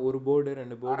போகிறேன்னா ஒரு போர்டு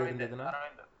 2 போர்டு இருந்ததுன்னா.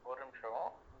 ஒரு நிமிஷம்,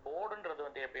 போர்டுன்றது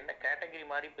வந்து எப்படின்னா கேட்டகரி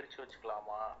மாதிரி பிரித்து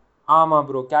வச்சுக்கலாமா? ஆமாம்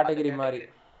ப்ரோ, கேட்டகரி மாதிரி.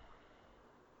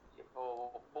 இப்போ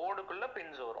போர்டுக்குள்ளே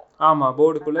பின்ஸ் வரும். ஆமாம்,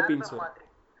 போர்டுக்குள்ளே பின்ஸ் வரும்.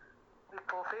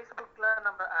 இப்போ ஃபேஸ்புக்கில்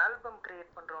நம்ம ஆல்பம்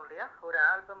கிரியேட் பண்ணுறோம் இல்லையா, ஒரு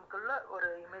ஆல்பம்குள்ளே ஒரு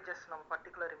இமேஜஸ் நம்ம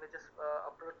பர்டிகுலர் இமேஜஸ்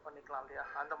அப்லோட் பண்ணிக்கலாம் இல்லையா,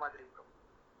 அந்த மாதிரி இருக்கும்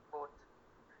போர்ட்ஸ்.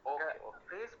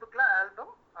 ஃபேஸ்புக்கில்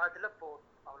ஆல்பம், அதில் போர்ட்,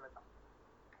 அவ்வளோதான்.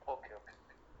 Okay okay.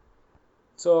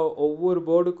 ஸோ ஒவ்வொரு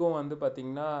போர்டுக்கும் வந்து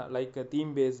பார்த்திங்கன்னா லைக்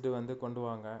தீம் பேஸ்டு வந்து கொண்டு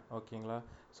வாங்க, ஓகேங்களா?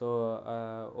 ஸோ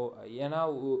ஏன்னா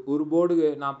ஒரு போர்டு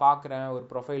நான் பார்க்குறேன் ஒரு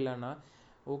ப்ரொஃபைல்லன்னா,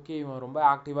 ஓகே இவன் ரொம்ப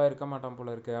ஆக்டிவாக இருக்க மாட்டான்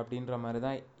போல இருக்குது அப்படின்ற மாதிரி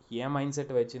தான் என் மைண்ட்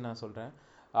செட்டை வச்சு நான் சொல்கிறேன்.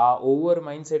 ஒவ்வொரு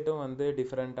மைண்ட் செட்டும் வந்து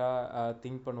டிஃப்ரெண்ட்டாக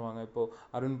திங்க் பண்ணுவாங்க. இப்போது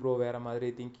அருண் ப்ரோ வேறு மாதிரி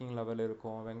திங்கிங் லெவல்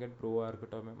இருக்கும், வெங்கட் ப்ரோவாக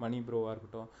இருக்கட்டும், மணி ப்ரோவாக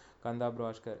இருக்கட்டும், கந்தா ப்ரோ,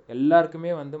 ஆஷ்கர்,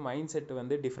 எல்லாருக்குமே வந்து மைண்ட் செட்டு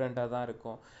வந்து டிஃப்ரெண்ட்டாக தான்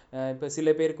இருக்கும். இப்போ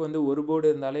சில பேருக்கு வந்து ஒரு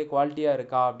போர்டு இருந்தாலே குவாலிட்டியாக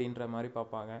இருக்கா அப்படின்ற மாதிரி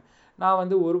பார்ப்பாங்க. நான்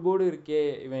வந்து ஒரு போர்டு இருக்கே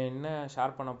இவன் என்ன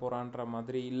ஷேர் பண்ண போகிறான்ற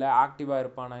மாதிரி, இல்லை ஆக்டிவாக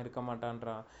இருப்பானா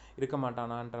இருக்க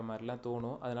மாட்டானான்ற மாதிரிலாம்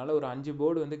தோணும். அதனால் ஒரு 5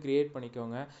 போர்டு வந்து க்ரியேட்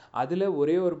பண்ணிக்கோங்க. அதில்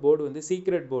ஒரே ஒரு போர்டு வந்து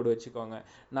சீக்ரெட் போர்டு வச்சுக்கோங்க.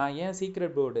 நான் ஏன்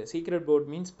சீக்ரெட் போர்டு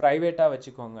மீன்ஸ் ப்ரைவேட்டாக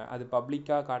வச்சுக்கோங்க. அது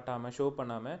பப்ளிக்காக காட்டாமல் ஷோ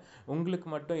பண்ணாமல் உங்களுக்கு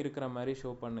மட்டும் இருக்கிற மாதிரி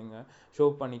ஷோ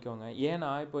பண்ணிக்கோங்க. ஏன்னா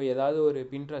இப்போ ஏதாவது ஒரு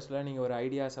பின்ட்ரெஸ்ட்டில் நீங்கள் ஒரு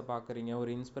ஐடியாஸை பார்க்குறீங்க,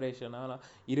 ஒரு இன்ஸ்பிரேஷனாக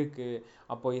இருக்குது,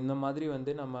 அப்போது இந்த மாதிரி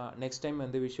வந்து நம்ம நெக்ஸ்ட் டைம்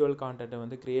வந்து விஷுவல் கான்டென்ட்டை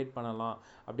வந்து க்ரியேட் பண்ணலாம்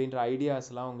அப்படின்ற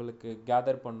ஐடியாஸ்லாம் உங்களுக்கு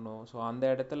கேதர் பண்ணணும். ஸோ அந்த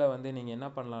இடத்துல வந்து நீங்கள் என்ன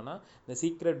பண்ணலான்னா, இந்த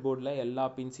சீக்ரெட் போர்டில் எல்லா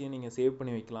பின்ஸையும் நீங்கள் சேவ்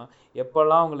பண்ணி வைக்கலாம்.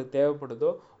 எப்போல்லாம் உங்களுக்கு தேவைப்படுதோ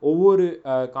ஒவ்வொரு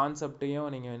கான்செப்டையும்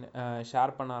நீங்கள்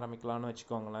ஷேர் பண்ண ஆரம்பிக்கலாம்னு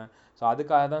வச்சுக்கோங்களேன். ஸோ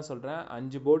அதுக்காக தான் சொல்கிறேன்,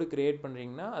 5 போர்டு க்ரியேட்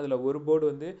பண்ணுறீங்கன்னா அதில் ஒரு போர்டு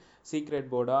வந்து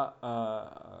சீக்ரெட்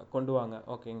போர்டாக கொண்டு வாங்க,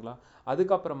 ஓகேங்களா?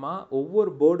 அதுக்கப்புறமா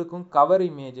ஒவ்வொரு போர்டுக்கும் கவர்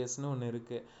இமேஜஸ்னு ஒன்று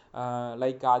இருக்குது.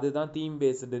 லைக் அதுதான் தீம்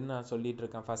பேஸ்டுன்னு நான் சொல்லிட்டு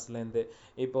இருக்கேன் ஃபர்ஸ்ட்லேருந்து.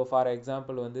 இப்போ ஃபார்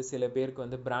எக்ஸாம்பிள் வந்து சில பேருக்கு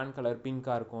வந்து பிராண்ட் கலர்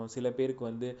பிங்காக இருக்கும், சில பேருக்கு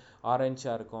வந்து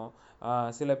ஆரஞ்சாக இருக்கும்,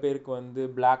 சில பேருக்கு வந்து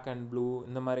பிளாக் அண்ட் ப்ளூ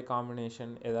இந்த மாதிரி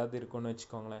காம்பினேஷன் ஏதாவது இருக்குன்னு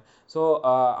வச்சுக்கோங்களேன். ஸோ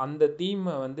அந்த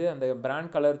தீமை வந்து அந்த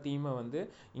பிராண்ட் கலர் தீமை வந்து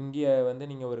இங்கே வந்து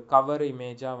நீங்கள் ஒரு கவர்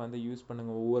இமேஜாக வந்து யூஸ்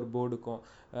பண்ணுங்கள் ஒவ்வொரு போர்டுக்கும்.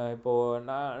 இப்போது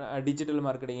நான் டிஜிட்டல்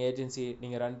மார்க்கெட்டிங் ஏஜென்சி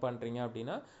நீங்கள் ரன் பண்ணுறீங்க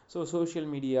அப்படின்னா, ஸோ சோஷியல்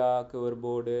மீடியாவுக்கு ஒரு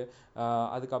போர்டு,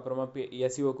 அதுக்கப்புறமா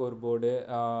எஸ்இஓக்கு ஒரு போர்டு,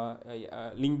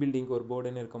 லிங்க் பில்டிங்க்கு ஒரு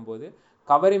போர்டுன்னு இருக்கும்போது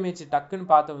கவர் இமேஜ் டக்குன்னு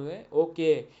பார்த்தோமே ஓகே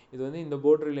இது வந்து இந்த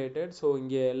போர்டு ரிலேட்டட், ஸோ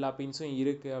இங்கே எல்லா பின்ஸும்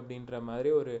இருக்குது அப்படின்ற மாதிரி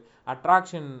ஒரு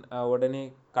அட்ராக்ஷன் உடனே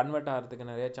கன்வெர்ட்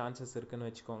ஆகிறதுக்கு நிறைய சான்சஸ் இருக்குதுன்னு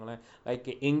வச்சுக்கோங்களேன். லைக்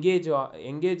எங்கேஜ்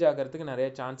ஆகிறதுக்கு நிறைய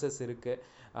சான்சஸ்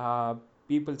இருக்குது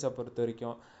பீப்புள்ஸை பொறுத்த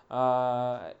வரைக்கும்.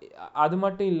 அது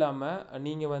மட்டும் இல்லாமல்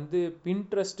நீங்கள் வந்து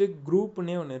பின்ட்ரெஸ்ட்டு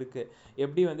குரூப்னே ஒன்று இருக்குது.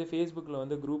 எப்படி வந்து ஃபேஸ்புக்கில்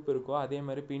வந்து குரூப் இருக்கோ அதே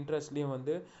மாதிரி பின்ட்ரெஸ்ட்லேயும்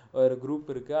வந்து ஒரு குரூப்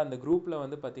இருக்குது. அந்த குரூப்பில்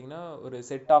வந்து பார்த்திங்கன்னா ஒரு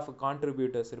செட் ஆஃப்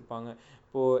கான்ட்ரிபியூட்டர்ஸ் இருப்பாங்க.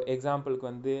 இப்போது எக்ஸாம்பிளுக்கு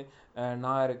வந்து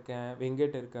நான் இருக்கேன்,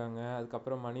 வெங்கட் இருக்காங்க,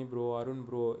 அதுக்கப்புறம் மணி ப்ரோ, அருண்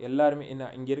ப்ரோ, எல்லாருமே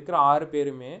இங்கே இருக்கிற 6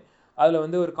 பேருமே அதில்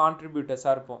வந்து ஒரு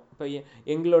கான்ட்ரிபியூட்டர்ஸாக இருப்போம். இப்போ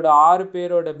எங்களோட 6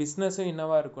 பேரோட பிஸ்னஸும்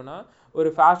என்னவா இருக்குன்னா, ஒரு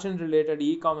ஃபேஷன் ரிலேட்டட்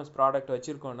இ-காமர்ஸ் ப்ராடக்ட்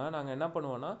வச்சுருக்கோன்னா நாங்கள் என்ன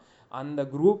பண்ணுவோன்னா, அந்த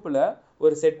குரூப்பில்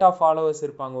ஒரு செட் ஆஃப் ஃபாலோவர்ஸ்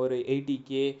இருப்பாங்க, ஒரு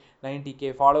 80K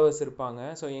 90K ஃபாலோவர்ஸ் இருப்பாங்க.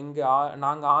 ஸோ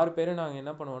நாங்கள் 6 பேரும் நாங்கள்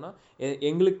என்ன பண்ணுவோன்னா,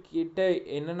 எங்களுக்கிட்ட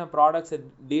என்னென்ன ப்ராடக்ட்ஸ்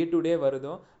டே டு டே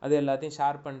வருதோ அது எல்லாத்தையும்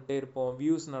ஷேர் பண்ணிட்டே இருப்போம்.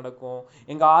 வியூஸ் நடக்கும்,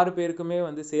 எங்கள் 6 பேருக்குமே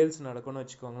வந்து சேல்ஸ் நடக்கும்னு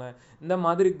வச்சுக்கோங்களேன். இந்த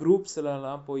மாதிரி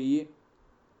குரூப்ஸ்லலாம் போய்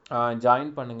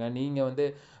ஜாயின் பண்ணுங்கள். நீங்கள் வந்து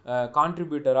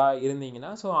கான்ட்ரிபியூட்டராக இருந்தீங்கன்னா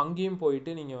ஸோ அங்கேயும்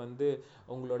போயிட்டு நீங்கள் வந்து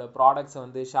உங்களோட ப்ராடக்ட்ஸை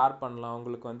வந்து ஷேர் பண்ணலாம்.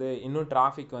 உங்களுக்கு வந்து இன்னும்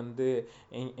டிராஃபிக் வந்து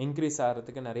இன்க்ரீஸ்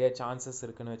ஆகிறதுக்கு நிறைய சான்சஸ்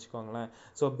இருக்குதுன்னு வச்சுக்கோங்களேன்.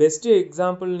 ஸோ பெஸ்ட்டு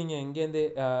எக்ஸாம்பிள் நீங்கள் எங்கேருந்து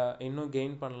இன்னும்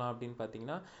கெயின் பண்ணலாம் அப்படின்னு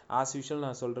பார்த்தீங்கன்னா, ஆஸ் யூஷுவல்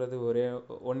நான் சொல்கிறது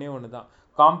ஒன்றே ஒன்று தான்,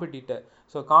 காம்படிட்டர்.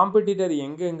 ஸோ காம்படிட்டர்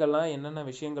எங்கெங்கெல்லாம் என்னென்ன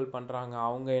விஷயங்கள் பண்ணுறாங்க,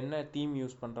 அவங்க என்ன தீம்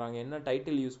யூஸ் பண்ணுறாங்க, என்ன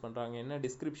டைட்டில் யூஸ் பண்ணுறாங்க, என்ன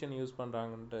டிஸ்கிரிப்ஷன் யூஸ்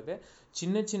பண்ணுறாங்கன்றது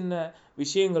சின்ன சின்ன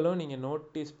விஷயங்களும் நீங்கள்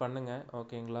நோட்டீஸ் பண்ணுங்கள்.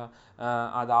 ஓகேங்களா?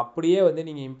 அதை அப்படியே வந்து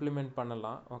நீங்கள் இம்ப்ளிமெண்ட்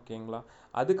பண்ணலாம். ஓகேங்களா?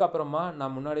 அதுக்கப்புறமா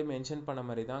நான் முன்னாடி மென்ஷன் பண்ண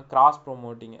மாதிரி தான்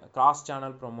கிராஸ்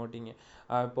சேனல் ப்ரொமோட்டிங்கு.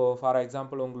 இப்போது ஃபார்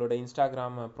எக்ஸாம்பிள் உங்களோட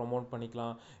இன்ஸ்டாகிராமை ப்ரொமோட்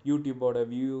பண்ணிக்கலாம், யூடியூபோட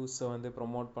வியூஸை வந்து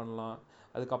ப்ரொமோட் பண்ணலாம்.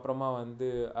 அதுக்கப்புறமா வந்து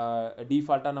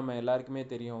டிஃபால்ட்டாக நம்ம எல்லாருக்குமே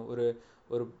தெரியும்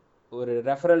ஒரு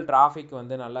ரெஃபரல் டிராஃபிக்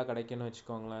வந்து நல்லா கிடைக்குன்னு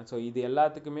வச்சுக்கோங்களேன். ஸோ இது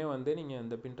எல்லாத்துக்குமே வந்து நீங்கள்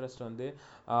இந்த பின்ட்ரெஸ்ட் வந்து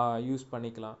யூஸ்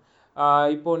பண்ணிக்கலாம்.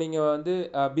 இப்போது நீங்கள் வந்து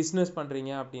பிஸ்னஸ்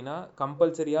பண்ணுறீங்க அப்படின்னா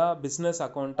கம்பல்சரியாக பிஸ்னஸ்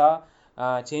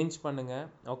அக்கௌண்ட்டாக சேஞ்ச் பண்ணுங்கள்.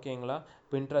 ஓகேங்களா?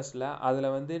 பின்ட்ரெஸ்ட்டில்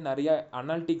அதில் வந்து நிறைய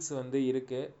அனாலிட்டிக்ஸ் வந்து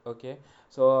இருக்குது. ஓகே,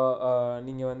 ஸோ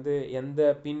நீங்கள் வந்து எந்த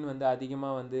பின் வந்து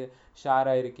அதிகமாக வந்து ஷேர்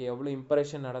ஆகிருக்கு, எவ்வளோ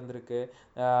இம்ப்ரெஷன் நடந்திருக்கு,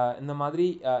 இந்த மாதிரி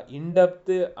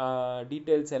இன்டெப்த்து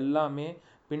டீட்டெயில்ஸ் எல்லாமே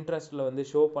பின்ட்ரெஸ்ட்டில் வந்து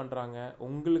ஷோ பண்ணுறாங்க.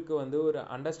 உங்களுக்கு வந்து ஒரு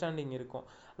அண்டர்ஸ்டாண்டிங் இருக்கும்.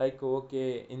 லைக் ஓகே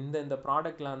இந்த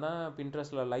ப்ராடக்ட்லாம் தான்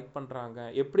பின்ட்ரெஸ்ட்டில் லைக் பண்ணுறாங்க.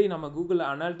 எப்படி நம்ம கூகுள்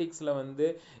அனாலிட்டிக்ஸில் வந்து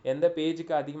எந்த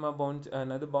பேஜுக்கு அதிகமாக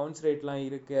பவுன்ஸ் ரேட்லாம்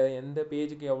இருக்குது, எந்த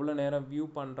பேஜுக்கு எவ்வளோ நேரம் வியூ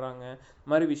பண்ணுறாங்க,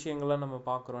 இந்த மாதிரி விஷயங்கள்லாம் நம்ம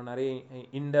பார்க்குறோம், நிறைய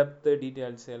இன்டெப்த்து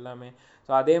டீட்டெயில்ஸ் எல்லாமே.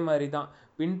 ஸோ அதே மாதிரி தான்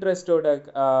பின்ட்ரெஸ்ட்டோட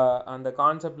அந்த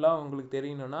கான்செப்ட்லாம் உங்களுக்கு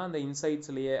தெரியணும்னா அந்த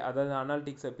இன்சைட்ஸ்லேயே,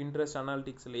 அதாவது பின்ட்ரெஸ்ட்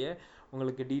அனாலிட்டிக்ஸ்லேயே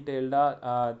உங்களுக்கு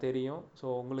டீட்டெயில்டாக தெரியும். ஸோ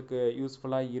உங்களுக்கு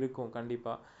யூஸ்ஃபுல்லாக இருக்கும்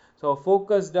கண்டிப்பாக. ஸோ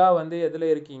ஃபோக்கஸ்டாக வந்து எதில்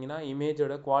இருக்கீங்கன்னா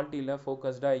இமேஜோட குவாலிட்டியில்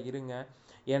ஃபோக்கஸ்டாக இருங்க.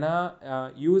 ஏன்னா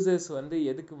யூசர்ஸ் வந்து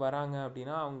எதுக்கு வராங்க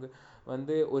அப்படின்னா அவங்க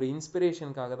வந்து ஒரு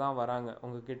இன்ஸ்பிரேஷனுக்காக தான் வராங்க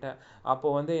உங்ககிட்ட.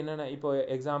 அப்போது வந்து என்னென்ன, இப்போ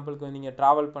எக்ஸாம்பிளுக்கு நீங்கள்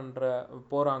ட்ராவல்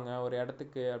போகிறாங்க ஒரு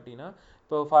இடத்துக்கு அப்படின்னா,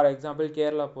 இப்போ ஃபார் எக்ஸாம்பிள்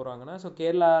கேரளா போகிறாங்கன்னா, ஸோ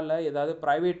கேரளாவில் ஏதாவது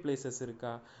ப்ரைவேட் பிளேசஸ்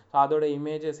இருக்கா, ஸோ அதோட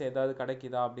இமேஜஸ் ஏதாவது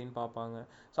கிடைக்குதா அப்படின்னு பார்ப்பாங்க.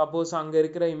 சப்போஸ் அங்கே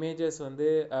இருக்கிற இமேஜஸ் வந்து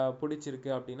பிடிச்சிருக்கு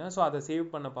அப்படின்னா ஸோ அதை சேவ்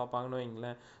பண்ண பார்ப்பாங்கன்னு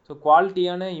வைங்களேன். ஸோ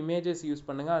குவாலிட்டியான இமேஜஸ் யூஸ்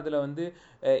பண்ணுங்கள். அதில் வந்து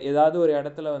ஏதாவது ஒரு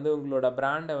இடத்துல வந்து உங்களோட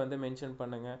பிராண்டை வந்து மென்ஷன்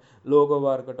பண்ணுங்கள்.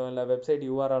 லோகோவாக இருக்கட்டும், இல்லை வெப்சைட்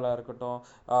யூஆர்எல்லாக இருக்கட்டும்,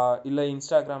 இல்லை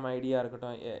இன்ஸ்டாகிராம் ஐடியாக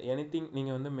இருக்கட்டும், எனிதிங்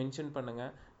நீங்கள் வந்து மென்ஷன்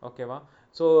பண்ணுங்கள். ஓகேவா?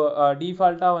 ஸோ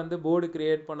டிஃபால்ட்டாக வந்து போர்டு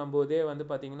க்ரியேட் பண்ணும்போதே வந்து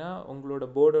பார்த்திங்கன்னா உங்களோட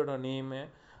போர்டோட நேமு,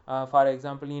 ஃபார்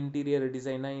எக்ஸாம்பிள் இன்டீரியர்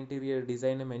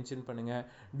டிசைனை மென்ஷன் பண்ணுங்கள்.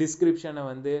 டிஸ்கிரிப்ஷனை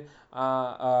வந்து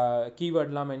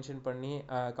கீவேர்ட்லாம் மென்ஷன் பண்ணி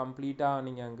கம்ப்ளீட்டாக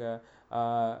நீங்கள் அங்கே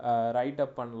ரைட்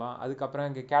அப் பண்ணலாம். அதுக்கப்புறம்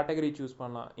இங்கே கேட்டகரி சூஸ்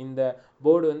பண்ணலாம், இந்த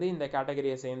போர்டு வந்து இந்த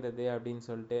கேட்டகரியை சேர்ந்தது அப்படின்னு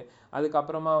சொல்லிட்டு.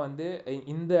 அதுக்கப்புறமா வந்து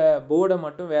இந்த போர்டை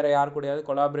மட்டும் வேறு யார் கூடயாவது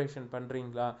கொலாபரேஷன்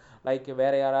பண்ணுறீங்களா, லைக்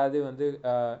வேறு யாராவது வந்து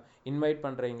இன்வைட்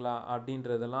பண்ணுறீங்களா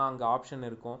அப்படின்றதெல்லாம் அங்கே ஆப்ஷன்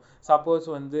இருக்கும். சப்போஸ்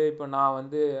வந்து இப்போ நான்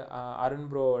வந்து அருண்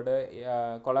ப்ரோவோட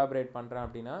கொலாபரேட் பண்ணுறேன்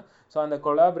அப்படின்னா, ஸோ அந்த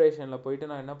கொலாபரேஷனில்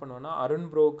போயிட்டு நான் என்ன பண்ணுவேன்னா, அருண்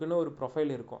ப்ரோக்குன்னு ஒரு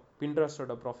ப்ரொஃபைல் இருக்கும்,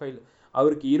 பின்ட்ரெஸ்டோட ப்ரொஃபைல்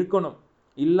அவருக்கு இருக்கணும்.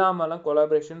 இல்லாமலாம்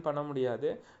கொலாபரேஷன் பண்ண முடியாது.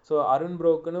 ஸோ அருண்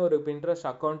ப்ரோக்குன்னு ஒரு பின்ட்ரெஸ்ட்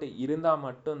அக்கௌண்ட் இருந்தால்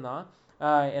மட்டும்தான்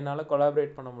என்னால்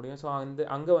கொலாபரேட் பண்ண முடியும். ஸோ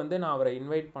அங்கே வந்து நான் அவரை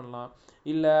இன்வைட் பண்ணலாம்.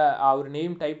 இல்லை அவர்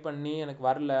நேம் டைப் பண்ணி எனக்கு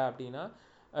வரல அப்படின்னா,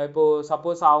 இப்போது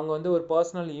சப்போஸ் அவங்க வந்து ஒரு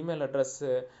பர்சனல் இமெயில் அட்ரஸ்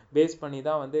பேஸ் பண்ணி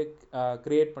தான் வந்து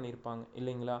க்ரியேட் பண்ணியிருப்பாங்க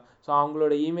இல்லைங்களா. ஸோ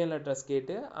அவங்களோட இமெயில் அட்ரஸ்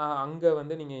கேட்டு அங்கே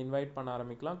வந்து நீங்கள் இன்வைட் பண்ண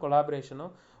ஆரம்பிக்கலாம்.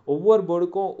 கொலாபரேஷனும் ஒவ்வொரு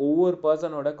போர்டுக்கும் ஒவ்வொரு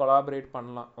பர்சனோட கொலாபரேட்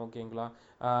பண்ணலாம். ஓகேங்களா.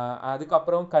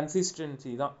 அதுக்கப்புறம்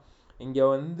கன்சிஸ்டன்சி தான் இங்கே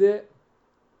வந்து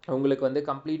உங்களுக்கு வந்து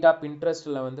கம்ப்ளீட்டாக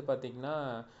பின்ட்ரெஸ்ட்டில் வந்து பார்த்திங்கன்னா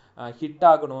ஹிட்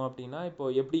ஆகணும் அப்படின்னா,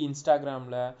 இப்போது எப்படி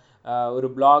இன்ஸ்டாகிராமில் ஒரு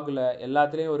பிளாகில்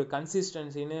எல்லாத்துலேயும் ஒரு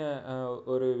கன்சிஸ்டன்சின்னு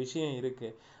ஒரு விஷயம்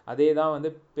இருக்குது. அதே தான் வந்து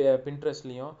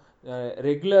பின்ட்ரெஸ்ட்லேயும்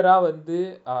ரெகுலராக வந்து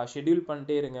ஷெட்யூல்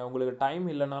பண்ணிட்டே இருங்க. உங்களுக்கு டைம்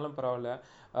இல்லைனாலும் பரவாயில்ல,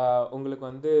 உங்களுக்கு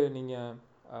வந்து நீங்கள்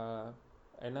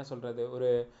என்ன சொல்கிறது,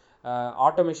 ஒரு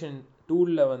ஆட்டோமேஷன்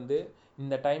டூலில் வந்து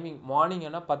இந்த டைமிங் மார்னிங்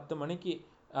ஆனால் 10 மணிக்கு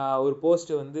ஒரு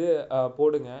போஸ்ட்டு வந்து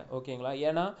போடுங்க. ஓகேங்களா.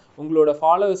 ஏன்னா உங்களோட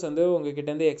ஃபாலோவர்ஸ் வந்து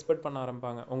உங்ககிட்டேருந்து எக்ஸ்பெக்ட் பண்ண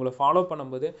ஆரம்பிப்பாங்க. உங்களை ஃபாலோ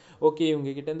பண்ணும்போது ஓகே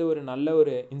இவங்ககிட்டேருந்து ஒரு நல்ல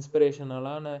ஒரு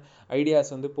இன்ஸ்பிரேஷனலான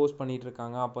ஐடியாஸ் வந்து போஸ்ட்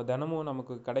பண்ணிகிட்ருக்காங்க, அப்போ தினமும்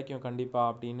நமக்கு கிடைக்கும்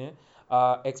கண்டிப்பாக அப்படின்னு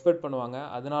எக்ஸ்பெக்ட் பண்ணுவாங்க.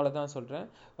 அதனால தான் சொல்கிறேன்,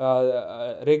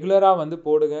 ரெகுலராக வந்து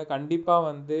போடுங்க. கண்டிப்பாக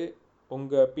வந்து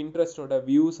உங்கள் பின்ட்ரெஸ்ட்டோட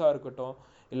வியூஸாக இருக்கட்டும்,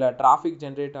 இல்லை டிராஃபிக்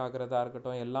ஜென்ரேட் ஆகிறதா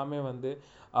இருக்கட்டும், எல்லாமே வந்து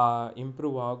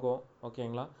இம்ப்ரூவ் ஆகும்.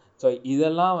 ஓகேங்களா. ஸோ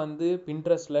இதெல்லாம் வந்து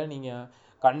பின்ட்ரெஸ்ட்டில் நீங்கள்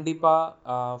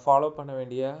கண்டிப்பாக ஃபாலோ பண்ண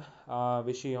வேண்டிய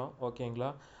விஷயம். ஓகேங்களா.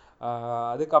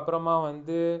 அதுக்கப்புறமா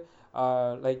வந்து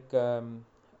லைக்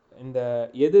இந்த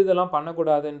இதெல்லாம்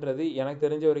பண்ணக்கூடாதுன்றது எனக்கு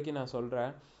தெரிஞ்ச வரைக்கும் நான்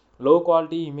சொல்கிறேன். லோ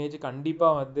குவாலிட்டி இமேஜ்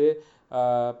கண்டிப்பாக வந்து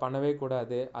பண்ணவே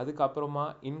கூடாது. அதுக்கப்புறமா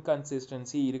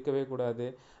இன்கன்சிஸ்டன்சி இருக்கவே கூடாது.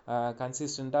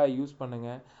 கன்சிஸ்டண்ட்டாக யூஸ்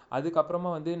பண்ணுங்கள். அதுக்கப்புறமா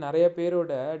வந்து நிறைய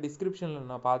பேரோட டிஸ்கிரிப்ஷனில்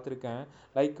நான் பார்த்துருக்கேன்,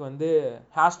 லைக் வந்து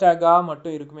ஹேஷ்டேக்காக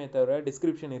மட்டும் இருக்குமே தவிர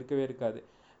டிஸ்கிரிப்ஷன் இருக்கவே இருக்காது.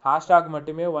 ஹேஷ்டேக்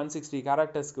மட்டுமே 160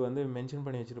 கேரக்டர்ஸ்க்கு வந்து மென்ஷன்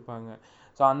பண்ணி வச்சுருப்பாங்க.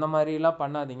 ஸோ அந்த மாதிரிலாம்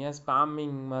பண்ணாதீங்க,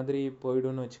 ஸ்பேமிங் மாதிரி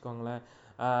போய்டுன்னு வச்சுக்கோங்களேன்.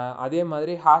 அதே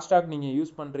மாதிரி ஹேஷ்டேக் நீங்கள்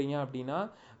யூஸ் பண்ணுறீங்க அப்படின்னா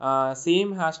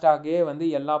சேம் ஹேஷ்டேக்கே வந்து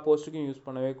எல்லா போஸ்ட்டுக்கும் யூஸ்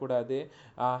பண்ணவே கூடாது.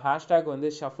 ஹேஷ்டேக் வந்து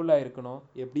ஷஃபுல்லாக இருக்கணும்.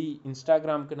 எப்படி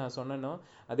இன்ஸ்டாகிராமுக்கு நான் சொன்னேனோ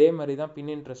அதே மாதிரி தான்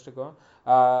பின்ட்ரெஸ்ட்டுக்கும்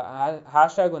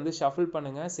ஹேஷ்டேக் வந்து ஷஃபில்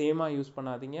பண்ணுங்கள், சேமாக யூஸ்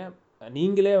பண்ணாதீங்க.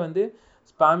 நீங்களே வந்து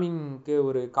ஸ்பேமிங்க்கு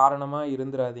ஒரு காரணமாக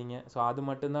இருந்துடாதீங்க. ஸோ அது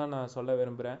மட்டும்தான் நான் சொல்ல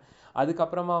விரும்புகிறேன்.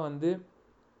 அதுக்கப்புறமா வந்து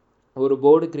ஒரு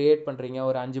போர்டு க்ரியேட் பண்ணுறீங்க,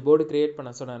 ஒரு 5 போர்டு க்ரியேட் பண்ண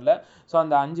சொன்னேன்ல. ஸோ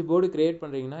அந்த 5 போர்டு க்ரியேட்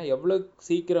பண்ணுறீங்கன்னா எவ்வளோ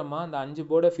சீக்கிரமாக அந்த 5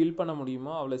 போர்டை ஃபில் பண்ண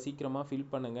முடியுமோ அவ்வளோ சீக்கிரமாக ஃபில்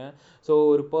பண்ணுங்கள். ஸோ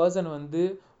ஒரு பர்சன் வந்து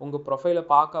உங்கள் ப்ரொஃபைலை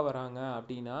பார்க்க வராங்க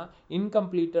அப்படின்னா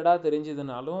இன்கம்ப்ளீட்டடாக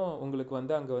தெரிஞ்சதுனாலும் உங்களுக்கு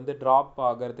வந்து அங்கே வந்து ட்ராப்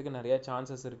ஆகிறதுக்கு நிறையா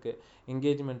சான்சஸ் இருக்குது,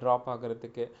 என்கேஜ்மெண்ட் ட்ராப்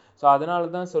ஆகிறதுக்கு. ஸோ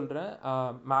அதனால தான் சொல்கிறேன்,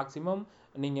 மேக்ஸிமம்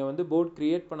நீங்கள் வந்து போர்டு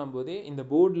க்ரியேட் பண்ணும்போதே இந்த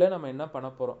போர்டில் நம்ம என்ன பண்ண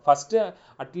போகிறோம், ஃபஸ்ட்டு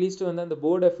அட்லீஸ்ட் வந்து அந்த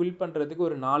போர்டை ஃபில் பண்ணுறதுக்கு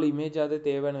ஒரு 4 இமேஜாவது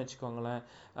தேவைன்னு வச்சுக்கோங்களேன்.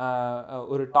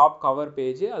 ஒரு டாப் கவர்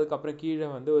பேஜ், அதுக்கப்புறம் கீழே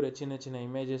வந்து ஒரு சின்ன சின்ன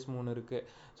இமேஜஸ் 3 இருக்குது.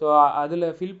 ஸோ அதில்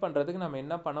ஃபில் பண்ணுறதுக்கு நம்ம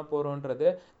என்ன பண்ண போகிறோன்றது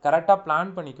கரெக்டாக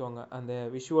பிளான் பண்ணிக்கோங்க. அந்த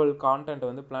விஷுவல் கான்டென்ட்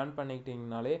வந்து பிளான்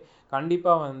பண்ணிக்கிட்டிங்கனாலே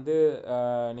கண்டிப்பாக வந்து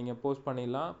நீங்கள் போஸ்ட்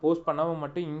பண்ணிடலாம். போஸ்ட் பண்ணாமல்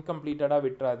மட்டும் இன்கம்ப்ளீட்டடாக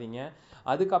விட்டுறாதீங்க.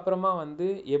 அதுக்கப்புறமா வந்து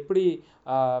எப்படி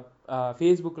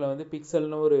ஃபேஸ்புக்கில் வந்து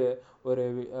பிக்சல்னு ஒரு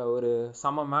ஒரு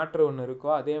சம மேட்ரு ஒன்று இருக்கோ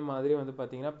அதே மாதிரி வந்து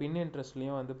பார்த்திங்கன்னா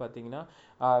பின்ட்ரெஸ்ட்லேயும் வந்து பார்த்திங்கன்னா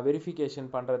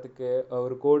வெரிஃபிகேஷன் பண்ணுறதுக்கு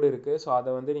ஒரு கோடு இருக்குது. ஸோ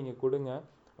அதை வந்து நீங்கள் கொடுங்க.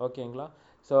 ஓகேங்களா.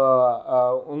 ஸோ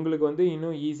உங்களுக்கு வந்து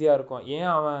இன்னும் ஈஸியாக இருக்கும்.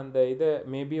 ஏன் அவன் அந்த இதை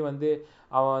மேபி வந்து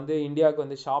அவன் வந்து இந்தியாவுக்கு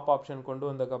வந்து ஷாப் ஆப்ஷன் கொண்டு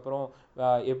வந்ததுக்கப்புறம்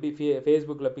எப்படி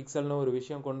ஃபேஸ்புக்கில் பிக்சல்னு ஒரு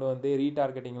விஷயம் கொண்டு வந்து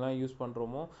ரீடார்கெட்டிங்லாம் யூஸ்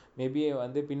பண்ணுறோமோ மேபி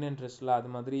வந்து பின்ட்ரெஸ்ட்டில்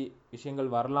அது மாதிரி விஷயங்கள்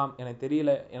வரலாம். எனக்கு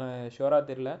தெரியல, எனக்கு ஷுவராக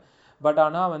தெரியல. பட்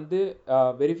ஆனால் வந்து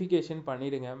வெரிஃபிகேஷன்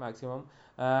பண்ணிவிடுங்க மேக்ஸிமம்.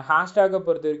 ஹேஷ்டேக்கை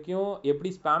பொறுத்த வரைக்கும் எப்படி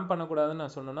ஸ்பேம் பண்ணக்கூடாதுன்னு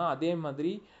நான் சொன்னேன்னா அதே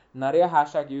மாதிரி நிறையா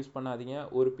ஹேஷ்டேக் யூஸ் பண்ணாதீங்க.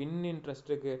 ஒரு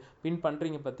பின்ட்ரெஸ்ட்டுக்கு பின்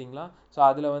பண்ணுறீங்க பார்த்தீங்களா, ஸோ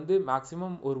அதில் வந்து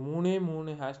மேக்ஸிமம் ஒரு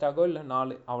 3 ஹேஷ்டேக்கோ இல்லை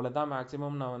 4 அவ்வளோதான்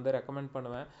மேக்ஸிமம் நான் வந்து ரெக்கமெண்ட்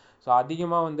பண்ணுவேன். ஸோ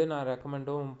அதிகமாக வந்து நான்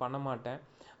ரெக்கமெண்டும் பண்ண மாட்டேன்.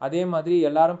 அதே மாதிரி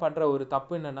எல்லாரும் பண்ணுற ஒரு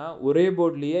தப்பு என்னென்னா ஒரே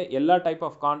போர்ட்லேயே எல்லா டைப்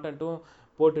ஆஃப் கான்டென்ட்டும்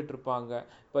போட்டுட்ருப்பாங்க.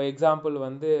 இப்போ எக்ஸாம்பிள்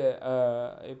வந்து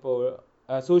இப்போது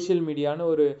சோஷியல் மீடியான்னு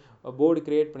ஒரு போர்டு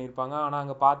க்ரியேட் பண்ணியிருப்பாங்க. ஆனால்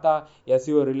அங்கே பார்த்தா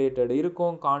எஸ்இஓ ரிலேட்டட்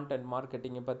இருக்கும், கான்டென்ட்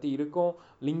மார்க்கெட்டிங்கை பற்றி இருக்கும்,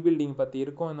 லிங்க் பில்டிங் பற்றி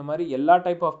இருக்கும். இந்த மாதிரி எல்லா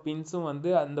டைப் ஆஃப் பின்ஸும் வந்து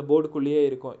அந்த போர்டுக்குள்ளேயே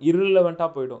இருக்கும்.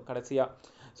 இர்ரிலவெண்ட்டாக போயிடும் கடைசியாக.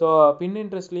 ஸோ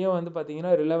பின்ட்ரெஸ்ட்லேயும் வந்து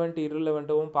பார்த்திங்கன்னா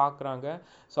இர்ரிலவெண்ட்டும் பார்க்குறாங்க.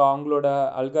 ஸோ அவங்களோட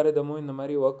அல்காரிதமும் இந்த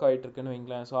மாதிரி ஒர்க் ஆகிட்டுருக்குன்னு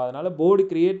வைங்களேன். ஸோ அதனால் போர்டு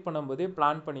க்ரியேட் பண்ணும்போதே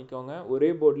பிளான் பண்ணிக்கோங்க,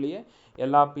 ஒரே போர்ட்லேயே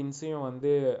எல்லா பின்ஸையும்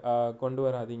வந்து கொண்டு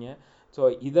வராதிங்க. ஸோ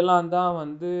இதெல்லாம் தான்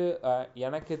வந்து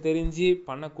எனக்கு தெரிஞ்சு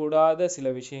பண்ணக்கூடாத சில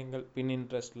விஷயங்கள்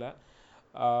பின்ட்ரெஸ்ட்டில்.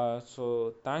 So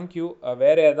thank you.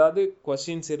 வேறு ஏதாவது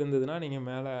கொஸ்டின்ஸ் இருந்ததுன்னா நீங்கள்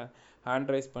மேலே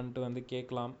ஹேண்ட் ரைஸ் பண்ணிட்டு வந்து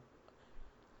கேட்கலாம்.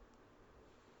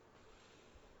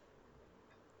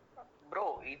 ப்ரோ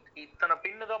இத்தனை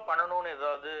பின்னு தான் பண்ணணும்னு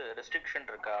ஏதாவது ரெஸ்ட்ரிக்ஷன்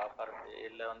இருக்கா பாருங்க,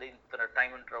 இல்லை வந்து இத்தனை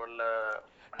டைம் இன்டர்வல்ல?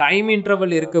 டைம்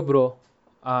இன்டர்வல் இருக்குது ப்ரோ,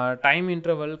 டைம்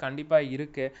இன்டர்வல் கண்டிப்பாக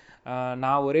இருக்குது.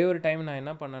 நான் ஒரே ஒரு டைம் நான்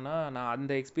என்ன பண்ணேன்னா, நான்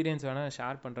அந்த எக்ஸ்பீரியன்ஸ் வேணால்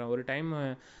ஷேர் பண்ணுறேன். ஒரு டைம்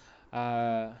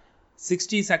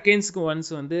 60 செகண்ட்ஸ்க்கு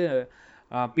ஒன்ஸ் வந்து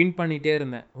பின் பண்ணிகிட்டே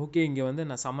இருந்தேன். ஓகே, இங்கே வந்து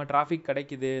நான் செம்ம டிராஃபிக்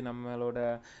கிடைக்குது, நம்மளோட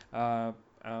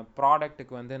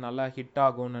ப்ராடக்ட்டுக்கு வந்து நல்லா ஹிட்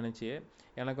ஆகும்னு நினச்சி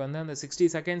எனக்கு வந்து அந்த 60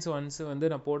 செகண்ட்ஸ் ஒன்ஸ் வந்து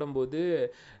நான் போடும்போது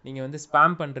நீங்கள் வந்து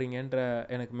ஸ்பேம் பண்ணுறீங்கன்ற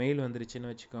எனக்கு மெயில்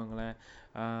வந்துருச்சுன்னு வச்சுக்கோங்களேன்.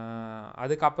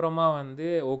 அதுக்கப்புறமா வந்து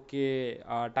ஓகே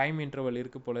டைம் இன்டர்வல்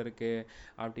இருக்குது போல இருக்குது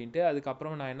அப்படின்ட்டு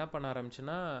அதுக்கப்புறம் நான் என்ன பண்ண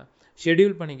ஆரம்பிச்சேன்னா,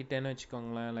 ஷெடியூல் பண்ணிக்கிட்டேன்னு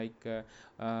வச்சுக்கோங்களேன். லைக்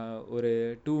ஒரு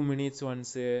 2 மினிட்ஸ்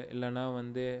ஒன்ஸு இல்லைனா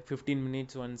வந்து 15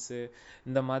 மினிட்ஸ் ஒன்ஸு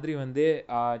இந்த மாதிரி வந்து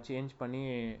சேஞ்ச் பண்ணி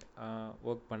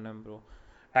ஒர்க் பண்ணேன் ப்ரோ.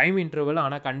 டைம் இன்டர்வல்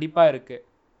ஆனால் கண்டிப்பாக இருக்குது,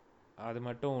 அது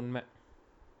மட்டும் உண்மை.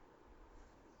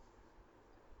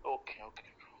 ஓகே ஓகே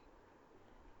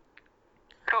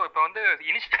ப்ரோ, இப்போ வந்து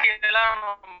இனிஷியலாக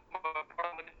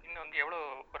வந்து எவ்வளோ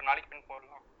ஒரு நாளைக்கு பின்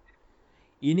போடலாம்?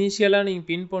 இனிஷியலாக நீங்கள்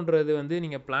பின் பண்ணுறது வந்து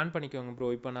நீங்கள் பிளான் பண்ணிக்கோங்க ப்ரோ.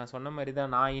 இப்போ நான் சொன்ன மாதிரி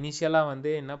தான், நான் இனிஷியலாக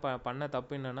வந்து என்ன பண்ண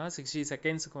தப்பு என்னென்னா 60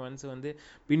 செகண்ட்ஸுக்கு ஒன்ஸ் வந்து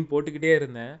பின் போட்டுக்கிட்டே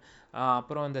இருந்தேன்.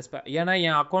 அப்புறம் அந்த ஏன்னா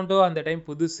என் அக்கௌண்ட்டும் அந்த டைம்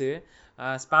புதுசு,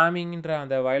 ஸ்பேமிங்கிற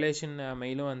அந்த வயலேஷன்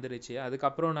மெயிலும் வந்துருச்சு.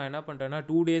 அதுக்கப்புறம் நான் என்ன பண்ணிட்டேன்னா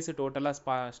 2 டேஸ் டோட்டலாக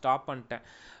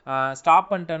ஸ்டாப்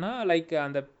பண்ணிட்டேன்னா லைக்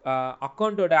அந்த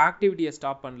அக்கௌண்ட்டோட ஆக்டிவிட்டியை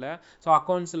ஸ்டாப் பண்ணல. ஸோ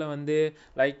அக்கௌண்ட்ஸில் வந்து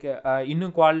லைக்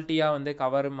இன்னும் குவாலிட்டியாக வந்து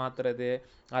கவர் மாற்றுறது,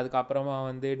 அதுக்கப்புறமா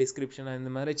வந்து டிஸ்கிரிப்ஷன்,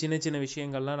 இந்த மாதிரி சின்ன சின்ன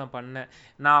விஷயங்கள்லாம் நான் பண்ணேன்.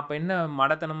 நான் அப்போ என்ன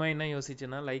மடத்தனமாக என்ன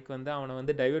யோசிச்சேன்னா, லைக் வந்து அவனை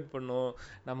வந்து டைவர்ட் பண்ணும்,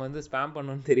 நம்ம வந்து ஸ்பேம்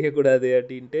பண்ணணும்னு தெரியக்கூடாது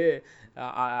அப்படின்ட்டு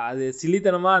அது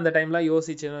சில்லித்தனமாக அந்த டைம்லாம்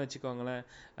யோசிச்சேன்னு வச்சுக்கோங்களேன்.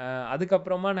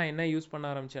 அதுக்கப்புறமா நான் என்ன யூஸ் பண்ண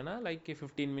ஆரம்பித்தேன்னா, like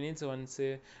 15 minutes once,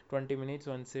 20 minutes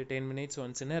once, 10 minutes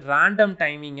ஒன்ஸுன்னு ரேண்டம்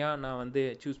டைமிங்காக நான் வந்து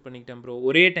சூஸ் பண்ணிக்கிட்டேன் ப்ரோ.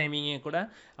 ஒரே டைமிங்கே கூட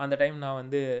அந்த டைம் நான்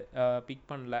வந்து பிக்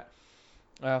பண்ணல.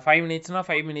 5 மினிட்ஸ்னால்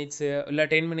 5 மினிட்ஸு, இல்லை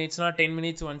 10 மினிட்ஸ்னால் 10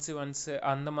 மினிட்ஸ் ஒன்ஸு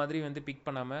அந்த மாதிரி வந்து பிக்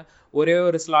பண்ணாமல் ஒரே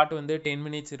ஒரு ஸ்லாட் வந்து 10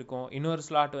 மினிட்ஸ் இருக்கும், இன்னொரு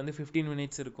ஸ்லாட் வந்து 15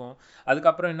 மினிட்ஸ் இருக்கும்.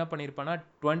 அதுக்கப்புறம் என்ன பண்ணியிருப்பேன்னா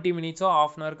 20 மினிட்ஸோ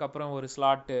ஆஃப் அன் ஹவருக்கு அப்புறம் ஒரு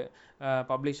ஸ்லாட்டு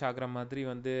பப்ளிஷ் ஆகிற மாதிரி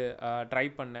வந்து ட்ரை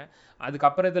பண்ணேன்.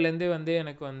 அதுக்கப்புறத்துலேருந்து வந்து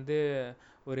எனக்கு வந்து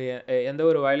ஒரு எந்த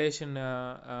ஒரு வயலேஷன்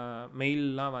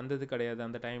மெயிலெலாம் வந்தது கிடையாது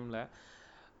அந்த டைமில்.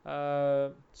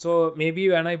 ஸோ மேபி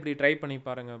வேணால் இப்படி ட்ரை பண்ணி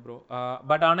பாருங்கள் ப்ரோ.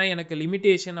 பட் ஆனால் எனக்கு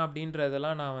லிமிட்டேஷன்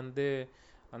அப்படின்றதெல்லாம் நான் வந்து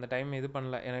அந்த டைம் இது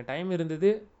பண்ணல. எனக்கு டைம் இருந்தது,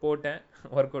 போட்டேன்,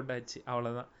 ஒர்க் அவுட் ஆச்சு,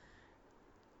 அவ்வளோதான்.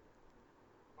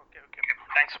 Okay okay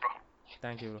thanks bro.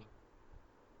 Thank you bro.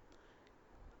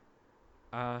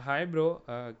 Hi bro,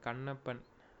 Kannappan.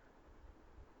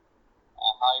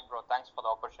 Hi bro, thanks for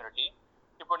the opportunity.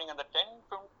 இப்போ நீங்கள் அந்த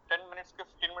 10 மினிட்ஸ்க்கு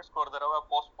 15 மினிட்ஸ்க்கு ஒரு தடவை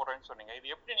போஸ்ட் போடுறேன்னு சொன்னீங்க.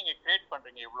 இது எப்படி நீங்கள் கிரியேட்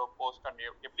பண்ணுறீங்க இவ்வளோ போஸ்ட் அண்ட்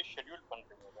எப்படி ஷெட்யூல்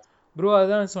பண்ணுறீங்க ப்ரோ?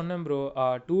 அதான் சொன்னேன் ப்ரோ,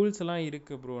 டூல்ஸ் எல்லாம்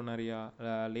இருக்குது ப்ரோ நிறையா.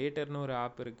 லேட்டர்னு ஒரு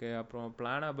ஆப் இருக்குது, அப்புறம்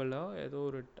பிளானபிளோ ஏதோ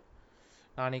ஒரு,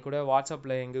 நாளைக்கு கூட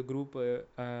வாட்ஸ்அப்பில் எங்கள் குரூப்பு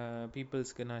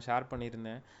பீப்புள்ஸ்க்கு நான் ஷேர்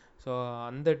பண்ணியிருந்தேன். ஸோ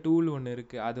அந்த டூல் ஒன்று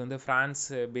இருக்குது, அது வந்து ஃப்ரான்ஸ்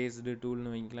பேஸ்டு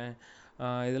டூல்னு வைங்களேன்.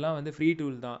 இதெல்லாம் வந்து ஃப்ரீ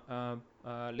டூல் தான்.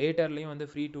 லேட்டர்லேயும் வந்து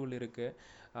ஃப்ரீ டூல் இருக்குது.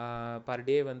 பர்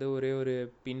டே வந்து ஒரே ஒரு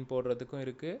பின் போடுறதுக்கும்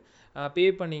இருக்குது. பே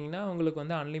பண்ணிங்கன்னா உங்களுக்கு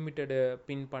வந்து அன்லிமிட்டெடு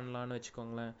பின் பண்ணலான்னு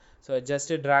வச்சுக்கோங்களேன். So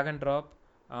just drag and drop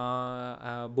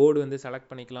board வந்து செலக்ட்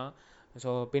பண்ணிக்கலாம். ஸோ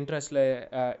பின்ட்ரெஸ்ட்டில்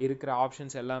இருக்கிற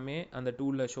ஆப்ஷன்ஸ் எல்லாமே அந்த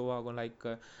டூலில் ஷோ ஆகும். லைக்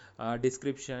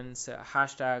டிஸ்கிரிப்ஷன்ஸ்,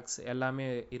 ஹேஷ்டேக்ஸ் எல்லாமே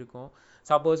இருக்கும்.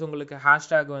 சப்போஸ் உங்களுக்கு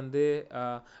ஹேஷ்டேக் வந்து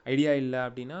ஐடியா இல்லை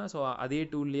அப்படின்னா, ஸோ அதே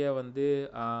டூல்லையே வந்து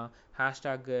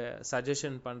ஹேஷ்டேக்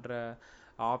சஜஷன் பண்ணுற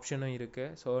ஆப்ஷனும்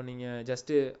இருக்குது. ஸோ நீங்கள்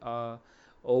ஜஸ்ட்டு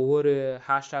ஒவ்வொரு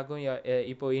ஹேஷ்டேக்கும்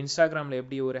இப்போது இன்ஸ்டாகிராமில்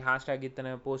எப்படி ஒரு ஹேஷ்டேக்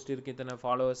இத்தனை போஸ்ட் இருக்குது, இத்தனை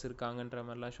ஃபாலோவர்ஸ் இருக்காங்கன்ற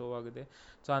மாதிரிலாம் ஷோ ஆகுது.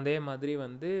 ஸோ அதே மாதிரி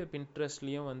வந்து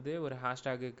பின்ட்ரெஸ்ட்லேயும் வந்து ஒரு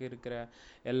ஹேஷ்டேக்குக்கு இருக்கிற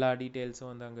எல்லா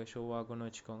டீட்டெயில்ஸும் வந்து அங்கே ஷோ ஆகும்னு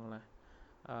வச்சுக்கோங்களேன்.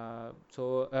 ஸோ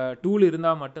டூல்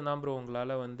இருந்தால் மட்டும்தான் ப்ரோ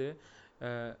உங்களால் வந்து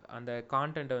அந்த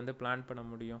கான்டென்ட்டை வந்து பிளான் பண்ண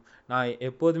முடியும். நான்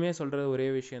எப்போதுமே சொல்கிறது ஒரே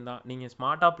விஷயந்தான், நீங்கள்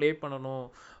ஸ்மார்ட்டாக ப்ளே பண்ணணும்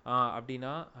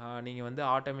அப்படின்னா நீங்கள் வந்து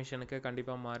ஆட்டோமேஷனுக்கு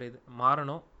கண்டிப்பாக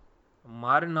மாறணும்.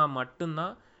 மாறினா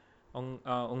மட்டும்தான்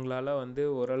உங்களால் வந்து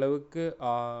ஓரளவுக்கு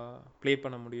ப்ளே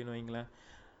பண்ண முடியும்னு வைங்களேன்.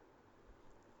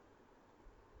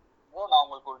 நான்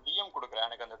உங்களுக்கு ஒரு டிஎம் கொடுக்குறேன்,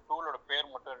 எனக்கு அந்த டூலோட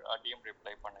பேர் மட்டும் டிஎம்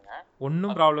ரிப்ளை பண்ணுங்க.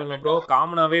 ஒன்றும் ப்ராப்ளம் இல்லை ப்ரோ,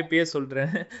 காமனாகவே பேர்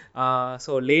சொல்கிறேன்.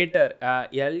 So Later,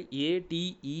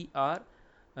 LATER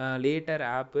Later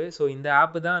app. So இந்த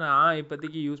ஆப்பு தான் நான்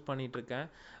இப்போதைக்கு யூஸ் பண்ணிகிட்ருக்கேன்.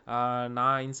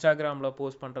 நான் இன்ஸ்டாகிராமில்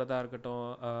போஸ்ட் பண்ணுறதா இருக்கட்டும்,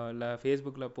 இல்லை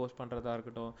ஃபேஸ்புக்கில் போஸ்ட் பண்ணுறதா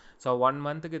இருக்கட்டும். ஸோ 1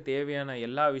 மந்த்துக்கு தேவையான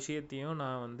எல்லா விஷயத்தையும்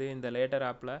நான் வந்து இந்த லேட்டர்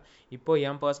ஆப்பில் இப்போ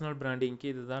என் பர்சனல்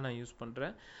பிராண்டிங்க்கு இது தான் நான் யூஸ்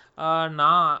பண்ணுறேன்.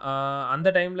 நான் அந்த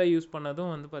டைமில் யூஸ்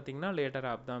பண்ணதும் வந்து பார்த்திங்கன்னா லேட்டர்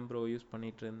ஆப் தான் ப்ரோ யூஸ்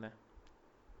பண்ணிகிட்டு இருந்தேன்.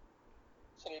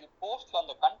 சரி, இது போஸ்ட்ல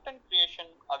அந்த கண்டென்ட்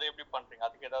கிரியேஷன் அதை எப்படி பண்றீங்க?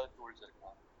 அதுக்கு ஏதாவது டூல்ஸ் இருக்கா?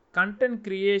 கண்டென்ட்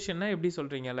கிரியேஷன்னா எப்படி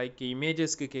சொல்கிறீங்க? லைக்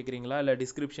இமேஜஸ்க்கு கேட்குறீங்களா இல்லை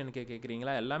டிஸ்கிரிப்ஷனுக்கு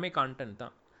கேட்குறீங்களா? எல்லாமே கான்டென்ட்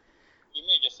தான்.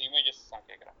 இமேஜஸ் தான்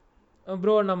கேட்குறேன்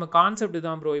ப்ரோ. நம்ம கான்செப்ட்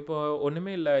தான் ப்ரோ. இப்போது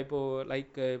ஒன்றுமே இல்லை. இப்போது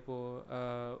லைக் இப்போது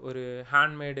ஒரு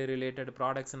ஹேண்ட்மேடு ரிலேட்டட்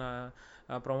ப்ராடக்ட்ஸ் நான்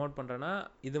ப்ரொமோட் பண்ணுறேன்னா,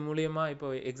 இது மூலிமா இப்போ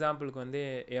எக்ஸாம்பிளுக்கு வந்து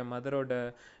என் மதரோட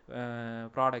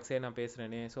ப்ராடக்ட்ஸே நான்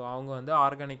பேசுகிறேனே. ஸோ அவங்க வந்து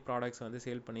ஆர்கானிக் ப்ராடக்ட்ஸ் வந்து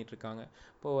சேல் பண்ணிகிட்ருக்காங்க.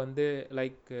 இப்போது வந்து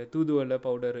லைக் தூதுவளை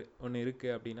பவுடர் ஒன்று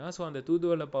இருக்குது அப்படின்னா, ஸோ அந்த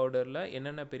தூதுவளை பவுடரில்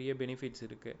என்னென்ன பெரிய பெனிஃபிட்ஸ்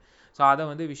இருக்குது, ஸோ அதை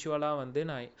வந்து விஷுவலாக வந்து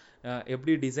நான்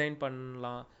எப்படி டிசைன்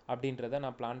பண்ணலாம் அப்படின்றத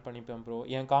நான் பிளான் பண்ணிப்பேன் ப்ரோ.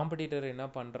 என் காம்படிட்டர் என்ன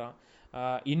பண்ணுறான்,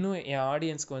 இன்னும் என்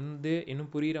ஆடியன்ஸ்க்கு வந்து இன்னும்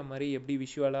புரிகிற மாதிரி எப்படி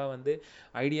விஷுவலாக வந்து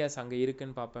ஐடியாஸ் அங்கே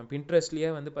இருக்குதுன்னு பார்ப்பேன். பின்ட்ரெஸ்ட்லேயே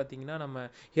வந்து பார்த்திங்கன்னா நம்ம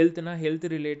ஹெல்த்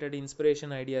ரிலேட்டட்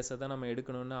இன்ஸ்பிரேஷன் ஐடியாஸை தான் நம்ம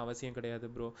எடுக்கணும்னு அவசியம் கிடையாது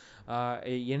bro.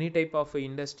 Any type of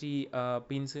industry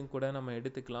பின்ஸும் கூட நம்ம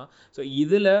எடுத்துக்கலாம். ஸோ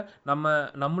இதில்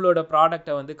நம்மளோட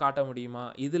ப்ராடக்டை வந்து காட்ட முடியுமா,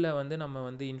 இதில் வந்து நம்ம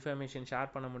வந்து இன்ஃபர்மேஷன்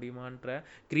ஷேர் பண்ண முடியுமான்ற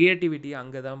க்ரியேட்டிவிட்டி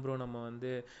அங்கே தான் ப்ரோ நம்ம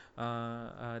வந்து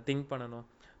திங்க் பண்ணணும்.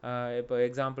 இப்போ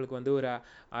எக்ஸாம்பிளுக்கு வந்து ஒரு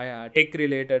டெக்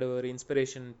ரிலேட்டட் ஒரு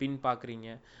இன்ஸ்பிரேஷன் பின் பார்க்குறீங்க.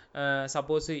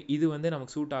 சப்போஸ் இது வந்து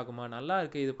நமக்கு சூட் ஆகுமா, நல்லா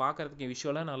இருக்குது, இது பார்க்குறதுக்கு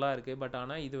விஷுவலாக நல்லா இருக்குது, பட்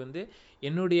ஆனால் இது வந்து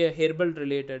என்னுடைய ஹெர்பல்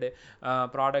ரிலேட்டடு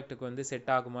ப்ராடக்ட்டுக்கு வந்து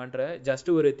செட் ஆகுமான்ற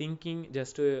ஜஸ்ட்டு ஒரு திங்கிங்,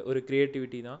 ஜஸ்ட்டு ஒரு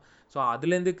க்ரியேட்டிவிட்டி தான். ஸோ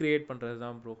அதுலேருந்து க்ரியேட் பண்ணுறது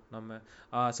தான் ப்ரோ நம்ம.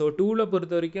 ஸோ டூலை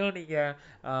பொறுத்த வரைக்கும் நீங்கள்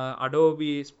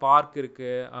அடோபி ஸ்பார்க்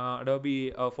இருக்குது, அடோபி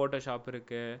ஃபோட்டோஷாப்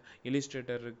இருக்குது,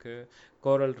 இல்லிஸ்ட்ரேட்டர் இருக்குது,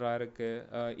 கோரல் ட்ரா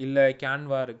இருக்குது, இல்லை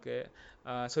கேன்வா இருக்குது.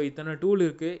 ஸோ இத்தனை டூல்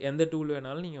இருக்குது. எந்த டூல்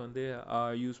வேணாலும் நீங்கள் வந்து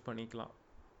யூஸ் பண்ணிக்கலாம்.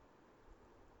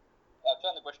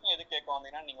 ஆக்சுவலாக அந்த கொஸ்டின் எது கேட்க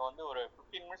வந்தீங்கன்னா, நீங்கள் வந்து ஒரு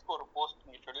 15 மினிட்ஸ்க்கு ஒரு போஸ்ட்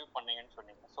நீங்கள் ஷெடியூல் பண்ணீங்கன்னு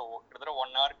சொன்னீங்க. ஸோ கிட்டத்தட்ட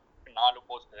 1 ஹவருக்கு 4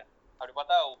 போஸ்ட்டு, அப்படி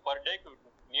பார்த்தா பர் டேக்கு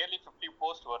நியர்லி 50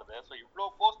 போஸ்ட் வருது. ஸோ இவ்வளோ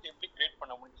போஸ்ட் எப்படி கிரியேட்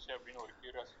பண்ண முடிஞ்சிச்சு அப்படின்னு ஒரு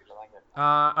கியூரியாசிட்டியில் தான்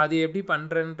கேட்குறேன். அது எப்படி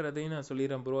பண்ணுறேன்றதையும் நான்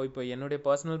சொல்லிடுறேன் ப்ரோ. இப்போ என்னுடைய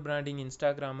பர்சனல் பிராண்டிங்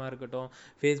இன்ஸ்டாகிராமாக இருக்கட்டும்,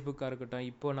 ஃபேஸ்புக்காக இருக்கட்டும்,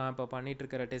 இப்போ நான் இப்போ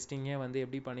பண்ணிகிட்ருக்கிற டெஸ்டிங்கே வந்து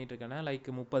எப்படி பண்ணிகிட்ருக்கேன்னா, லைக்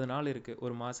 30 நாள் இருக்குது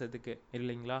ஒரு மாதத்துக்கு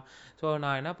இல்லைங்களா. ஸோ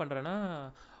நான் என்ன பண்ணுறேன்னா,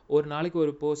 ஒரு நாளைக்கு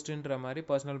ஒரு போஸ்ட்டுன்ற மாதிரி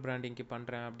பர்சனல் பிராண்டிங்க்கு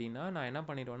பண்ணுறேன் அப்படின்னா, நான் என்ன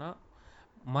பண்ணிடுவேன்னா,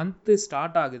 மந்த்து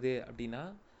ஸ்டார்ட் ஆகுது அப்படின்னா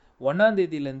 1ஆம்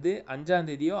தேதியிலேருந்து 5ஆம்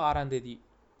தேதியோ 6ஆம் தேதி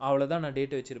அவ்வளோதான் நான்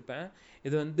டேட் வச்சுருப்பேன்.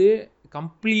 இது வந்து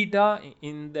கம்ப்ளீட்டாக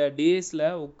இந்த டேஸில்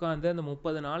உட்காந்து அந்த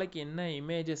 30 நாளைக்கு என்ன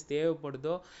இமேஜஸ்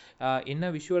தேவைப்படுதோ,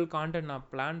 என்ன விஷுவல் கான்டென்ட் நான்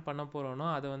பிளான் பண்ண போகிறேனோ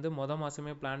அதை வந்து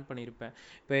மாதமே பிளான் பண்ணியிருப்பேன்.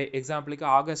 இப்போ எக்ஸாம்பிளுக்கு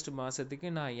ஆகஸ்ட் மாதத்துக்கு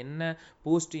நான் என்ன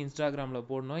போஸ்ட் இன்ஸ்டாகிராமில்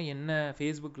போடணும், என்ன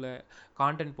ஃபேஸ்புக்கில்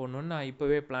கான்டென்ட் போடணுன்னு நான்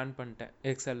இப்போவே பிளான் பண்ணிட்டேன்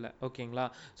எக்ஸலில். ஓகேங்களா.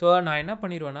 ஸோ நான் என்ன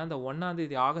பண்ணிடுவேன்னா, அந்த 1ஆம்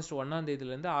தேதி ஆகஸ்ட் 1ஆம்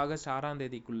தேதியிலேருந்து ஆகஸ்ட் 6ஆம்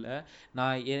தேதிக்குள்ளே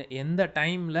நான் எந்த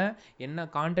டைமில் என்ன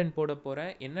கான்டென்ட் போட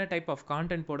போகிறேன், என்ன டைப் ஆஃப்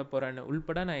கான்டென்ட் போட போகிறேன்னு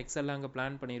உள்பட நான் எக்ஸலில் அங்கே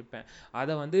பிளான் பண்ணியிருப்பேன்.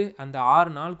 அதை வந்து அந்த 6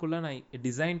 நாளுக்குள்ளே நான்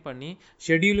டிசைன் பண்ணி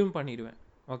ஷெடியூலும் பண்ணிடுவேன்.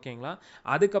 ஓகேங்களா.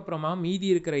 அதுக்கப்புறமா மீதி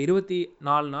இருக்கிற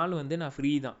 24 நாள் வந்து நான்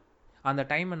ஃப்ரீ தான். அந்த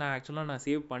டைமை நான் ஆக்சுவலாக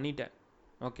சேவ் பண்ணிட்டேன்.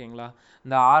 ஓகேங்களா.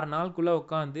 இந்த 6 நாளுக்குள்ளே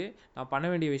உட்காந்து நான் பண்ண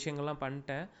வேண்டிய விஷயங்கள்லாம்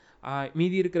பண்ணிட்டேன்.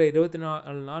 மீதி இருக்கிற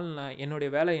 24 நாள் நான்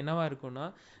என்னுடைய வேலை என்னவாக இருக்குன்னா,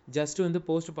 ஜஸ்ட்டு வந்து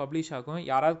போஸ்ட் பப்ளிஷ் ஆகும்,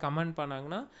 யாராவது கமெண்ட்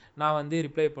பண்ணாங்கன்னா நான் வந்து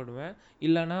ரிப்ளை பண்ணுவேன்.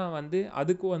 இல்லைனா வந்து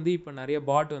அதுக்கும் வந்து இப்போ நிறைய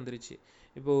பாட் வந்துருச்சு.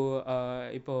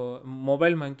 இப்போது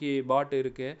மொபைல் மங்கி பாட்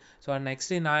இருக்குது. ஸோ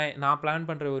நெக்ஸ்ட்டு நான் பிளான்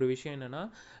பண்ணுற ஒரு விஷயம் என்னென்னா,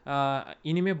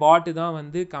 இனிமேல் பாட்டு தான்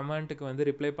வந்து கமெண்ட்டுக்கு வந்து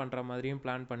ரிப்ளை பண்ணுற மாதிரியும்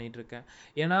பிளான் பண்ணிகிட்ருக்கேன்.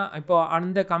 ஏன்னா இப்போது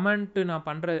அந்த கமெண்ட்டு நான்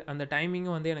பண்ணுற அந்த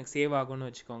டைமிங்கும் வந்து எனக்கு சேவ் ஆகும்னு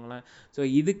வச்சுக்கோங்களேன். ஸோ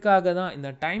இதுக்காக தான்,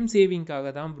 இந்த டைம்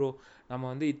சேவிங்காக தான் ப்ரோ நம்ம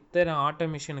வந்து இத்தனை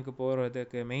ஆட்டோமேஷனுக்கு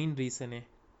போகிறதுக்கு மெயின் ரீசனே.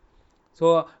 ஸோ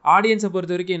ஆடியன்ஸை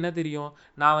பொறுத்த வரைக்கும் என்ன தெரியும்,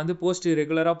 நான் வந்து போஸ்ட்டு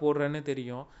ரெகுலராக போடுறேன்னு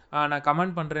தெரியும், நான்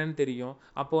கமெண்ட் பண்ணுறேன்னு தெரியும்.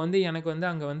 அப்போ வந்து எனக்கு வந்து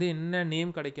அங்கே வந்து என்ன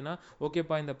நேம் கிடைக்குன்னா,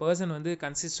 ஓகேப்பா இந்த பர்சன் வந்து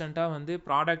கன்சிஸ்டண்ட்டாக வந்து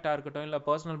ப்ராடக்டாக இருக்கட்டும் இல்லை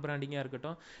பர்சனல் பிராண்டிங்காக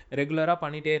இருக்கட்டும் ரெகுலராக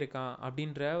பண்ணிகிட்டே இருக்கான்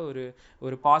அப்படின்ற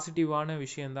ஒரு பாசிட்டிவான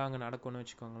விஷயந்தான் அங்கே நடக்கும்னு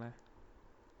வச்சுக்கோங்களேன்.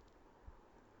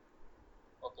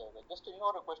 Okay okay. ஜஸ்ட்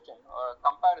இன்னொரு question,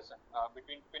 comparison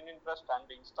between Pinterest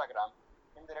and Instagram,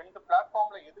 இந்த 2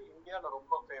 பிளாட்ஃபார்ம்ல எது இந்தியாவில்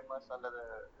ரொம்ப ஃபேமஸ் அல்லது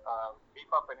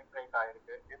டீப்பாக பெனிட்ரேட்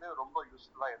ஆகிருக்கு, எது ரொம்ப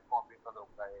யூஸ்ஃபுல்லாக இருக்கும் அப்படின்றது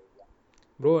உங்கள் ஐடியா?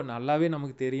 ப்ரோ நல்லாவே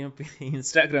நமக்கு தெரியும்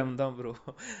இன்ஸ்டாகிராம் தான் ப்ரோ.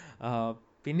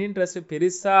 பின்னின்ட்ரெஸ்ட்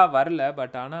பெருசாக வரல.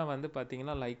 பட் ஆனால் வந்து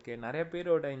பார்த்தீங்கன்னா லைக் நிறைய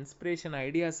பேரோட இன்ஸ்பிரேஷன்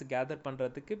ஐடியாஸ் கேதர்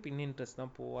பண்ணுறதுக்கு பின்னின்ட்ரெஸ்ட்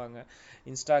தான் போவாங்க.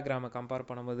 இன்ஸ்டாகிராமை கம்பேர்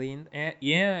பண்ணும்போது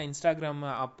ஏன் இன்ஸ்டாகிராம்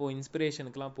அப்போது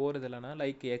இன்ஸ்பிரேஷனுக்குலாம் போகிறது இல்லைன்னா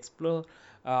லைக் எக்ஸ்ப்ளோர்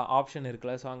ஆப்ஷன்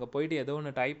இருக்குல்ல. ஸோ அங்கே போயிட்டு ஏதோ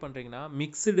ஒன்று டைப் பண்ணுறீங்கன்னா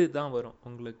மிக்ஸ்டு தான் வரும்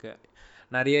உங்களுக்கு.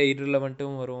 நிறைய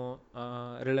இர்ரிலவெண்ட்டும் வரும்,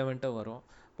 ரிலவெண்ட்டும் வரும்.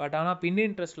 பட் ஆனால்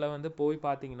பின்னின்ட்ரெஸ்ட்டில் வந்து போய்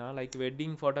பார்த்தீங்கன்னா லைக்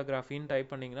வெட்டிங் ஃபோட்டோகிராஃபின்னு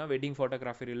டைப் பண்ணிங்கன்னா வெட்டிங்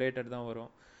ஃபோட்டோகிராஃபி ரிலேட்டட் தான்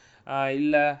வரும்.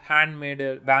 இல்லை ஹேண்ட்மேடு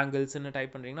பேங்கிள்ஸ்ன்னு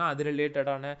டைப் பண்ணுறீங்கன்னா அது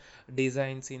ரிலேட்டடான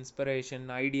டிசைன்ஸ், இன்ஸ்பிரேஷன்,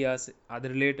 ஐடியாஸ் அது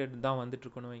ரிலேட்டட் தான்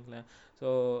வந்துட்டுருக்கணும் வைங்களேன். ஸோ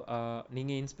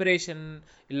நீங்கள் இன்ஸ்பிரேஷன்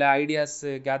இல்லை ஐடியாஸ்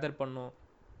கேதர் பண்ணும்.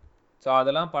 ஸோ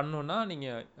அதெல்லாம் பண்ணணுன்னா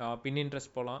நீங்கள்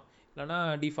பின்னின்ட்ரெஸ்ட் போகலாம். இல்லைனா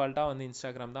டிஃபால்ட்டாக வந்து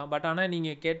இன்ஸ்டாகிராம் தான். பட் ஆனால்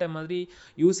நீங்கள் கேட்ட மாதிரி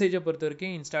யூசேஜை பொறுத்த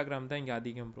வரைக்கும் இன்ஸ்டாகிராம் தான் இங்கே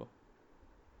அதிகம் ப்ரோ.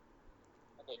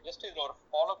 ஓகே, ஜஸ்ட் இதில் ஒரு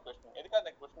ஃபாலோ கொஸ்டின். எதுக்காக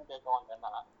அந்த கொஸ்டின் கேட்க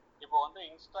வந்தேன்னா, இப்போ வந்து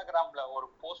இன்ஸ்டாகிராம்ல ஒரு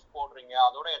போஸ்ட் போடுறீங்க,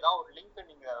 அதோட ஏதாவது ஒரு லிங்க்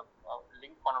நீங்க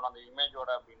லிங்க் பண்ணணும் அந்த இமேஜோட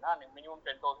அப்படின்னா நீங்க மினிமம்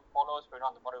 10,000 ஃபாலோவர்ஸ் வேணும்,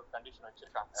 அந்த மாதிரி ஒரு கண்டிஷன்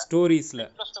வச்சிருக்காங்க.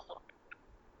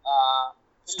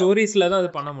 ஸ்டோரிஸ்ல தான்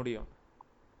அது பண்ண முடியும்.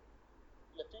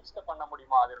 இல்ல ஃபீட்ஸ்ல பண்ண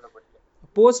முடியுமா? அதோட பத்தி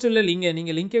போஸ்ட்ல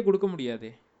நீங்க லிங்கே கொடுக்க முடியாது.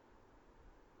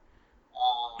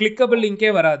 கிளிக்கபிள் லிங்கே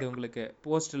வராது உங்களுக்கு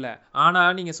போஸ்ட்டில்.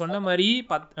 ஆனால் நீங்கள் சொன்ன மாதிரி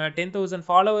 10,000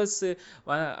 ஃபாலோவர்ஸ்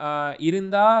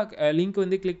இருந்தால் லிங்க்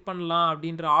வந்து கிளிக் பண்ணலாம்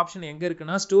அப்படின்ற ஆப்ஷன் எங்கே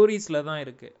இருக்குன்னா ஸ்டோரிஸில் தான்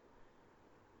இருக்குது.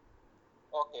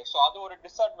 ஓகே, ஸோ அது ஒரு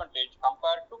டிஸ்அட்வான்டேஜ்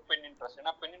கம்பேர்ட் டு பின்னின்ட்ரெஸ்ட்.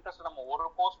 ஏன்னா பின்னின்ட்ரெஸ்ட் நம்ம ஒரு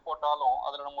போஸ்ட் போட்டாலும்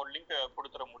அதில் நம்ம ஒரு லிங்க்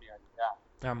கொடுத்துட முடியாது இல்லையா?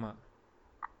 ஆமாம்.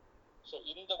 ஸோ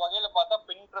இந்த வகையில் பார்த்தா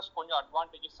பின்னின்ட்ரெஸ்ட் கொஞ்சம்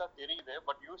அட்வான்டேஜஸாக தெரியுது.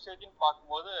 பட் யூசேஜின்னு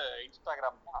பார்க்கும்போது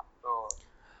இன்ஸ்டாகிராம் தான். ஸோ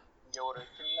இங்கே ஒரு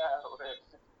சின்ன ஒரு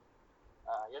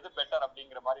எது பெட்டர்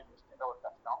அப்படிங்கிற மாதிரி இருந்துச்சுன்னா ஒரு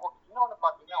கஷ்டம். ஓகே, இன்னொன்று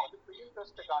பார்த்தீங்கன்னா வந்து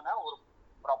பின்னின்ட்ரெஸ்ட்டுக்கான ஒரு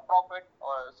அப்ராப்ரியேட்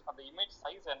அந்த இமேஜ்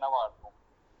சைஸ் என்னவா இருக்கும்?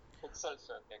 பிக்சல்ஸ்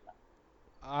கேட்கலாம்.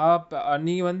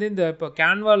 நீங்கள் வந்து இந்த இப்போ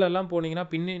கேன்வாலெல்லாம் போனீங்கன்னா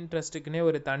பின்னின்ட்ரெஸ்ட்டுக்குன்னே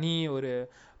ஒரு தனி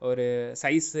ஒரு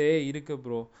சைஸு இருக்குது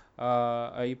ப்ரோ.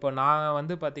 இப்போ நான்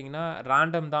வந்து பார்த்தீங்கன்னா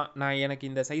ரேண்டம் தான், நான் எனக்கு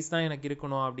இந்த சைஸ் தான் எனக்கு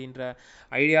இருக்கணும் அப்படின்ற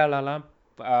ஐடியாலலாம்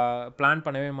பிளான்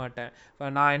பண்ணவே மாட்டேன்.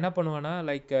 நான் என்ன பண்ணுவேன்னா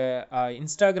லைக்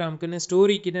இன்ஸ்டாகிராமுக்குன்னு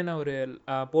ஸ்டோரிக்குன்னு நான் ஒரு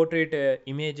போர்ட்ரேட்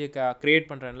இமேஜு க்ரியேட்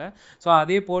பண்ணுறேன்ல. ஸோ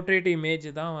அதே போர்ட்ரேட் இமேஜ்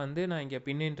தான் வந்து நான் இங்கே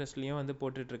பின்னின்ட்ரெஸ்ட்லேயும் வந்து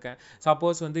போட்டுட்ருக்கேன்.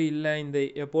 சப்போஸ் வந்து இல்லை இந்த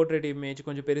போர்ட்ரேட் இமேஜ்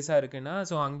கொஞ்சம் பெருசாக இருக்குன்னா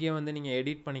ஸோ அங்கேயே வந்து நீங்கள்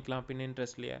எடிட் பண்ணிக்கலாம்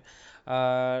பின்னின்ட்ரெஸ்ட்லேயே.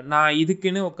 நான்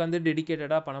இதுக்குன்னு உட்காந்து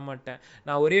டெடிக்கேட்டடாக பண்ண மாட்டேன்.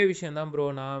 நான் ஒரே விஷயந்தான் ப்ரோ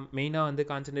நான் மெயினாக வந்து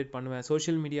கான்சன்ட்ரேட் பண்ணுவேன்.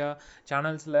 சோஷியல் மீடியா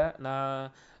சேனல்ஸில் நான்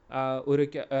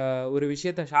ஒரு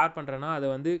விஷயத்தை ஷேர் பண்ணுறேன்னா அது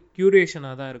வந்து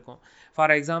க்யூரேஷனாக தான் இருக்கும்.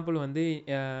 ஃபார் எக்ஸாம்பிள் வந்து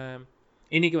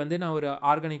இன்றைக்கி வந்து நான் ஒரு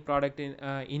ஆர்கானிக் ப்ராடக்ட்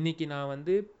இன்றைக்கி நான்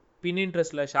வந்து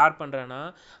பின்னின்ட்ரெஸ்ட்டில் ஷேர் பண்ணுறேன்னா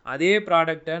அதே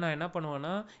ப்ராடக்டை நான் என்ன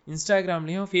பண்ணுவேன்னா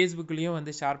இன்ஸ்டாகிராம்லேயும் ஃபேஸ்புக்லேயும்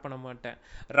வந்து ஷேர் பண்ண மாட்டேன்.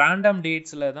 ரேண்டம்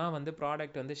டேட்ஸில் தான் வந்து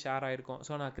ப்ராடக்ட் வந்து ஷேர் ஆகிருக்கும்.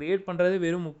 ஸோ நான் க்ரியேட் பண்ணுறது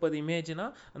வெறும் 30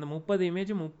 இமேஜ்னால் அந்த 30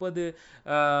 இமேஜ் 30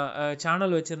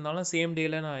 சேனல் வச்சுருந்தாலும் சேம்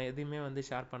டேயில் நான் எதுவுமே வந்து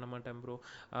ஷேர் பண்ண மாட்டேன் ப்ரோ.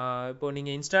 இப்போது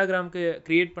நீங்கள் இன்ஸ்டாகிராமுக்கு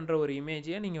க்ரியேட் பண்ணுற ஒரு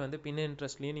இமேஜையே நீங்கள் வந்து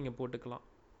பின்னின்ட்ரெஸ்ட்லேயும் நீங்கள் போட்டுக்கலாம்.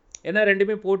 ஏன்னா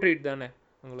ரெண்டுமே போர்ட்ரேட் தானே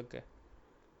உங்களுக்கு.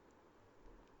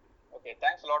 Okay,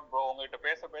 thanks lot bro. உங்ககிட்ட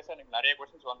பேச எனக்கு நிறைய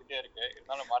கொஸ்டின்ஸ் வந்துட்டே இருக்கு.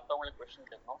 இருந்தாலும் மற்றவங்களுக்கு கொஸ்டின்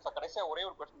கேட்கணும். ஸோ கடைசியாக ஒரே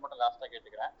ஒரு கொஸ்டின் மட்டும் லாஸ்ட்டாக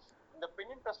கேட்டுக்கிறேன். இந்த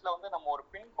பின்னின்ட்ரெஸ்ட்ல வந்து நம்ம ஒரு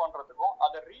பின் பண்ணுறதுக்கும்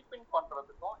அதை ரீபின்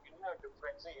பண்ணுறதுக்கும் என்ன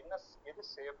டிஃப்ரென்ஸ், எது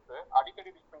சேஃப், அடிக்கடி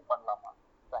ரீபின் பண்ணலாமா?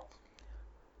 தேங்க்ஸ்.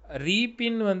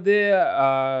 ரீபின் வந்து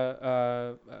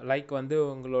லைக் வந்து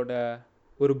உங்களோட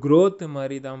ஒரு க்ரோத்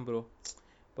மாதிரி தான் ப்ரோ.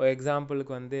 இப்போ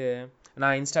எக்ஸாம்பிளுக்கு வந்து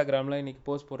நான் இன்ஸ்டாகிராமில் இன்றைக்கி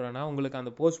போஸ்ட் போடுறேன்னா உங்களுக்கு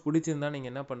அந்த போஸ்ட் பிடிச்சிருந்தா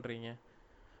நீங்கள் என்ன பண்ணுறீங்க,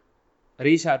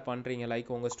 ரீஷேர் பண்ணுறீங்க. லைக்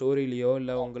உங்கள் ஸ்டோரியிலையோ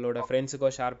இல்லை உங்களோட ஃப்ரெண்ட்ஸுக்கோ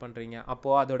ஷேர் பண்ணுறீங்க.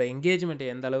 அப்போது அதோட என்கேஜ்மெண்ட்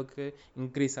எந்த அளவுக்கு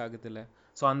இன்க்ரீஸ் ஆகுதுல்ல.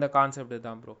 ஸோ அந்த கான்செப்ட்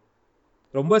தான் ப்ரோ.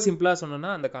 ரொம்ப சிம்பிளாக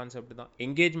சொன்னோன்னா அந்த கான்செப்ட் தான்,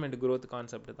 என்கேஜ்மெண்ட் க்ரோத்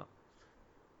கான்செப்ட் தான்.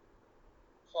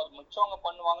 ஸோ அது மிச்சவங்க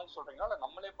பண்ணுவாங்கன்னு சொல்கிறீங்களா இல்லை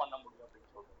நம்மளே பண்ண முடியும் அப்படின்னு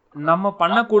சொல்கிறீங்க? நம்ம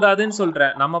பண்ணக்கூடாதுன்னு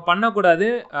சொல்கிறேன். நம்ம பண்ணக்கூடாது,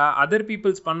 அதர்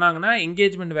பீப்புள்ஸ் பண்ணாங்கன்னா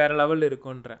என்கேஜ்மெண்ட் வேறு level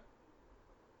இருக்குன்றேன்.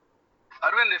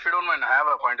 Aravind, if you don't mind, I have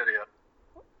a pointer here.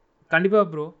 கண்டிப்பாக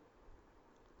ப்ரோ.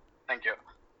 தேங்க்யூ.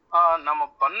 நம்ம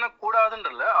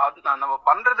பண்ணக்கூடாதுன்றல, நம்ம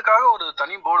பண்ணுறதுக்காக ஒரு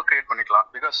தனி போர்டு கிரியேட் பண்ணிக்கலாம்.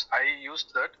 Because I use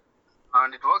that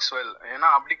and it works well. ஏன்னா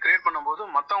அப்படி கிரியேட் பண்ணும்போது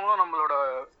மற்றவங்களும் நம்மளோட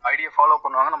ஐடியா ஃபாலோ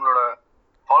பண்ணுவாங்க, நம்மளோட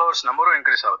ஃபாலோவர்ஸ் நம்பரும்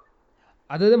இன்க்ரீஸ் ஆகுது.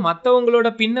 அதாவது மற்றவங்களோட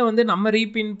பின்னை வந்து நம்ம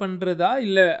ரீபின் பண்ணுறதா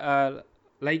இல்லை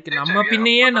லைக் நம்ம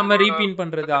பின்னையே நம்ம ரீபின்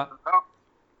பண்ணுறதா?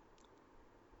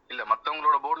 இல்லை,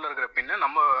 மற்றவங்களோட போர்டில் இருக்கிற பின்னை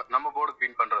நம்ம போர்டுக்கு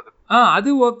பின் பண்ணுறது. அது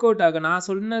ஒர்க் அவுட் ஆகும். நான்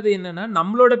சொன்னது என்னன்னா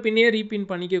நம்மளோட பின்னையே ரீபின்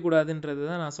பண்ணிக்க கூடாதுன்றது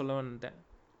தான் நான் சொல்ல வந்துட்டேன்.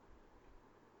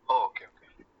 Okay okay.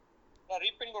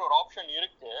 ரீபின்ங்கிற ஒரு ஆப்ஷன்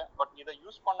இருக்கு, பட் இதை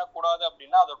யூஸ் பண்ணக்கூடாது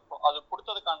அப்படின்னா அது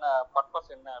கொடுத்ததுக்கான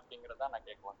பர்பஸ் என்ன அப்படிங்கிறத நான்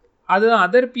கேட்க வந்தேன். அதுதான்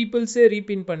அதர் பீப்புள்ஸே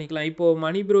ரீபின் பண்ணிக்கலாம். இப்போது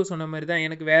மணி ப்ரோ சொன்ன மாதிரி தான்,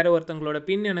 எனக்கு வேறு ஒருத்தங்களோட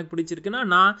பின் எனக்கு பிடிச்சிருக்குன்னா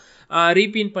நான்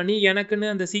ரீபின் பண்ணி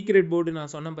எனக்குன்னு அந்த சீக்ரெட் போர்டு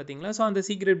நான் சொன்னேன் பார்த்தீங்களா, ஸோ அந்த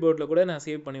சீக்ரெட் போர்டில் கூட நான்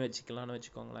சேவ் பண்ணி வச்சுக்கலாம்னு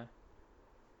வச்சுக்கோங்களேன்.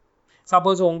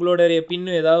 சப்போஸ் உங்களோட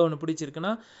பின்னு ஏதாவது ஒன்று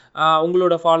பிடிச்சிருக்குன்னா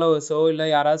உங்களோட ஃபாலோவர்ஸோ இல்லை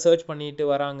யாராவது சர்ச் பண்ணிட்டு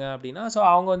வராங்க அப்படின்னா, ஸோ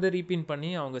அவங்க வந்து ரீபின் பண்ணி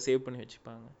அவங்க சேவ் பண்ணி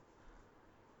வச்சுப்பாங்க.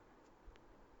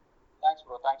 Thanks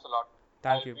bro, thanks a lot.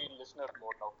 Thank you. I'll be in listener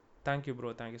mode now. Thank you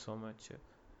bro, thank you so much.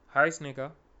 Hi Sneka.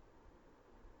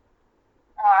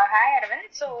 Hi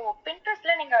Arvind. So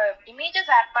Pinterestல நீங்க images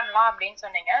add பண்ணலாம் அப்படின்னு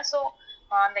சொன்னீங்க. So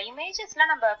அந்த imagesல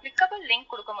நம்ம clickable link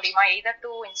கொடுக்க முடியுமா, either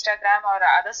to Instagram or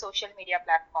other social media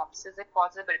platforms? Is it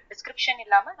possible? Description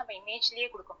இல்லாம நம்ம imageலயே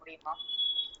கொடுக்க முடியுமா?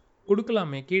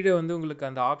 கொடுக்கலாமே. கீழே வந்து உங்களுக்கு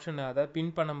அந்த ஆப்ஷன், அதாவது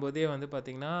பின் பண்ணும்போதே வந்து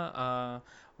பார்த்தீங்கன்னா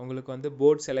உங்களுக்கு வந்து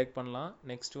போர்ட் செலக்ட் பண்ணலாம்.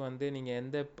 நெக்ஸ்ட்டு வந்து நீங்கள்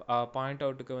எந்த பாயிண்ட்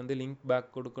அவுட்டுக்கு வந்து லிங்க்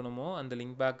பேக் கொடுக்கணுமோ அந்த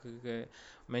லிங்க் பேக்குக்கு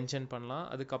மென்ஷன் பண்ணலாம்.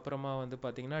 அதுக்கப்புறமா வந்து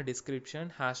பார்த்தீங்கன்னா டிஸ்கிரிப்ஷன்,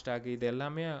 ஹேஷ்டேக், இது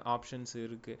எல்லாமே ஆப்ஷன்ஸ்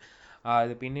இருக்குது.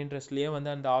 அது பின்இன்ட்ரெஸ்ட்லேயே வந்து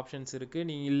அந்த ஆப்ஷன்ஸ் இருக்குது.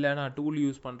 நீ இல்லை நான் டூல்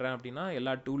யூஸ் பண்ணுறேன் அப்படின்னா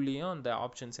எல்லா டூல்லையும் அந்த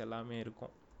ஆப்ஷன்ஸ் எல்லாமே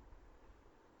இருக்கும்.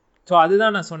 ஸோ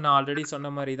அதுதான் நான் சொன்னேன், ஆல்ரெடி சொன்ன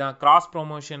மாதிரி தான், கிராஸ்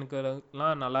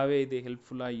ப்ரொமோஷனுக்குலாம் நல்லாவே இது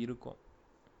ஹெல்ப்ஃபுல்லாக இருக்கும்.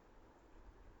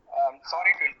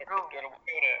 சாரி டு இன்டரப்ட்,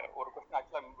 ஒரு क्वेश्चन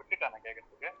ஆக்சுவலா விட்டுட்டேன் நான்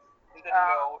கேக்குறதுக்கு. இந்த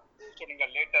நீங்க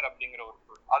லேட்டர் அப்படிங்கிற ஒரு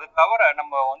டூல், அது தவிர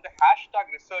நம்ம வந்து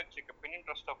ஹேஷ்டாக் ரிசர்ச்சுக்கு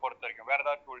பின்இன்ட்ரெஸ்ட்டை பொறுத்த வரைக்கும் வேற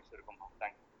ஏதாவது டூல்ஸ் இருக்குமா?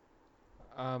 Thanks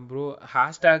bro.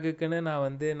 ஹேஷ்டேக்குன்னு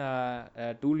நான்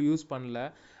டூல் யூஸ் பண்ணல.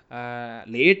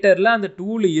 லேட்டரில் அந்த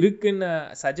டூல் இருக்குன்னு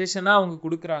சஜஷனாக அவங்க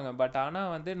கொடுக்குறாங்க. பட்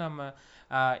ஆனால் வந்து நம்ம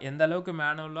எந்த அளவுக்கு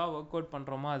மேனுவலாக ஒர்க் அவுட்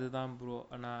பண்ணுறோமோ அதுதான் ப்ரோ.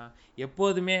 நான்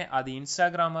எப்போதுமே அது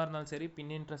இன்ஸ்டாகிராமாக இருந்தாலும் சரி,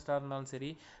 பின்இன்ட்ரெஸ்டாக இருந்தாலும்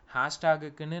சரி,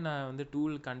 ஹேஷ்டேக்குன்னு நான் வந்து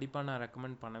டூல் கண்டிப்பாக நான்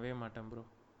ரெக்கமெண்ட் பண்ணவே மாட்டேன் ப்ரோ.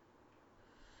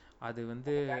 அது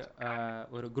வந்து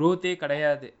ஒரு க்ரோத்தே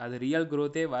கிடையாது, அது ரியல்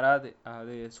க்ரோத்தே வராது.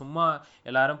 அது சும்மா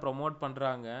எல்லாரும் ப்ரொமோட்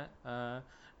பண்ணுறாங்க.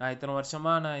 நான் இத்தனை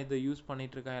வருஷமாக நான் இதை யூஸ்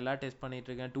பண்ணிகிட்ருக்கேன், எல்லாம் டெஸ்ட்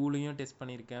பண்ணிகிட்ருக்கேன், டூலையும் டெஸ்ட்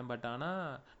பண்ணியிருக்கேன். பட் ஆனால்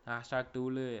ஹேஷ்டாக்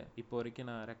டூலு இப்போ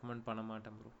வரைக்கும் நான் ரெக்கமெண்ட் பண்ண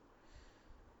மாட்டேன் ப்ரோ.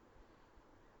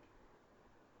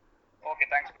 Okay,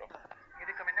 thanks bro.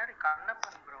 இதுக்கு முன்னாடி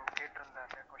கண்ணப்பன் ப்ரோ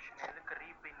கேட்டிருந்தாரு கொஸ்டின், எதுக்கு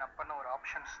ரீபின் அப்பன்னு ஒரு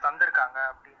ஆப்ஷன்ஸ் தந்திருக்காங்க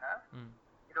அப்படின்னு.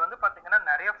 இது வந்து பாத்தீங்கன்னா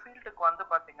நிறைய ஃபீல்டுக்கு வந்து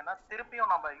பாத்தீங்கன்னா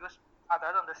திருப்பியும் நம்ம யூஸ்,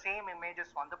 அதாவது அந்த சேம்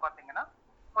இமேஜஸ் வந்து பாத்தீங்கன்னா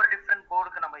ஒரு டிஃப்ரெண்ட்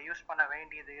போர்டுக்கு நம்ம யூஸ் பண்ண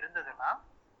வேண்டியது இருந்ததுன்னா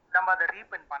நம்ம அதை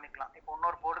ரீபின் பண்ணிக்கலாம். இப்போ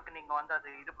இன்னொரு போர்டுக்கு நீங்க வந்து அது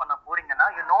இது பண்ண போறீங்கன்னா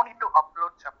you no need to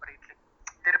upload separately.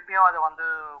 திருப்பியும் அதை வந்து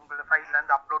உங்களோட ஃபைல்ல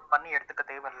இருந்து அப்லோட் பண்ணி எடுத்துக்க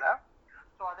தேவையில்லை.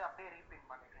 ஸோ அதை அப்படியே ரீபின்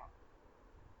பண்ணிக்கலாம்.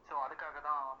 ஸோ அதுக்காக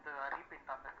தான் வந்து ரீபின்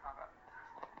தந்திருக்காங்க.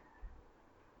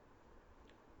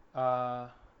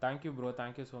 Thank you bro,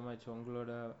 thank you so much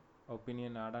உங்களோட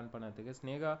ஒப்பீனியன் ஆட் ஆன் பண்ணதுக்கு.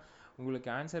 ஸ்னேகா, உங்களுக்கு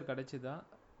ஆன்சர் கிடைச்சிதா?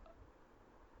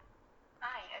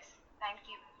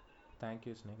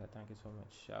 Thank you Sneha, thank you so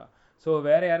much. So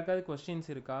வேறு யாருக்காவது கொஸ்டின்ஸ்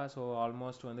இருக்கா? ஸோ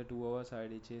ஆல்மோஸ்ட் வந்து 2 hours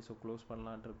ஆகிடுச்சு. ஸோ க்ளோஸ்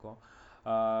பண்ணலான் இருக்கோம்.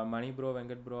 Mani bro,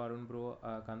 Venkat bro, Arun bro,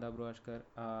 Kandha bro, Ashkar,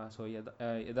 so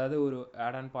ஏதாவது ஒரு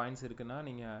ஆட் ஆன் பாயிண்ட்ஸ் இருக்குன்னா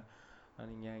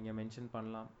நீங்கள் இங்கே மென்ஷன்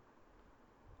பண்ணலாம்.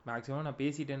 மேக்ஸிமம் நான்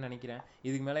பேசிட்டேன்னு நினைக்கிறேன்.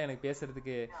 இதுக்கு மேலே எனக்கு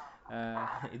பேசுகிறதுக்கு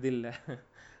இது இல்லை.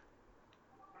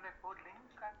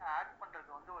 ஆட் பண்றது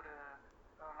வந்து ஒரு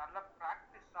நல்ல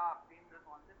பிராக்டிஸா அப்படின்றது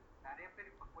வந்து நிறைய பேர்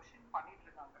இப்போ கொஸ்டின் பண்ணிட்டு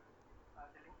இருக்காங்க.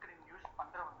 அது லிங்க்டின் யூஸ்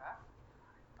பண்றவங்க,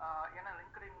 ஏன்னா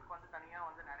லிங்க்டின்க்கு வந்து தனியா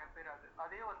வந்து நிறைய பேர்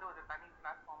அதே வந்து ஒரு தனி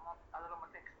பிளாட்ஃபார்மா அதுல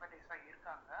மட்டும் எக்ஸ்பர்டைஸா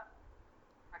இருக்காங்க.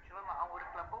 ஆக்சுவலா நான் ஒரு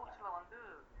கிளப் ஹவுஸ்ல வந்து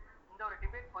இந்த ஒரு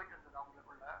டிபேட் போயிட்டு இருந்தது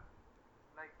அவங்களுக்குள்ள,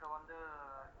 லைக் வந்து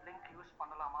லிங்க் யூஸ்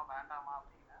பண்ணலாமா வேண்டாமா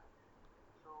அப்படின்னு.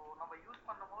 ஸோ நம்ம யூஸ்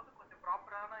பண்ணும் போது கொஞ்சம்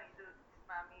ப்ராப்பரான இது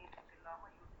ஸ்பேமி இல்லாம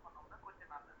யூஸ் பண்ணோம்னா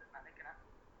கொஞ்சம் நல்லதுன்னு நினைக்கிறேன்.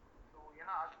 ஸோ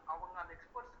ஏன்னா அவங்க அந்த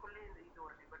எக்ஸ்பர்ட்ஸ்குள்ளே இது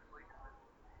ஒரு டிபேட் போயிட்டு இருந்தது.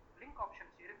 லிங்க்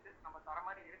ஆப்ஷன்ஸ் இருக்கு, நம்ம தர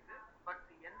மாதிரி இருக்கு, பட்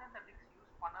எந்தெந்த லிங்க்ஸ்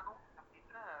யூஸ் பண்ணணும்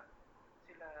அப்படின்ற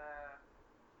சில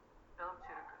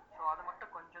டேர்ம்ஸ் இருக்கு. ஸோ அதை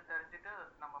மட்டும் கொஞ்சம் தெரிஞ்சுட்டு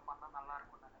நம்ம பண்ணால் நல்லா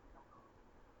இருக்கும்னு நினைக்கிறேன் bro.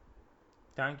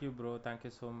 Thank you bro,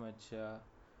 thank you so much.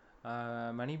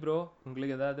 Mani bro,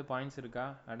 உங்களுக்கு ஏதாவது பாயிண்ட்ஸ் இருக்கா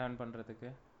ஆட் ஆன்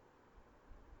பண்ணுறதுக்கு?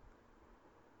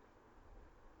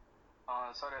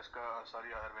 Sorry Askar, sorry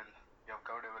Arvind, you have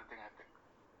covered everything I think.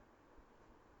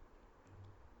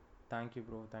 Thank you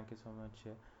bro, thank you so much.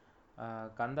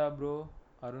 Kandha bro,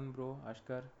 Arun bro,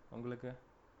 Ashkar, உங்களுக்கு?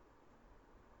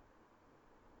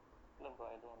 இல்லை ப்ரோ,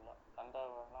 எதுவும் இல்லை. கந்தா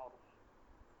வேணா ஒரு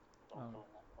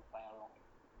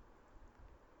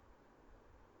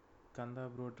கந்தா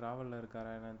ப்ரோ ட்ராவலில்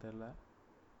இருக்காரா என்னன்னு தெரியல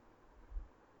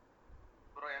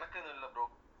ப்ரோ. எனக்கு எதுவும் இல்லை ப்ரோ.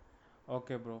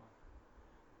 Okay bro.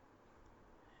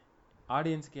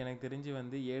 ஆடியன்ஸ்க்கு எனக்கு தெரிஞ்சு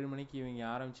வந்து 7 மணிக்கு இவங்க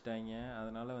ஆரம்பிச்சிட்டாங்க,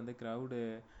 அதனால் வந்து க்ரௌடு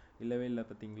இல்லவே இல்லை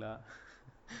பார்த்தீங்களா?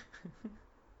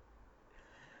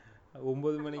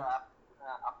 9 மணிக்கு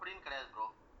அப்படின்னு கிடையாது ப்ரோ,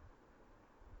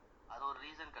 அது ஒரு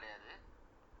ரீசன் கிடையாது.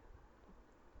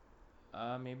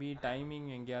 மேபி டைமிங்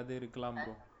எங்கேயாவது இருக்கலாம்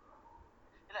ப்ரோ.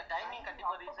 இல்ல டைமிங்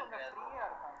கண்டிப்பா ரீசன் கிடையாது. ஃப்ரீயா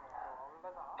இருக்காங்க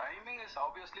அவ்வளவுதான். Timing is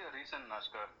obviously a reason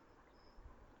Oscar.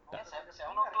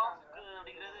 7 o'clock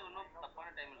அப்படிங்கிறது இன்னும்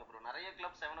தப்பான டைம் இல்ல ப்ரோ. நிறைய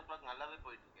கிளப் 7 o'clock நல்லாவே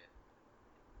போயிட்டு இருக்கு.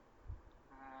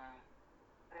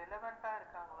 ரெலவெண்டா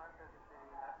இருக்காங்களான்றது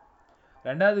தெரியல.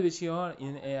 ரெண்டாவது விஷயம்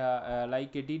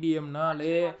லைக்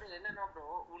டிடிஎம்னாலே என்னன்னா ப்ரோ,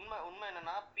 உண்மை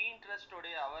என்னன்னா Pinterest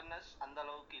உடைய அவேர்னஸ் அந்த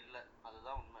அளவுக்கு இல்ல,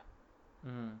 அதுதான் உண்மை.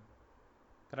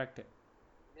 கரெக்ட்.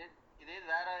 இதே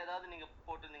வேற ஏதாவது நீங்க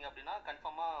போட்டிருந்தீங்க அப்படின்னா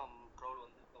கன்ஃபார்மா க்ரௌட்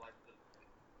வந்து வாய்ப்பு இருக்கு.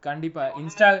 கண்டிப்பா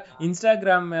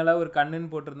இன்ஸ்டாகிராம் மேல ஒரு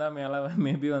கண்ணுன்னு போட்டிருந்தா மேல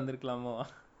மேபி வந்திருக்கலாமோ.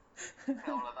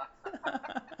 அவ்வளவுதான்.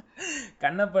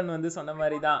 கண்ணப்பன் வந்து சொன்ன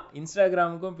மாதிரி தான்,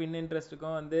 இன்ஸ்டாகிராமுக்கும்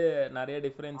பின்இன்ட்ரெஸ்ட்டுக்கும் வந்து நிறைய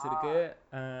டிஃபரன்ஸ் இருக்கு,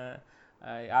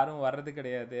 யாரும் வர்றது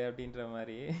கிடையாது அப்படின்ற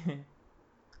மாதிரி.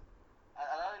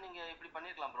 அதாவது நீங்க இப்படி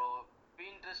பண்ணிருக்கலாம் ப்ரோ,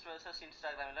 Pinterest வெர்சஸ்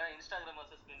இன்ஸ்டாகிராம் இல்ல இன்ஸ்டாகிராம்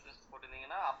வெர்சஸ் Pinterest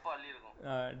போட்டிருந்தீங்கன்னா அப்ப அள்ளி இருக்கும்,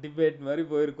 டிபேட் மாதிரி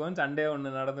போயிருக்கும், சண்டே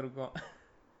ஒன்று நடந்திருக்கும்.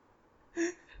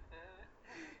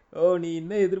 ஓ நீ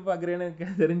இன்னும் எதிர்பார்க்குறேன்னு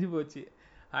எனக்கு தெரிஞ்சு போச்சு.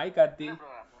 ஹாய் கார்த்தி.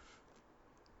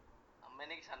 நம்ம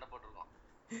இன்னைக்கு சண்டை போட்டிருக்கோம்.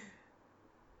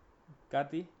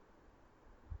 கார்த்தி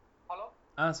ஹலோ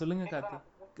சொல்லுங்க கார்த்தி.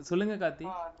 சொல்லுங்க கார்த்தி.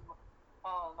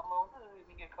 நம்ம வந்து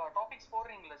நீங்க டாபிக்ஸ்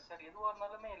போடுறீங்களா சார், எதுவா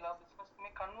இருந்தாலுமே எல்லா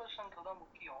பிசினஸ்க்குமே கன்வர்ஷன்றது தான்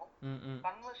முக்கியம்.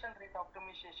 கன்வர்ஷன் ரேட்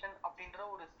ஆப்டிமைசேஷன் அப்படின்ற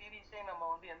ஒரு சீரீஸே நம்ம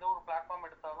வந்து எந்த ஒரு பிளாட்ஃபார்ம்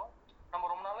எடுத்தாலும் நம்ம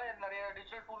ரொம்ப நாளா நிறைய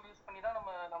டிஜிட்டல் டூல் யூஸ் பண்ணி தான்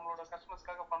நம்மளோட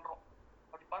கஸ்டமர்ஸ்க்காக பண்றோம்.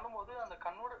 அப்படி பண்ணும்போது அந்த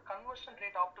கன்வர்ஷன்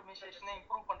ரேட் ஆப்டிமைசேஷனை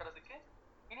இம்ப்ரூவ் பண்றதுக்கு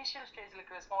இனிஷியல் ஸ்டேஜ்ல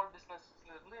இருக்கிற ஸ்மால்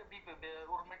பிசினஸ்ல இருந்து எப்படி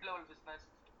ஒரு மிட் லெவல் பிசினஸ்,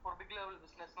 ஒரு பிக் லெவல்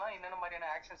பிசினஸ்னா என்னென்ன மாதிரியான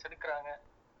ஆக்ஷன்ஸ் எடுக்கிறாங்க,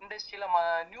 இண்டஸ்ட்ரியில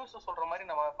நியூஸ் சொல்ற மாதிரி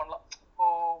நம்ம பண்ணலாம். இப்போ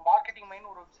மார்க்கெட்டிங் மைண்ட்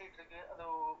ஒரு வெப்சைட் இருக்கு, அது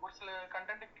ஒரு சில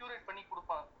கண்டென்ட் கியூரேட் பண்ணி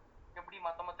கொடுப்பாங்க, எப்படி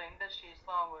மற்ற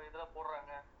இண்டஸ்ட்ரீஸ்லாம் அவங்க இதில்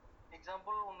போடுறாங்க.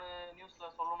 எக்ஸாம்பிள் ஒன்று நியூஸ்ல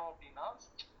சொல்லணும் அப்படின்னா,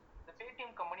 இந்த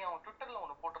பேடிஎம் கம்பெனி அவங்க ட்விட்டர்ல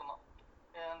ஒன்று போட்டிருந்தான்,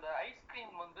 அந்த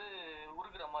ஐஸ்கிரீம் வந்து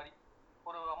உருகுற மாதிரி.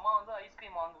 ஒரு அம்மா வந்து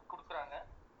ஐஸ்கிரீம் வாங்கி கொடுக்குறாங்க,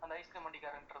 அந்த ஐஸ்கிரீம்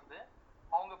வண்டிக்காரன்றது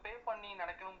அவங்க பே பண்ணி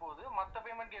நினைக்கணும் போது மற்ற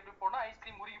பேமெண்ட் எப்படி போனா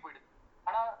ஐஸ்கிரீம் உருகி போயிடுது.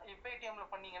 ஆனா பேடிஎம்ல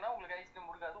பண்ணீங்கன்னா உங்களுக்கு ஐஸ்கிரீம்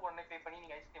உருகாது, உடனே பே பண்ணி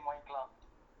நீங்க ஐஸ்கிரீம் வாங்கிக்கலாம்.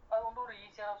 அது வந்து ஒரு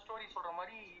ஈஸியான ஸ்டோரி சொல்ற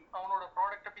மாதிரி அவனோட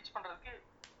ப்ராடக்ட்டை பிச் பண்றதுக்கு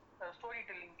ஸ்டோரி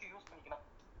டெல்லிங்க்கு யூஸ் பண்ணிக்கலாம்.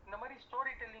 இந்த மாதிரி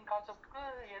ஸ்டோரி டெல்லிங் கான்செப்ட்க்கு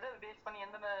எதை பேஸ் பண்ணி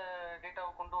எந்தெந்த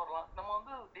டேட்டாவை கொண்டு வரலாம். நம்ம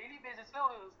வந்து டெய்லி பேசிஸ்ல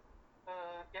ஒரு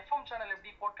எஃப்எம் சேனல்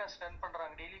எப்படி பாட்காஸ்ட் ரன்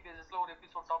பண்றாங்க, டெய்லி பேசிஸ்ல ஒரு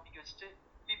எபிசோட் டாபிக் வச்சுட்டு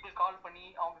பீப்புள் கால் பண்ணி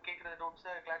அவங்க கேட்குற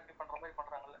டவுட்ஸை கிளாரிஃபை பண்ற மாதிரி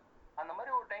பண்றாங்கல்ல, அந்த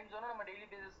மாதிரி ஒரு டைம் ஜோனை நம்ம டெய்லி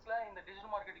பேசிஸ்ல இந்த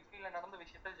டிஜிட்டல் மார்க்கெட்டிங் ஃபீல்ட்ல நடந்த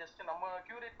விஷயத்த ஜஸ்ட் நம்ம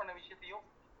கியூரேட் பண்ண விஷயத்தையோ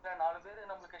இல்லை 4 பேர்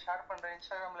நம்மளுக்கு ஷேர் பண்ற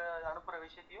இன்ஸ்டாகிராம்ல அனுப்புற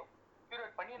விஷயத்தையோ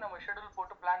கியூரேட் பண்ணி நம்ம ஷெடியூல்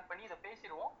போட்டு பிளான் பண்ணி இதை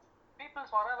பேசிடுவோம்.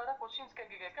 பீப்புள்ஸ் வர கொஸ்டின்ஸ்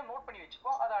கேட்க நோட் பண்ணி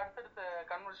வச்சுப்போம். அதை அடுத்தடுத்த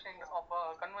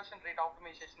கன்வர்ஷன் ரேட்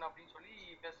ஆப்டிமைசேஷன் அப்படின்னு சொல்லி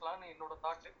பேசலாம்னு என்னோட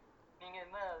தாட். நீங்க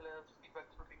என்ன அதுல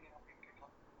ஃபீட்பேக் சொல்றீங்க அப்படின்னு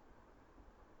கேட்கலாம்.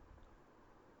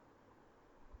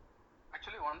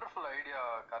 Actually wonderful idea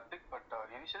Karthik. But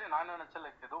initially நான் நினைச்சேன்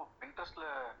லைக் ஏதோ Pinterestல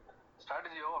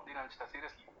ஸ்ட்ராட்டஜியோ அப்படின்னு நினைச்சிட்டேன்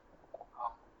seriously.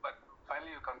 But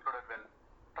finally you concluded well.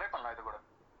 Try பண்ணலாம் இது கூட.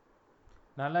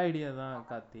 நல்ல ஐடியா தான்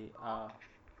கார்த்தி.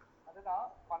 அதுதான்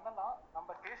பண்ணலாம், நம்ம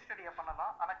கேஸ் ஸ்டடியை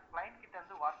பண்ணலாம். ஆனா கிளைண்ட் கிட்ட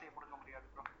இருந்து வார்த்தையை கொடுக்க முடியாது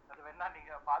ப்ரோ, அது வேணா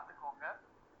நீங்க பாத்துக்கோங்க,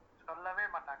 சொல்லவே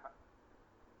மாட்டாங்க.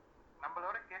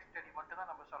 நம்மளோட கேஸ் ஸ்டடி மட்டும்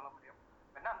தான் நம்ம சொல்ல முடியும்.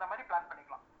 வேணா அந்த மாதிரி பிளான்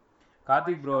பண்ணிக்கலாம்.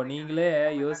 கார்த்திக் ப்ரோ நீங்களே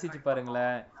யோசிச்சு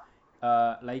பாருங்களேன்,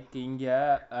 லைக் இங்கே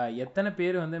எத்தனை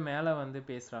பேர் வந்து மேலே வந்து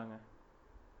பேசுகிறாங்க,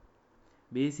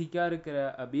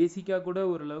 பேசிக்காக கூட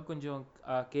ஓரளவுக்கு கொஞ்சம்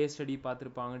கேஸ் ஸ்டடி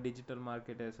பார்த்துருப்பாங்க டிஜிட்டல்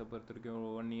மார்க்கெட்டர்ஸை பொறுத்த வரைக்கும்.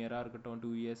 1 இயராக இருக்கட்டும்,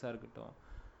 2 இயர்ஸாக இருக்கட்டும்.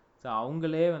 ஸோ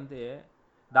அவங்களே வந்து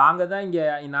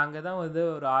நாங்கள் தான் வந்து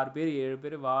ஒரு 6 பேர் 7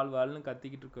 பேர் வாழ்னு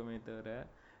கத்திக்கிட்டு இருக்கோமே தவிர,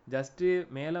 ஜஸ்ட்டு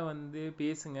மேலே வந்து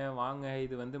பேசுங்க வாங்க,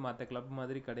 இது வந்து மற்ற கிளப்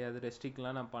மாதிரி கிடையாது,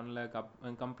 ரெஸ்ட்ரிக்ட்லாம் நான் பண்ணல,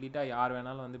 கம்ப்ளீட்டாக யார்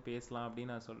வேணாலும் வந்து பேசலாம்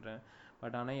அப்படின்னு நான் சொல்கிறேன்.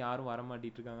 பட் ஆனால் யாரும் வர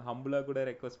மாட்டிட்டு இருக்காங்க. ஹம்புளாக கூட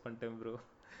ரெக்வஸ்ட் பண்ணிட்டேன் ப்ரோ.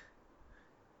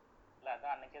 இல்லை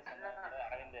அதான் அன்னைக்கே சொன்னேன்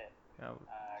அரவிந்த்,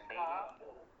 டெய்லி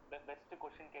வந்து பெஸ்ட்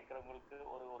கொஸ்டின் கேட்குறவங்களுக்கு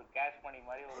ஒரு கேஷ் மணி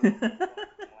மாதிரி ஒரு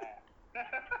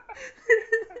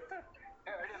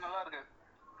ஐடியா நல்லா இருக்கு.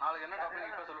 நாளைக்கு என்ன டாபிக்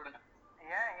இப்ப சொல்லுங்க.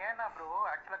 ஏன்னா ப்ரோ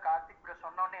ஆக்சுவலா கார்த்திக் ப்ரோ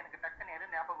சொன்னோடனே எனக்கு டக்குன்னு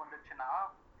எது ஞாபகம் வந்துச்சுன்னா,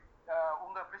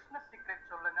 உங்க பிசினஸ்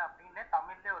சீக்ரெட் சொல்லுங்க அப்படின்னு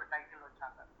தமிழ்ல ஒரு டைட்டில்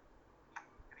வச்சாங்க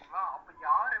சரிங்களா. அப்ப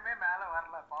யாருமே மேல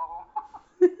வரல பாவம்.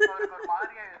 அவருக்கு ஒரு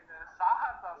மாதிரியே சாஹா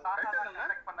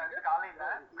செலக்ட் பண்ணாரு காலையில.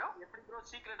 எப்படி ப்ரோ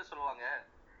சீக்ரெட் சொல்லுவாங்க?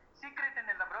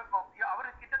 சீக்ரெட்னு இல்ல ப்ரோ, இப்போ அவர்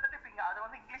கிட்டத்தட்ட இப்ப அதை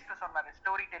வந்து இங்கிலீஷ்ல சொன்னாரு,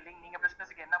 ஸ்டோரி டெல்லிங் நீங்க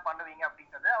பிசினஸ்க்கு என்ன பண்ணுவீங்க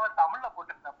அப்படின்றது அவர் தமிழ்ல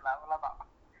போட்டிருந்தாப்ல, அவ்வளவுதான்.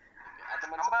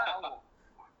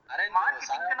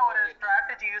 மார்க்கெட்டிங்க்குன்னு ஒரு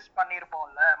ஸ்ட்ராட்டஜி யூஸ்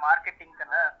பண்ணிருப்போம்ல,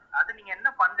 மார்க்கெட்டிங்க்குன்னு அது நீங்க என்ன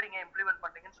பண்றீங்க இம்ப்ளிமெண்ட்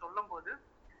பண்றீங்கன்னு சொல்லும்போது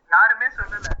யாருமே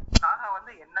சொல்லல. சாகா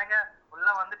வந்து என்னங்க உள்ள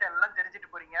வந்துட்டு எல்லாம் தெரிஞ்சுட்டு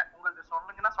போறீங்க, உங்களுக்கு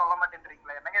சொல்லுங்கன்னா சொல்ல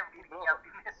மாட்டேன்றீங்களா, என்னங்க இப்படி இருக்கீங்க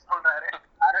அப்படின்னு சொல்றாரு.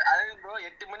 அது ப்ரோ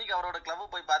 8 மணிக்கு அவரோட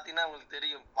கிளப் போய் பாத்தீங்கன்னா உங்களுக்கு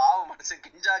தெரியும், பாவம் மனுஷன்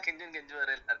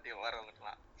கெஞ்சுவாரு எல்லாத்தையும்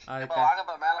வரவங்கலாம்.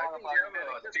 வாங்கப்பா மேல வாங்கப்பா.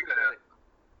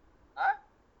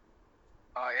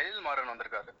 எழில் மாறன்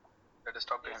வந்திருக்காரு.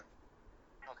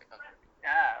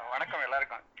 வணக்கம்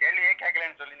எல்லாருக்கும். கேள்வியே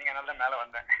கேட்கலன்னு சொல்லி நீங்க நல்லா மேல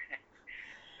வந்தேன்.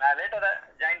 நான் லேட்டா தான்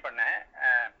ஜாயின் பண்ணேன்.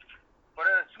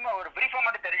 சும்மா ஒரு பிரீஃபா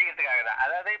மட்டும் தெரிஞ்சுக்கிறதுக்காக தான்.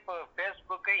 அதாவது இப்போ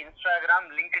ஃபேஸ்புக், இன்ஸ்டாகிராம்,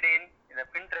 லிங்க்டின், இந்த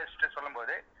பின்ட்ரெஸ்ட்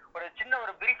சொல்லும்போது ஒரு சின்ன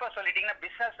ஒரு பிரீஃபா சொல்லிட்டீங்கன்னா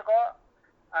பிசினஸுக்கோ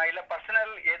இல்ல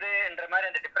பர்சனல் எதுன்ற மாதிரி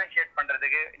அந்த டிஃபரன்ஷியேட்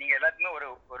பண்றதுக்கு நீங்க எல்லாத்துக்குமே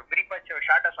ஒரு பிரீஃபா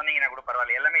ஷார்ட்டா சொன்னீங்கன்னா கூட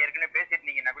பரவாயில்ல. எல்லாமே ஏற்கனவே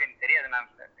பேசியிருந்தீங்கன்னா கூட எனக்கு தெரியாது,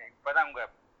 நான் இப்பதான் உங்க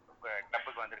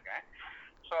கிளப்புக்கு வந்திருக்கேன்.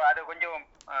 ஸோ அது கொஞ்சம்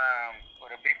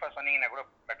ஒரு பிரீஃபா சொன்னீங்கன்னா கூட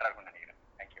பெட்டரா இருக்கும்னு நினைக்கிறேன்.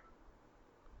 தேங்க்யூ.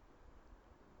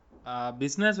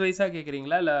 பிசினஸ் வைஸா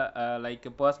கேக்குறீங்களா இல்ல லைக்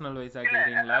பர்சனல் வைஸா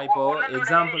கேக்குறீங்களா? இப்போ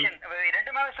எக்ஸாம்பிள்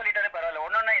ரெண்டுமே சொல்லிட்டாலே பரவாயில்ல.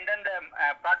 ஒன்னொன்னு எந்தெந்த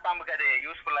பிளாட்ஃபார்முக்கு அது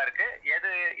யூஸ்ஃபுல்லா இருக்கு,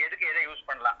 எதுக்கு எதை யூஸ்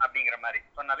பண்ணலாம் அப்படிங்கிற மாதிரி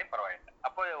சொன்னாலும் பரவாயில்ல.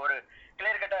 அப்போ ஒரு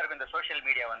கிளியர் கட்டா இருக்கும் இந்த சோஷியல்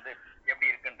மீடியா வந்து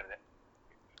எப்படி இருக்குன்றது.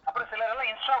 அப்புறம் சிலரெல்லாம்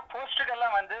இன்ஸ்டா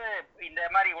போஸ்ட்டுக்கெல்லாம் வந்து இந்த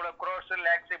மாதிரி இவ்வளவு க்ரோர்ஸ்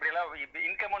லேக்ஸ் இப்படி எல்லாம்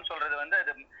இன்கம்னு சொல்றது வந்து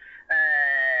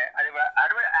அது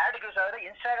ஆடுக்கு யூஸ் ஆகுது.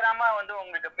 இன்ஸ்டாகிராமா வந்து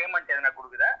உங்களுக்கு பேமெண்ட் எதனா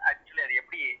கொடுக்குதா? ஆக்சுவலி அது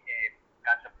எப்படி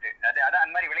கான்செப்ட்? அது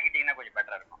அந்த மாதிரி விளக்கிட்டீங்கன்னா கொஞ்சம்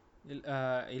பெட்டரா இருக்கும்.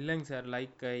 இல்லைங்க சார்,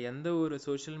 லைக் எந்த ஒரு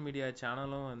சோஷியல் மீடியா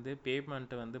சேனலும் வந்து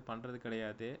பேமெண்ட் வந்து பண்ணுறது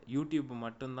கிடையாது. யூடியூப்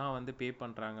மட்டும்தான் வந்து பே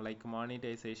பண்ணுறாங்க, லைக்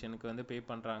மானிட்டைசேஷனுக்கு வந்து பே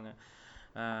பண்ணுறாங்க.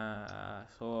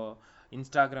 ஸோ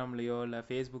இன்ஸ்டாகிராம்லேயோ இல்லை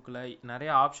ஃபேஸ்புக்கில் நிறைய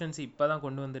ஆப்ஷன்ஸ் இப்போ தான்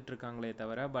கொண்டு வந்துட்டுருக்காங்களே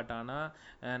தவிர, பட்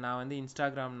ஆனால் நான் வந்து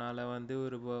இன்ஸ்டாகிராம்னால் வந்து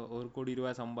ஒரு 1 கோடி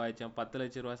ரூபா சம்பாதிச்சேன், 10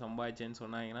 லட்ச ரூபா சம்பாதிச்சேன்னு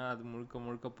சொன்னாங்கன்னா அது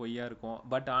முழுக்க பொய்யா இருக்கும்.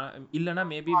 பட் இல்லைன்னா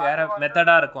மேபி வேறு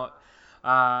மெத்தடாக இருக்கும்.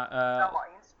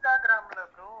 இன்ஸ்டாகிராம்ல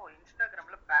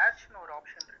பேட்ச்னு ஒரு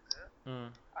ஆப்ஷன் இருக்கு.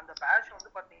 அந்த பேட்ச்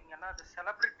வந்து பாத்தீங்கன்னா அது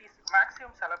செலிபிரிட்டிஸ்,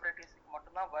 மேக்ஸிமம் செலிபிரிட்டிஸ்க்கு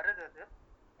மட்டும் தான் வருது அது.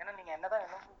 ஏன்னா நீங்க என்னதான்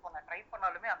என்ன ட்ரை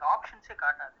பண்ணாலுமே அந்த ஆப்ஷன்ஸே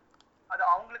காட்டாது. அது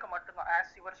அவங்களுக்கு மட்டும்தான்.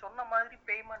 ஆஸ் இவர் சொன்ன மாதிரி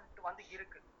பேமெண்ட் வந்து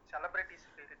இருக்கு,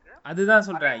 செலிபிரிட்டிஸ்க்கு இருக்கு. அதுதான்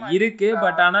சொல்றேன், இருக்கு.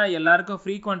 பட் ஆனா எல்லாருக்கும்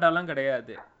ஃப்ரீக்வென்ட்டாலாம்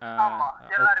கிடையாது. ஆமா,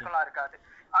 எல்லாருக்கும்லாம் இருக்காது.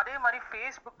 அதே மாதிரி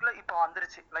ஃபேஸ்புக்ல இப்போ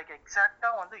வந்துருச்சு, லைக் எக்ஸாக்டா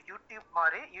வந்து யூடியூப்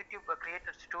மாதிரி, யூடியூப்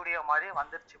கிரியேட்டர் ஸ்டுடியோ மாதிரி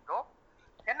வந்துருச்சு ப்ரோ.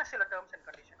 என்ன சில டேர்ம்ஸ் அண்ட்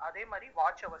கண்டிஷன். அதே மாதிரி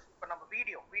வாட்ச் ஹவர்ஸ், இப்போ நம்ம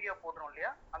வீடியோ போடுறோம்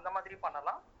இல்லையா, அந்த மாதிரி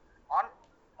பண்ணலாம்.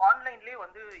 ஆன்லைன்லேயே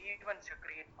வந்து ஈவெண்ட்ஸ்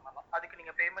கிரியேட் பண்ணலாம். அதுக்கு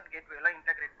நீங்கள் பேமெண்ட் கேட்வே எல்லாம்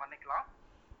இன்டகிரேட் பண்ணிக்கலாம்.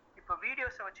 இப்போ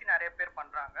வீடியோஸை வச்சு நிறைய பேர்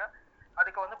பண்ணுறாங்க.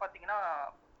 அதுக்கு வந்து பார்த்தீங்கன்னா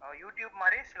யூடியூப்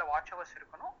மாதிரி சில வாட்ச் ஹவர்ஸ்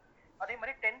இருக்கணும். அதே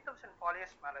மாதிரி 10,000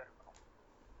 ஃபாலோவர்ஸ் மேலே இருக்கணும்.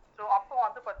 ஸோ அப்போ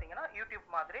வந்து பார்த்தீங்கன்னா யூடியூப்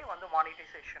மாதிரி வந்து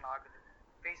மானிட்டைசேஷன் ஆகுது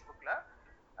ஃபேஸ்புக்கில்.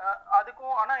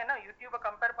 அதுக்கும் ஆனால் என்ன, யூடியூப்பை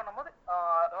கம்பேர் பண்ணும்போது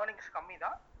ஏர்னிங்ஸ் கம்மி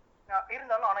தான்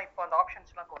இருந்தாலும். ஆனால் இப்போ அந்த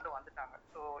ஆப்ஷன்ஸ்லாம் கொண்டு வந்துட்டாங்க.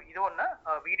 ஸோ இது ஒன்று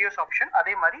வீடியோஸ் ஆப்ஷன்.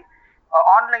 அதே மாதிரி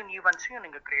ஆன்லைன் ஈவெண்ட்ஸையும்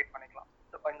நீங்கள் கிரியேட் பண்ணிக்கலாம்.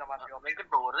 இந்த மாதிரி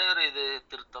ஒரே ஒரு இது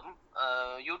திருத்தம்,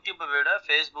 யூடியூப்பை விட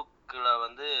ஃபேஸ்புக்கில்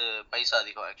வந்து பைசா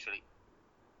அதிகம் ஆக்சுவலி.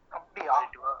 அப்படியா?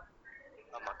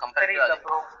 ஆமா,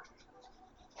 கம்பேரிட்டிவா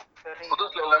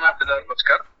புதுசுல எல்லாமே அப்படிதான்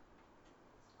இருக்கும்.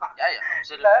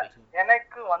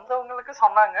 எனக்கு வந்தவங்களுக்கு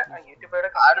சொன்னாங்க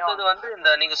யூடியூபோட. அடுத்தது வந்து இந்த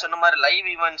நீங்க சொன்ன மாதிரி லைவ்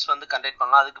ஈவெண்ட்ஸ் வந்து கண்டக்ட்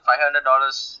பண்ணலாம். அதுக்கு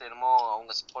 $500 என்னமோ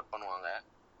அவங்க சப்போர்ட் பண்ணுவாங்க.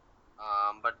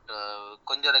 பட்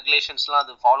கொஞ்சம் ரெகுலேஷன்ஸ்லாம்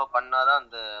அது ஃபாலோ பண்ணாதான்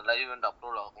அந்த லைவ் ஈவெண்ட்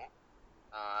அப்ரூவல் ஆகும்.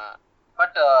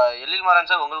 பட் எழில் மாறன்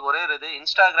சார், உங்களுக்கு ஒரே இது,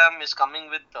 Instagram is coming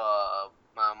with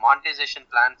monetization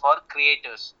plan for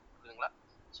creators, புரியுதுங்களா?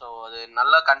 ஸோ அது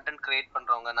நல்லா கண்டென்ட் கிரியேட்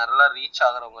பண்ணுறவங்க, நல்லா ரீச்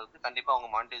ஆகிறவங்களுக்கு கண்டிப்பாக அவங்க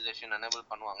மானிட்டைசேஷன் எனேபிள்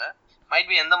பண்ணுவாங்க. மைட்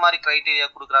பி எந்த மாதிரி க்ரைட்டீரியா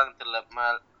கொடுக்குறாங்கன்னு தெரியல.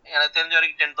 எனக்கு தெரிஞ்ச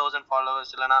வரைக்கும் 10,000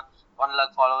 ஃபாலோவர்ஸ் இல்லைனா 1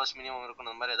 lakh ஃபாலோவர்ஸ் மினிமம்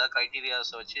இருக்கணும். அந்த மாதிரி ஏதாவது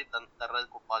க்ரைட்டீரியாஸை வச்சு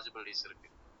தர்றதுக்கு பாசிபிலிட்டிஸ் இருக்கு.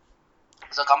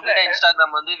 ஸோ கம்ப்ளீட்டாக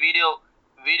இன்ஸ்டாகிராம் வந்து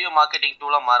வீடியோ மார்க்கெட்டிங்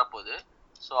டூலாக மாறப்போகுது.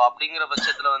 ஸோ அப்படிங்கிற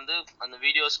பட்சத்தில் வந்து அந்த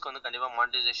வீடியோஸ்க்கு வந்து கண்டிப்பாக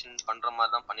மானிட்டைசேஷன் பண்ணுற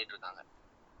மாதிரி தான் பண்ணிட்டு இருக்காங்க.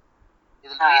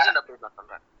 இதுல ரீசன் அப்படி நான்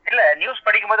சொல்றேன். இல்ல, நியூஸ்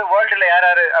படிக்கும்போது வேர்ல்டுல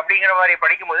யாராரு அப்படிங்கிற மாதிரி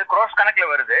படிக்கும்போது க்ரோஸ் கணக்குல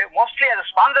வருது. மோஸ்ட்லி அது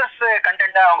ஸ்பான்சர்ஸ்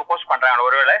கண்டென்ட்டா அவங்க போஸ்ட் பண்றாங்க.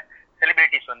 ஒருவேளை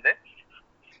செலிபிரிட்டிஸ் வந்து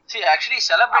ஆக்சுவலி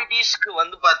செலிபிரிட்டிஸ்க்கு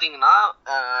வந்து பாத்தீங்கன்னா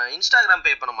இன்ஸ்டாகிராம்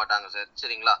பே பண்ண மாட்டாங்க சார்,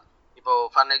 சரிங்களா? இப்போ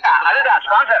ஃபார் எக்ஸாம்பிள் அதுதான்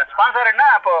ஸ்பான்சர்னா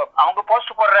அப்போ அவங்க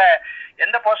போஸ்ட் போடுற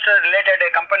எந்த போஸ்ட் ரிலேட்டட்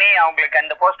கம்பெனி அவங்களுக்கு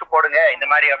அந்த போஸ்ட் போடுங்க இந்த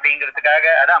மாதிரி அப்படிங்கிறதுக்காக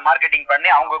அதான் மார்க்கெட்டிங் பண்ணி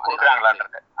அவங்க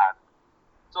கொடுக்குறாங்களான்றது.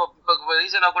 ஸோ இப்போ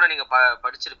ரீசனாக கூட நீங்கள்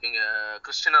படிச்சிருப்பீங்க,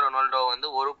 கிறிஸ்டியானோ ரொனால்டோ வந்து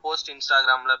ஒரு போஸ்ட்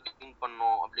இன்ஸ்டாகிராமில் பிக்கிங்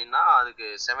பண்ணோம் அப்படின்னா அதுக்கு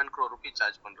 7 crore rupees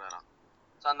சார்ஜ் பண்ணுறாராம்.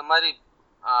 ஸோ அந்த மாதிரி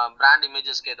பிராண்ட்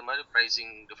இமேஜஸ்க்கு ஏற்ற மாதிரி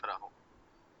ப்ரைஸிங் டிஃபர் ஆகும்.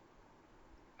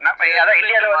 அதான்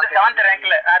இந்தியால வந்து 7th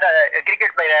ரேங்க்ல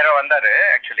கிரிக்கெட் பிளேயர் யாரோ வந்தாரு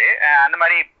ஆக்சுவலி. அந்த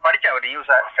மாதிரி படிச்சேன் ஒரு நியூஸ்.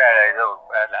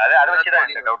 அதை வச்சுதான்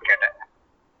இந்த டவுட் கேட்டேன்.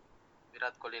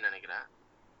 விராட் கோலி நினைக்கிறேன்.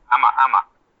 ஆமா ஆமா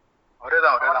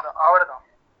அவர்தான்.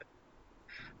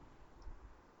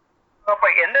 அப்ப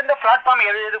எந்தெந்த பிளாட்ஃபார்ம்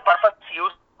எது பர்பஸ்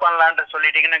யூஸ் பண்ணலான்னு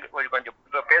சொல்லிட்டீங்கன்னு கொஞ்சம்.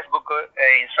 ஃபேஸ்புக்,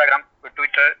 இன்ஸ்டாகிராம்,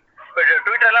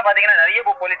 ட்விட்டர்லாம் பாத்தீங்கன்னா நிறைய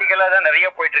இப்போ பொலிட்டிக்கலா தான் நிறைய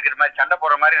போயிட்டு இருக்கிற மாதிரி, சண்டை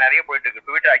போடுற மாதிரி நிறைய போயிட்டு இருக்கு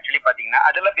ட்விட்டர். ஆக்சுவலி பாத்தீங்கன்னா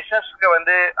அதுல பிசினஸ்க்கு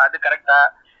வந்து அது கரெக்டா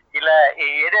இல்ல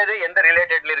எது எந்த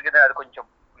ரிலேட்டட்ல இருக்குது அது கொஞ்சம்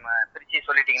பிரிச்சு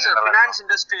சொல்லிட்டீங்கன்னா. ஃபினான்ஸ்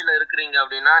இண்டஸ்ட்ரியில இருக்கிறீங்க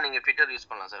அப்படின்னா நீங்க ட்விட்டர் யூஸ்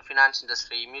பண்ணலாம் sir. Finance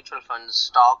industry, mutual funds,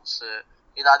 stocks,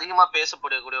 இது அதிகமா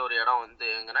பேசப்படக்கூடிய ஒரு இடம் வந்து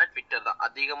எங்கன்னா ட்விட்டர் தான்.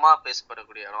 அதிகமா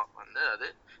பேசப்படக்கூடிய இடம் வந்து அது.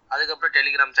 அதுக்கப்புறம்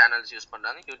டெலிகிராம் சேனல்ஸ் யூஸ்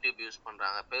பண்றாங்க, யூடியூப் யூஸ்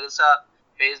பண்றாங்க. பெருசா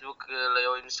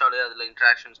ஃபேஸ்புக்லயோ இன்ஸ்டாலயோ அதுல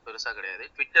இன்ட்ராக்ஷன்ஸ் பெருசா கிடையாது.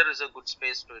 Twitter is a good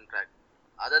space to interact.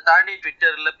 அதை தாண்டி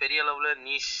ட்விட்டர்ல பெரிய அளவுல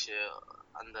நீஷ்,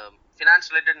 அந்த ஃபினான்ஸ்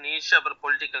ரிலேட்டட் நீஷ், அப்புறம்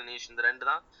பொலிட்டிக்கல் நீஷ், இந்த ரெண்டு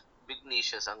தான் பிக்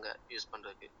நீஷஸ் அங்க யூஸ்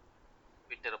பண்றதுக்கு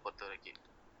ட்விட்டரை பொறுத்த வரைக்கும்.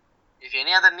 இஃப்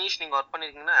எனி அதர் நீஷ் நீங்க ஒர்க்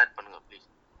பண்ணிருக்கீங்கன்னா ஆட் பண்ணுங்க ப்ளீஸ்.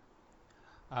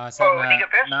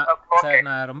 சார்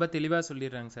நான் ரொம்ப தெளிவாக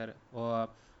சொல்லிடுறேங்க சார்.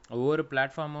 ஒவ்வொரு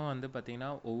பிளாட்ஃபார்மும் வந்து பார்த்திங்கன்னா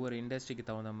ஒவ்வொரு இண்டஸ்ட்ரிக்கு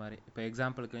தகுந்த மாதிரி. இப்போ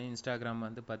எக்ஸாம்பிளுக்கு இன்ஸ்டாகிராம்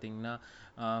வந்து பார்த்திங்கன்னா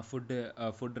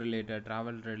food related,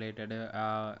 travel related,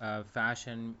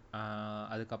 fashion,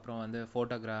 அதுக்கப்புறம் வந்து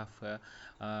ஃபோட்டோகிராஃப்,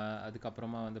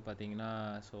 அதுக்கப்புறமா வந்து பார்த்திங்கன்னா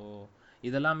ஸோ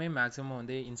இதெல்லாமே மேக்ஸிமம்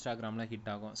வந்து இன்ஸ்டாகிராமில் ஹிட்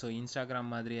ஆகும். ஸோ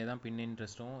இன்ஸ்டாகிராம் மாதிரியே தான் பின்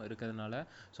இன்ட்ரெஸ்ட்டும் இருக்கிறதுனால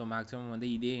ஸோ மேக்ஸிமம் வந்து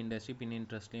இதே இண்டஸ்ட்ரி பின்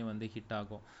இன்ட்ரெஸ்ட்லேயும் வந்து ஹிட்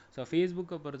ஆகும். ஸோ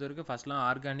ஃபேஸ்புக்கை பொறுத்த வரைக்கும் ஃபஸ்ட்லாம்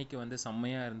ஆர்கானிக் வந்து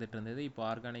செம்மையாக இருந்துகிட்டு இருந்தது. இப்போ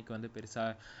ஆர்கானிக் வந்து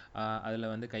பெருசாக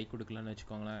அதில் வந்து கை கொடுக்கலன்னு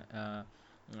வச்சுக்கோங்களேன்.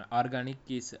 ஆர்கானிக்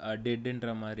இஸ்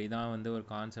டெட்டுன்ற மாதிரி தான் வந்து ஒரு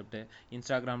கான்செப்ட்டு.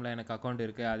 இன்ஸ்டாகிராமில் எனக்கு அக்கௌண்ட்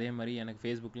இருக்குது, அதே மாதிரி எனக்கு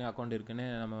ஃபேஸ்புக்லேயும் அக்கௌண்ட் இருக்குதுன்னு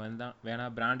நம்ம வந்து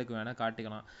வேணால் பிராண்டுக்கு வேணால்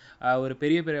காட்டிக்கலாம். ஒரு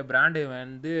பெரிய பெரிய பிராண்டு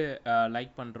வந்து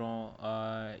லைக் பண்ணுறோம்,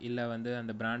 இல்லை வந்து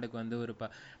அந்த பிராண்டுக்கு வந்து ஒரு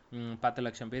 10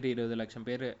 லட்சம் பேர் 20 லட்சம்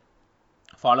பேர்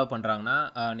ஃபாலோ பண்ணுறாங்கன்னா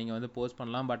நீங்கள் வந்து போஸ்ட்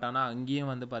பண்ணலாம். பட் ஆனால்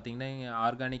அங்கேயும் வந்து பார்த்தீங்கன்னா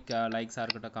ஆர்கானிக் லைக்ஸாக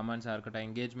இருக்கட்டும், கமெண்ட்ஸாக இருக்கட்டும்,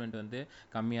 என்கேஜ்மெண்ட் வந்து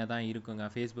கம்மியாக தான் இருக்குங்க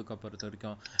ஃபேஸ்புக்கை பொறுத்த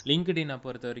வரைக்கும். லிங்க்டினை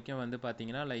பொறுத்த வரைக்கும் வந்து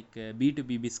பார்த்தீங்கன்னா லைக்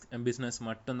B2B பிஸ்னஸ்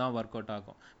மட்டும்தான் ஒர்க் அவுட்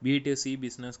ஆகும். B2C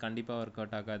பிஸ்னஸ் கண்டிப்பாக ஒர்க்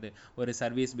அவுட் ஆகாது. ஒரு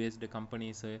service based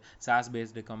companies, SaaS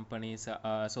based companies,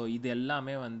 so இது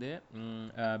எல்லாமே வந்து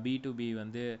B2B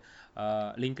வந்து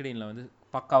லிங்க்டினில் வந்து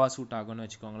பக்காவாக சூட் ஆகும்னு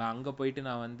வச்சுக்கோங்களேன். அங்கே போயிட்டு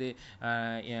நான் வந்து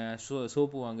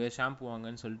சோப்பு வாங்க, ஷாம்பு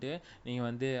வாங்கன்னு சொல்லிட்டு நீங்கள்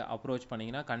வந்து அப்ரோச்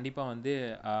பண்ணிங்கன்னா கண்டிப்பாக வந்து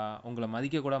உங்களை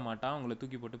மதிக்க கூட மாட்டான், உங்களை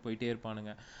தூக்கி போட்டு போயிட்டே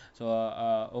இருப்பானுங்க. ஸோ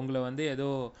உங்களை வந்து ஏதோ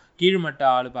கீழ்மட்ட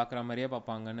ஆள் பார்க்குற மாதிரியே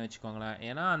பார்ப்பாங்கன்னு வச்சுக்கோங்களேன்.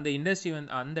 ஏன்னா அந்த இண்டஸ்ட்ரி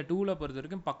வந்து அந்த டூலை பொறுத்த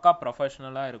வரைக்கும் பக்கா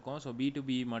ப்ரொஃபஷ்னலாக இருக்கும். ஸோ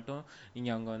B2B மட்டும்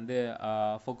நீங்கள் அங்கே வந்து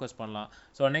ஃபோக்கஸ் பண்ணலாம்.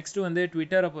 ஸோ நெக்ஸ்ட்டு வந்து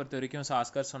ட்விட்டரை பொறுத்த வரைக்கும்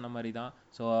ஆஸ்கர் சொன்ன மாதிரி தான்.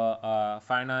 ஸோ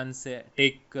ஃபைனான்ஸு,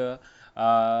 டெக்கு,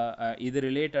 இது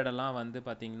ரிலேட்டடெல்லாம் வந்து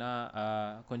பார்த்திங்கன்னா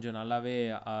கொஞ்சம் நல்லாவே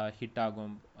ஹிட்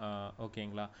ஆகும்.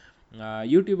 ஓகேங்களா?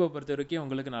 யூடியூப்பை பொறுத்த வரைக்கும்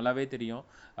உங்களுக்கு நல்லாவே தெரியும்.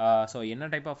 ஸோ என்ன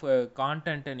டைப் ஆஃப்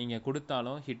கான்டென்ட்டை நீங்கள்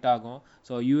கொடுத்தாலும் ஹிட் ஆகும்.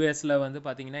 ஸோ யூஎஸில் வந்து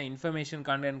பார்த்தீங்கன்னா இன்ஃபர்மேஷன்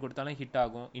கான்டென்ட் கொடுத்தாலும் ஹிட்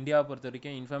ஆகும். இந்தியாவை பொறுத்த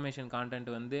வரைக்கும் இன்ஃபர்மேஷன்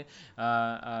கான்டென்ட் வந்து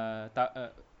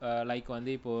லைக்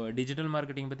வந்து இப்போது டிஜிட்டல்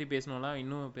மார்க்கெட்டிங் பற்றி பேசணும்னா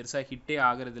இன்னும் பெருசாக ஹிட்டே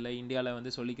ஆகிறதில்ல. இந்தியாவில்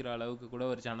வந்து சொல்லிக்கிற அளவுக்கு கூட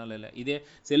ஒரு சேனல் இல்லை. இதே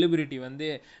செலிபிரிட்டி வந்து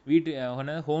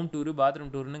ஹோம் டூரு,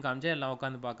 பாத்ரூம் டூர்னு காமிச்சா எல்லாம்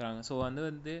உட்காந்து பார்க்குறாங்க. ஸோ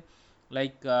வந்து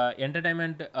like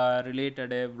entertainment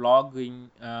related, vlogging,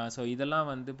 so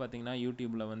இதெல்லாம் வந்து பார்த்திங்கன்னா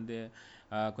யூடியூப்பில் வந்து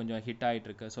கொஞ்சம் ஹிட்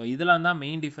ஆகிட்டுருக்கு. ஸோ இதெல்லாம் தான்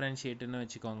மெயின் டிஃப்ரென்ஷியேட்டுன்னு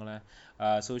வச்சுக்கோங்களேன்.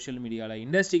 சோஷியல் மீடியாவில்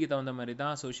இண்டஸ்ட்ரிக்கு தகுந்த மாதிரி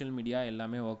தான் சோஷியல் மீடியா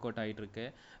எல்லாமே ஒர்க் அவுட் ஆகிட்டுருக்கு.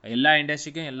 எல்லா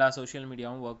இண்டஸ்ட்ரிக்கும் எல்லா சோஷியல்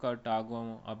மீடியாவும் ஒர்க் அவுட்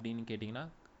ஆகும் அப்படின்னு கேட்டிங்கன்னா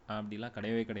அப்படிலாம்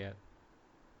கிடையவே கிடையாது.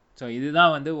 ஸோ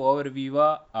இதுதான் வந்து ஓவர்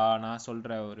வியூவாக நான்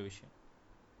சொல்கிற ஒரு விஷயம்.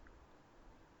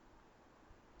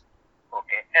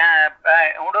 ஓகே,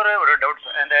 ஒரு டவுட்.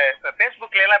 இந்த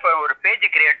ஃபேஸ்புக்ல எல்லாம் இப்போ ஒரு பேஜ்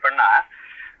கிரியேட் பண்ணா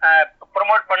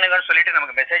ப்ரொமோட் பண்ணுங்கன்னு சொல்லிட்டு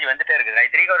நமக்கு மெசேஜ் வந்துட்டே இருக்குது.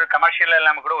 இத்தனைக்கும் ஒரு கமர்ஷியல்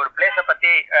இல்லாமல் கூட ஒரு பிளேஸை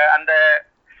பற்றி அந்த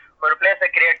ஒரு பிளேஸை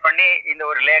கிரியேட் பண்ணி இந்த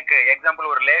ஒரு லேக்கு, எக்ஸாம்பிள்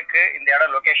ஒரு லேக்கு, இந்த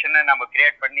இடம் லொக்கேஷனை நம்ம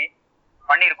கிரியேட்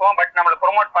பண்ணியிருக்கோம். பட் நம்மளை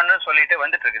ப்ரொமோட் பண்ணுன்னு சொல்லிட்டு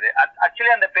வந்துட்டு இருக்குது.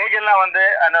 ஆக்சுவலி அந்த பேஜ் எல்லாம் வந்து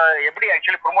அந்த எப்படி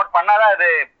ஆக்சுவலி ப்ரொமோட் பண்ணாதான் அது,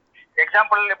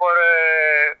 எக்ஸாம்பிள் இப்போ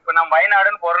நம்ம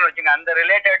வயநாடுன்னு போறோம்னு வச்சுங்க, அந்த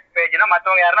ரிலேட்டட் பேஜ்னா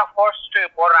மற்றவங்க யாருன்னா போஸ்ட்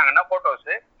போடுறாங்கன்னா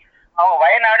போட்டோஸ் அவங்க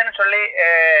வயநாடுன்னு சொல்லி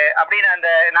அப்படின்னு அந்த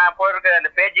நான் போயிருக்க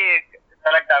அந்த பேஜ்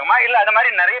செலக்ட் ஆகுமா? இல்லை அந்த மாதிரி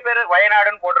நிறைய பேர்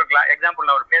வயநாடுன்னு போட்டிருக்கலாம். எக்ஸாம்பிள்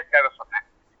நான் ஒரு பேஜ்க்காக சொன்னேன்.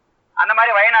 அந்த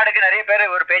மாதிரி வயநாடுக்கு நிறைய பேர்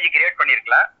ஒரு பேஜ் கிரியேட்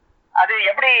பண்ணியிருக்கலாம். அது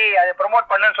எப்படி அதை ப்ரொமோட்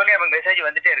பண்ணுன்னு சொல்லி நமக்கு மெசேஜ்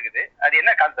வந்துட்டே இருக்குது. அது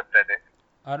என்ன கான்செப்ட் அது?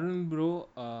 அருண் ப்ரோ,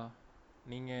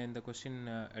 நீங்கள் இந்த கொஸ்டின்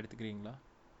எடுத்துக்கிறீங்களா?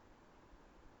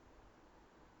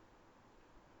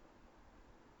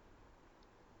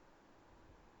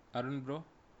 அருண் ப்ரோ,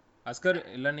 அஸ்கர்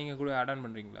இல்லை நீங்கள் கூட ஆட் ஆன்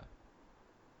பண்ணுறீங்களா?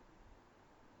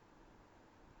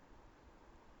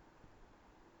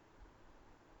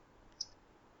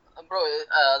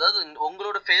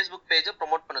 ஃபேஸ்புக் பேஜை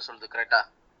ப்ரோமோட் பண்ண சொல்லுது. கரெக்டா?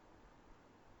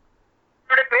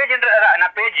 என்னோட பேஜ்ன்ற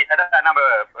நான் பேஜ் அதான் நம்ம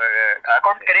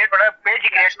அக்கௌண்ட் கிரியேட் பண்ண பேஜ்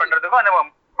கிரியேட் பண்றதுக்கும் அந்த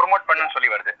ப்ரோமோட் பண்ணணும்னு சொல்லி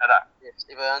வருது. அதான்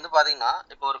இப்போ வந்து பாத்தீங்கன்னா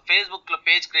இப்போ ஒரு ஃபேஸ்புக்ல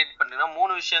பேஜ் கிரியேட் பண்ணீங்கன்னா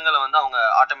 3 விஷயங்களை வந்து அவங்க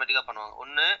ஆட்டோமேட்டிக்கா பண்ணுவாங்க.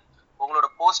 ஒன்னு உங்களோட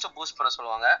போஸ்ட்டை பூஸ்ட் பண்ண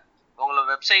சொல்லுவாங்க. உங்களோட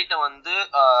வெப்சைட்டை வந்து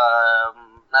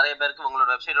நிறைய பேருக்கு உங்களோட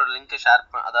வெப்சைட்டோட லிங்கை ஷேர்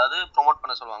அதாவது ப்ரோமோட்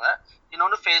பண்ண சொல்லுவாங்க.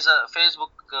 இன்னொன்று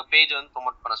ஃபேஸ்புக் பேஜ் வந்து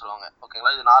ப்ரோமோட் பண்ண சொல்லுவாங்க.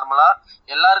 ஓகேங்களா? இது நார்மலா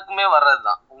எல்லாருக்குமே வர்றது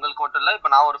தான், உங்களுக்கு மட்டும் இல்லை.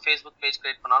 இப்போ நான் ஒரு ஃபேஸ்புக் பேஜ்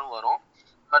கிரியேட் பண்ணாலும் வரும்.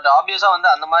 பட் ஆப்வியஸா வந்து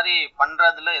அந்த மாதிரி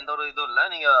பண்றதுல எந்த ஒரு இதுவும் இல்லை.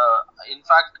 நீங்க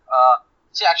இன்ஃபேக்ட்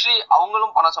ஆக்சுவலி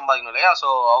அவங்களும் பணம் சம்பாதிக்கணும் இல்லையா? ஸோ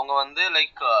அவங்க வந்து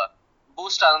லைக்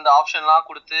பூஸ்ட் அந்த ஆப்ஷன்லாம்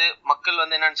கொடுத்து மக்கள்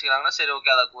வந்து என்ன நினைச்சுக்கிறாங்கன்னா, சரி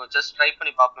ஓகே அதை ஜஸ்ட் ட்ரை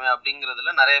பண்ணி பார்ப்போமே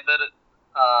அப்படிங்கிறதுல நிறைய பேர்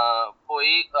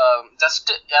போய் ஜஸ்ட்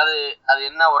அது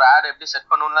என்ன ஒரு ஆட் எப்படி செட்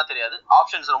பண்ணணும்லாம் தெரியாது.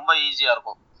 ஆப்ஷன்ஸ் ரொம்ப ஈஸியா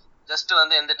இருக்கும். ஜஸ்ட்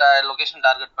வந்து எந்த லொகேஷன்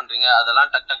டார்கெட் பண்றீங்க அதெல்லாம்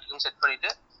டக் டக்குன்னு செட்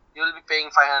பண்ணிட்டு யூ வில் பி பேயிங்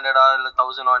 500 இல்ல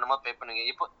 1000 என்னமோ பே பண்ணுங்க.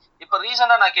 இப்போ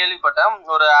ரீசெண்டா நான் கேள்விப்பட்டேன்,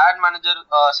 ஒரு ஆட் மேனேஜர்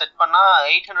செட் பண்ணா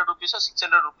 800 rupees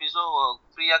 600 rupees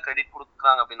ஃப்ரீயா கிரெடிட்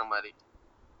கொடுக்குறாங்க அப்படின்ற மாதிரி.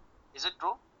 Is it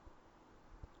true?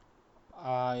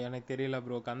 எனக்கு தெரியல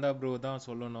ப்ரோ, கந்தா ப்ரோ தான்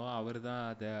சொல்லணும். அவர் தான்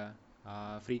அதை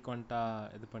ஃப்ரீக்வெண்ட்டாக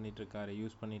இது பண்ணிகிட்ருக்காரு,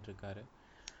 யூஸ் பண்ணிகிட்ருக்காரு.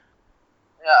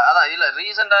 அதான் இல்லை,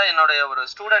 ரீசெண்டாக என்னுடைய ஒரு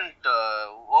ஸ்டூடெண்ட்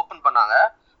ஓப்பன் பண்ணாங்க.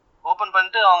 ஓப்பன்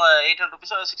பண்ணிட்டு அவங்க 800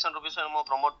 rupees 600 rupees என்னமோ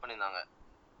ப்ரொமோட் பண்ணியிருந்தாங்க.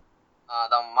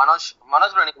 அதான்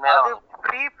மனோஜ் ப்ரோ எனக்கு மேலே அது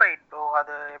ப்ரீபெய்ட் ப்ரோ.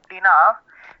 அது எப்படின்னா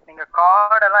நீங்கள்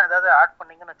கார்டெல்லாம் ஏதாவது ஆட்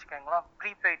பண்ணீங்கன்னு வச்சுக்கோங்களேன்,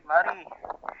 ப்ரீபெய்ட் மாதிரி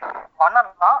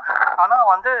பண்ணலாம்.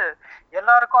 ஆனால் வந்து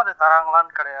எல்லாருக்கும் அது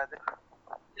தராங்களான்னு கிடையாது.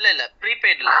 இல்லை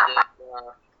ப்ரீபெய்ட் இல்லை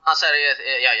அது. சார்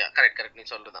கரெக்ட் நீ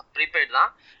சொல்றதுதான் ப்ரீபெய்ட் தான்.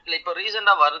 இல்லை இப்போ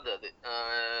ரீசெண்டாக வருது அது.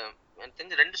 எனக்கு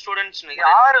தெரிஞ்சு 2 ஸ்டூடெண்ட்ஸ்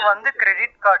யாரு வந்து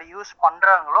கிரெடிட் கார்டு யூஸ்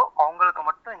பண்றாங்களோ அவங்களுக்கு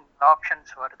மட்டும் இந்த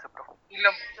ஆப்ஷன்ஸ் வருது ப்ரோ.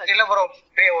 இல்ல ப்ரோ,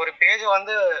 ஒரு பேஜ்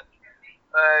வந்து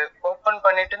ஓபன்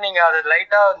பண்ணிட்டு நீங்க அது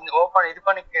லைட்டா ஓபன் இது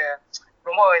பண்ணி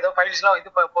ரொம்ப ஏதோ ஃபைல்ஸ்லாம் இது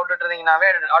போட்டுட்டு இருந்தீங்கன்னாவே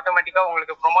ஆட்டோமேட்டிக்கா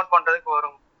உங்களுக்கு ப்ரோமோட் பண்றதுக்கு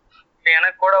வரும்.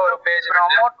 எனக்கு கூட ஒரு பேஜ்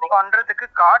ப்ரோமோட் பண்றதுக்கு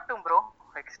காட்டும் ப்ரோ.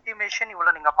 எஸ்டிமேஷன்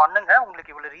இவ்வளவு நீங்க பண்ணுங்க,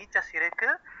 உங்களுக்கு இவ்வளவு ரீச்சஸ் இருக்கு,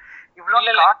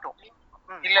 இவ்வளவு காட்டும்.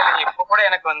 இல்ல இப்போ கூட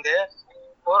எனக்கு வந்து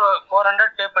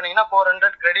 400 பே பண்ணீங்கன்னா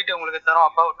 400 கிரெடிட் உங்களுக்கு தரும்.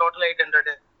 அப்போ டோட்டல்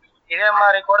 800. இதே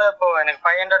மாதிரி கூட இப்போ எனக்கு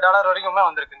 $500 வரைக்குமே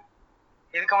வந்திருக்கு.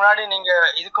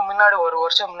 இதுக்கு முன்னாடி ஒரு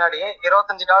வருஷம் முன்னாடி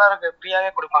 $25 ஃப்ரீயாவே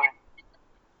கொடுப்பாங்க.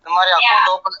 இந்த மாதிரி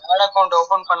அக்கௌண்ட்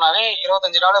ஓபன் பண்ணாலே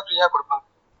 $25 ஃப்ரீயா கொடுப்பாங்க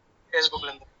ஃபேஸ்புக்ல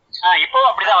இருந்து. இப்போ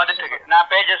அப்படிதான் வந்துட்டு இருக்கு. நான்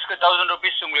பேஜஸ்க்கு 1000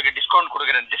 rupees உங்களுக்கு டிஸ்கவுண்ட்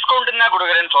கொடுக்குறேன். டிஸ்கவுண்ட் தான்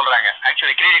கொடுக்குறேன்னு சொல்றாங்க.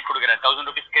 ஆக்சுவலி கிரெடிட் கொடுக்குறேன், 1000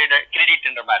 rupees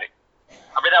கிரெடிட்ன்ற மாதிரி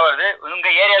அப்படிதான் வருது. உங்க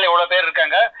ஏரியால இவ்வளவு பேர்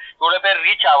இருக்காங்க, இவ்வளவு பேர்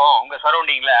ரீச் ஆகும் உங்க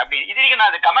சரௌண்டிங்ல அப்படி. இதுக்கு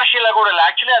நான் அது கமர்ஷியலா கூட இல்லை.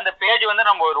 ஆக்சுவலி அந்த பேஜ் வந்து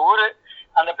நம்ம ஒரு ஊரு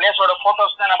அந்த பிளேஸோட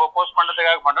போட்டோஸ் தான் நம்ம போஸ்ட்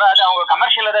பண்றதுக்காக பண்றோம். அது அவங்க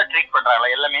கமர்ஷியலா தான் ட்ரீட்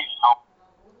பண்றாங்களா எல்லாமே.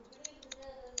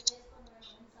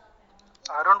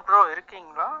 அருண் ப்ரோ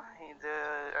இருக்கீங்களா? இது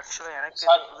ஆக்சுவலா எனக்கு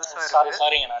புதுசா இருக்கு.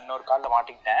 சாரிங்க, நான் இன்னொரு கால்ல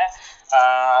மாட்டிக்கிட்டேன்.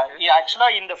 ஆக்சுவலா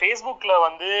இந்த ஃபேஸ்புக்ல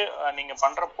வந்து நீங்க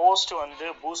பண்ற போஸ்ட் வந்து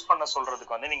பூஸ்ட் பண்ண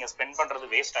சொல்றதுக்கு வந்து நீங்க ஸ்பெண்ட்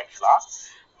பண்றது வேஸ்ட் ஆக்சுவலா.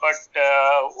 பட்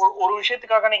ஒரு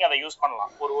விஷயத்துக்காக நீங்க அதை யூஸ்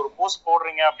பண்ணலாம். ஒரு போஸ்ட்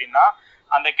போடுறீங்க அப்படின்னா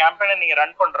அந்த கேம்பெயினை நீங்க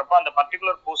ரன் பண்றப்போ அந்த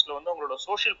பர்டிகுலர் போஸ்ட்ல வந்து உங்களோட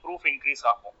சோஷியல் ப்ரூஃப் இன்க்ரீஸ்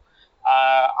ஆகும்.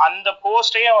 அந்த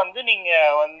போஸ்டையே வந்து நீங்க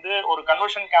வந்து ஒரு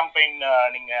கன்வர்ஷன் கேம்பெயின்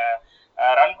நீங்க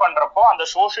ரன் பண்றப்போ அந்த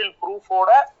சோஷியல்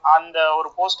ப்ரூஃபோட அந்த ஒரு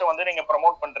போஸ்ட்டை வந்து நீங்க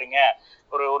ப்ரமோட் பண்றீங்க,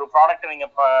 ஒரு ப்ராடக்ட் நீங்க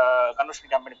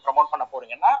கன்வர்ஷன் கேம்பெயின் ப்ரமோட் பண்ண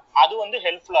போறீங்கன்னா அது வந்து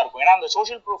ஹெல்ப்ஃபுல்லா இருக்கும். ஏன்னா அந்த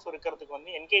சோஷியல் ப்ரூஃப் இருக்கிறதுக்கு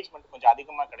வந்து என்கேஜ்மெண்ட் கொஞ்சம்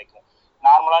அதிகமா கிடைக்கும்.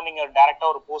 நார்மலா நீங்க டைரக்டா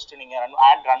ஒரு போஸ்ட் நீங்க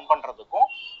ஆட் ரன் பண்றதுக்கும்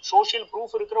சோஷியல்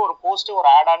ப்ரூஃப் இருக்கிற ஒரு போஸ்ட் ஒரு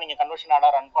ஆடா நீங்க கன்வர்ஷன்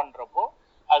ஆடா ரன் பண்றப்போ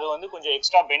அது வந்து கொஞ்சம்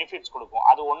எக்ஸ்ட்ரா பெனிஃபிட்ஸ் கொடுக்கும்.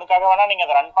 அது ஒண்ணுக்காக வேணா நீங்க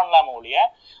அதை ரன் பண்ணலாம ஒழிய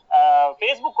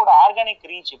ஃபேஸ்புக்கோட ஆர்கானிக்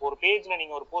ரீச், இப்போ ஒரு பேஜ்ல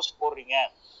நீங்க ஒரு போஸ்ட் போடுறீங்க,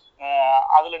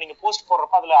 அதுல நீங்க போஸ்ட்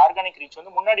போடுறப்ப அதுல ஆர்கானிக் ரீச்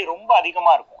வந்து முன்னாடி ரொம்ப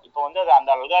அதிகமா இருக்கும். இப்போ வந்து அது அந்த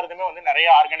அல்காரிதமே வந்து நிறைய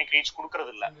ஆர்கானிக் ரீச்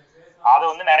கொடுக்கறது இல்ல. அதை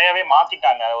வந்து நிறையவே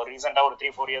மாத்திட்டாங்க. ஒரு ரீசெண்டா ஒரு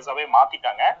 3-4 yearsவே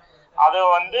மாத்திட்டாங்க. அது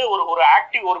வந்து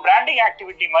ஒரு பிராண்டிங்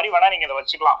ஆக்டிவிட்டி மாதிரி வேணா நீங்க அதை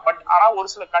வச்சுக்கலாம். பட் ஆனா ஒரு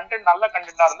சில கண்டென்ட் நல்ல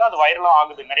கண்டென்ட்டா இருந்தா அது வைரலும்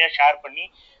ஆகுது, நிறைய ஷேர் பண்ணி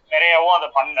நிறையவும் அதை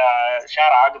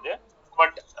ஷேர் ஆகுது.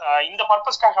 பட் இந்த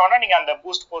பர்பஸ்க்காக வேணா நீங்க அந்த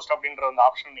பூஸ்ட் போஸ்ட் அப்படின்ற அந்த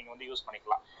ஆப்ஷன் நீங்க வந்து யூஸ்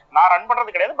பண்ணிக்கலாம். நான் ரன்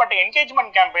பண்றது கிடையாது, பட்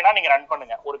என்கேஜ்மெண்ட் கேம்பெயினா நீங்க ரன்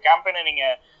பண்ணுங்க. ஒரு கேம்பெயினை நீங்க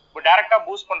டைரக்டா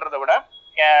பூஸ்ட் பண்றதை விட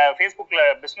ஃபேஸ்புக்ல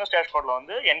பிசினஸ் டேஷ்போர்ட்ல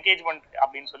வந்து என்கேஜ்மெண்ட்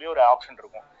அப்படின்னு சொல்லி ஒரு ஆப்ஷன்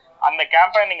இருக்கும். அந்த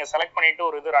கேம்பெயின் நீங்க செலக்ட் பண்ணிட்டு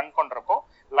ஒரு இது ரன் பண்றப்போ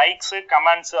லைக்ஸ்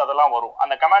கமெண்ட்ஸ் அதெல்லாம் வரும்.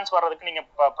 அந்த கமெண்ட்ஸ் வர்றதுக்கு நீங்க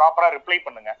ப்ராப்பரா ரிப்ளை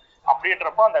பண்ணுங்க.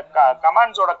 அப்படின்றப்போ அந்த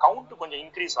கமெண்ட்ஸோட கவுண்ட் கொஞ்சம்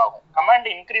இன்க்ரீஸ் ஆகும். கமெண்ட்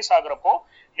இன்க்ரீஸ் ஆகுறப்போ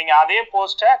நீங்க அதே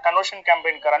போஸ்ட்டை கன்வர்ஷன்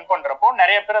கேம்பெயினுக்கு ரன் பண்றப்போ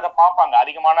நிறைய பேர் அதை பார்ப்பாங்க.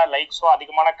 அதிகமான லைக்ஸோ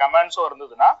அதிகமான கமெண்ட்ஸோ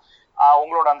இருந்ததுன்னா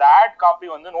உங்களோட அந்த ஆட் காப்பி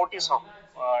வந்து நோட்டீஸ் ஆகும்,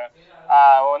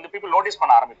 வந்து பீப்புள் நோட்டீஸ்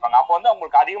பண்ண ஆரம்பிப்பாங்க. அப்போ வந்து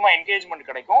அவங்களுக்கு அதிகமாக என்கேஜ்மெண்ட்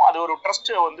கிடைக்கும், அது ஒரு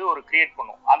ட்ரஸ்ட் வந்து ஒரு கிரியேட்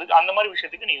பண்ணும். அதுக்கு அந்த மாதிரி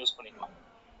விஷயத்துக்கு நீ யூஸ் பண்ணிக்கலாம்.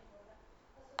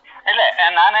 இல்ல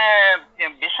நான்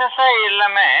பிசினஸா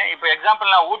எல்லாமே இப்போ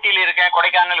எக்ஸாம்பிள் நான் ஊட்டியில இருக்கேன்,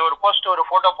 கொடைக்கானல் ஒரு போஸ்ட் ஒரு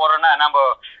போட்டோ போடுறேன்னா நம்ம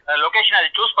லொகேஷன் அதை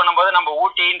சூஸ் பண்ணும்போது நம்ம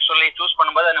ஊட்டின்னு சொல்லி சூஸ்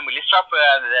பண்ணும்போது நம்ம லிஸ்ட் ஆஃப்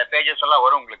பேஜஸ் எல்லாம்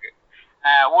வரும் உங்களுக்கு.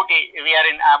 ஊட்டி விஆர்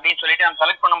இன் அப்படின்னு சொல்லிட்டு நம்ம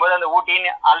செலக்ட் பண்ணும்போது அந்த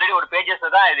ஊட்டின்னு ஆல்ரெடி ஒரு பேஜஸ்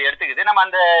தான் இது எடுத்துக்குது. நம்ம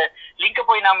அந்த லிங்கை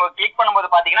போய் நம்ம கிளிக்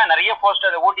பண்ணும்போது பாத்தீங்கன்னா நிறைய போஸ்ட்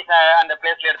அந்த ஊட்டி அந்த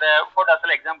பிளேஸ்ல எடுத்த போட்டோஸ்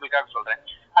எல்லாம் எக்ஸாம்பிளுக்காக சொல்றேன்,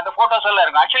 அந்த போட்டோஸ் எல்லாம்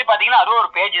இருக்கும். ஆக்சுவலி பாத்தீங்கன்னா அது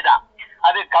ஒரு பேஜ் தான்,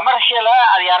 அது கமர்ஷியலா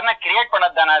அது யாருன்னா கிரியேட்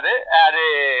பண்ணது தானே. அது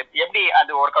எப்படி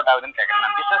அது ஒர்க் அவுட் ஆகுதுன்னு கேட்கறேன்.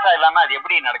 நான் பிசினஸா இல்லாம அது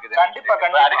எப்படி நடக்குது? கண்டிப்பா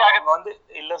அதுக்காக வந்து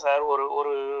இல்ல சார்,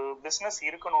 ஒரு பிசினஸ்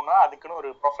இருக்கணும்னா அதுக்குன்னு ஒரு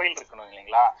ப்ரொஃபைல் இருக்கணும்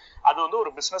இல்லைங்களா? அது வந்து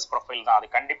ஒரு பிசினஸ் ப்ரொஃபைல் தான். அது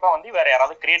கண்டிப்பா வந்து வேற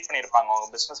யாராவது கிரியேட் பண்ணிருப்பாங்க, அவங்க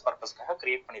பிசினஸ் பர்பஸ்க்காக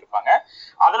கிரியேட் பண்ணிருப்பாங்க.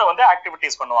 அதுல வந்து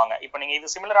ஆக்டிவிட்டிஸ் பண்ணுவாங்க. இப்போ நீங்க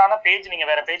இது சிமிலரான பேஜ் நீங்க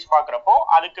வேற பேஜ் பாக்குறப்போ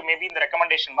அதுக்கு மேபி இந்த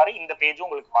ரெக்கமெண்டேஷன் மாதிரி இந்த பேஜும்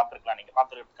உங்களுக்கு பாத்துருக்கலாம், நீங்க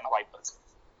பாத்துக்கிறதுக்கான வாய்ப்பு இருக்கு.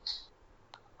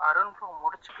 அருண் ப்ரோ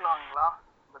முடிச்சுக்கலாங்களா?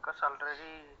 பிகாஸ் ஆல்ரெடி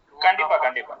கண்டிப்பா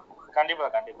கண்டிப்பா கண்டிப்பா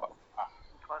கண்டிப்பா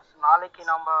நாளைக்கு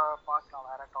நம்ம பார்க்கலாம்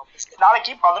வேற டாபிக்.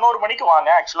 நாளைக்கு 11 மணிக்கு வாங்க.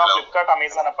 ஆக்சுவலா ஃபிளிப்கார்ட்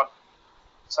அமேசான்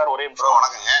சார் ஒரே நிமிஷம்.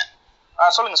 வணக்கங்க.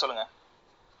 சொல்லுங்க.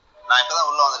 நான் இப்பதான்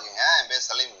உள்ள வந்திருக்கேங்க. என் பேர்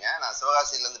சலீமுங்க. நான்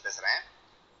சிவகாசியில இருந்து பேசுறேன்.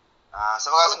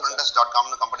 சிவகாசி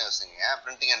printers.comனு கம்பெனி வச்சிருக்கீங்க,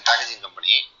 பிரிண்டிங் அண்ட் பேக்கேஜிங்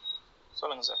கம்பெனி.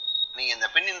 சொல்லுங்க சார். நீங்க இந்த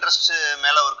பின் இன்ட்ரெஸ்ட்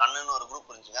மேல ஒரு கண்ணுன்னு ஒரு குரூப்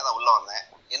இருந்துச்சுங்க, அதான் உள்ள வந்தேன்.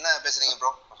 என்ன பேசுறீங்க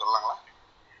ப்ரோ, சொல்லலாங்களா?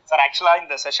 சார் ஆக்சுவலா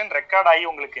இந்த செஷன் ரெக்கார்ட் ஆகி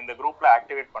உங்களுக்கு இந்த குரூப்ல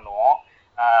ஆக்டிவேட் பண்ணுவோம்.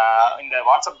 இந்த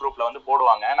வாட்ஸ்அப் குரூப்ல வந்து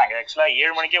போடுவாங்க. நாங்க ஆக்சுவலா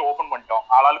 7 மணிக்கே ஓபன் பண்ணிட்டோம்.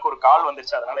 ஆளாளுக்கு ஒரு கால்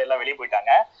வந்துருச்சு, அதனால எல்லாம் வெளியே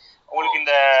போயிட்டாங்க. உங்களுக்கு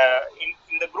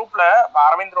இந்த குரூப்ல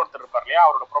அரவிந்தர் ஒருத்தர் இருப்பார் இல்லையா,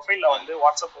 அவரோட ப்ரொஃபைல்ல வந்து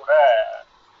வாட்ஸ்அப்போட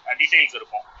டீடைல்ஸ்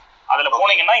இருக்கும். அதுல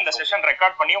போனீங்கன்னா இந்த செஷன்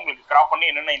ரெக்கார்ட் பண்ணி உங்களுக்கு கிராப் பண்ணி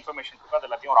என்னென்ன இன்ஃபர்மேஷன் இருக்கோ அது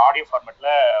எல்லாத்தையும் ஒரு ஆடியோ ஃபார்மேட்ல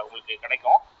உங்களுக்கு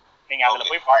கிடைக்கும். நீங்க அதுல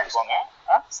போய் பார்த்துக்கோங்க.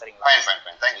 சரிங்களா? ஃபைன்.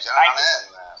 Thank you sir.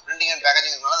 நான் பிரிண்டிங் அண்ட்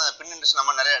பேக்கேஜிங்னால பின் இன்ட்ரெஸ்ட்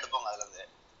நம்ம நிறைய எடுப்போம் அதுல இருந்து.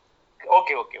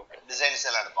 ஓகே டிசைன்ஸ்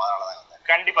எல்லாம் எடுப்போம், அதனால தான் வந்தேன்.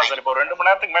 கண்டிப்பா சார். இப்போ 2 மணி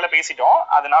நேரத்துக்கு மேல பேசிட்டோம்,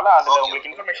 அதனால அதுல உங்களுக்கு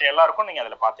இன்ஃபர்மேஷன் எல்லாம் இருக்கும், நீங்க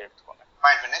அதுல பார்த்து எடுத்துக்கோங்க.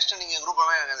 ஃபைன். நெக்ஸ்ட் நீங்க குரூப்ல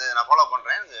நான் ஃபாலோ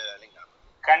பண்றேன், லிங்க்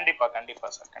கண்டிப்பா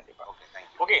சார், கண்டிப்பா.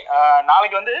 ஓகே,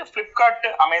 நாளைக்கு வந்து ஃபிளிப்கார்ட்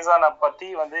அமேசானை பத்தி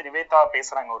வந்து நிவேதா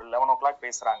பேசுறாங்க, ஒரு 11 o'clock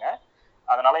பேசுறாங்க.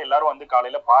 அதனால எல்லாரும் வந்து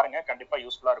காலையில பாருங்க, கண்டிப்பா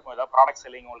யூஸ்ஃபுல்லா இருக்கும். ஏதாவது ப்ராடக்ட்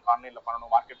செல்லிங் உங்களுக்கு ஆன்லைன்ல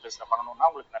பண்ணணும், மார்க்கெட் பிளேஸ்ல பண்ணணும்னா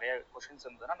உங்களுக்கு நிறைய क्वेश्चंस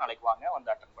இருந்ததுன்னா நாளைக்கு வாங்க,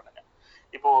 வந்து அட்டெண்ட் பண்ணுங்க.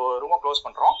 இப்போ ரூமை க்ளோஸ்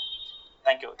பண்றோம்.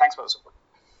 Thank you, thanks for the support.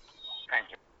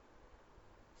 Thank you.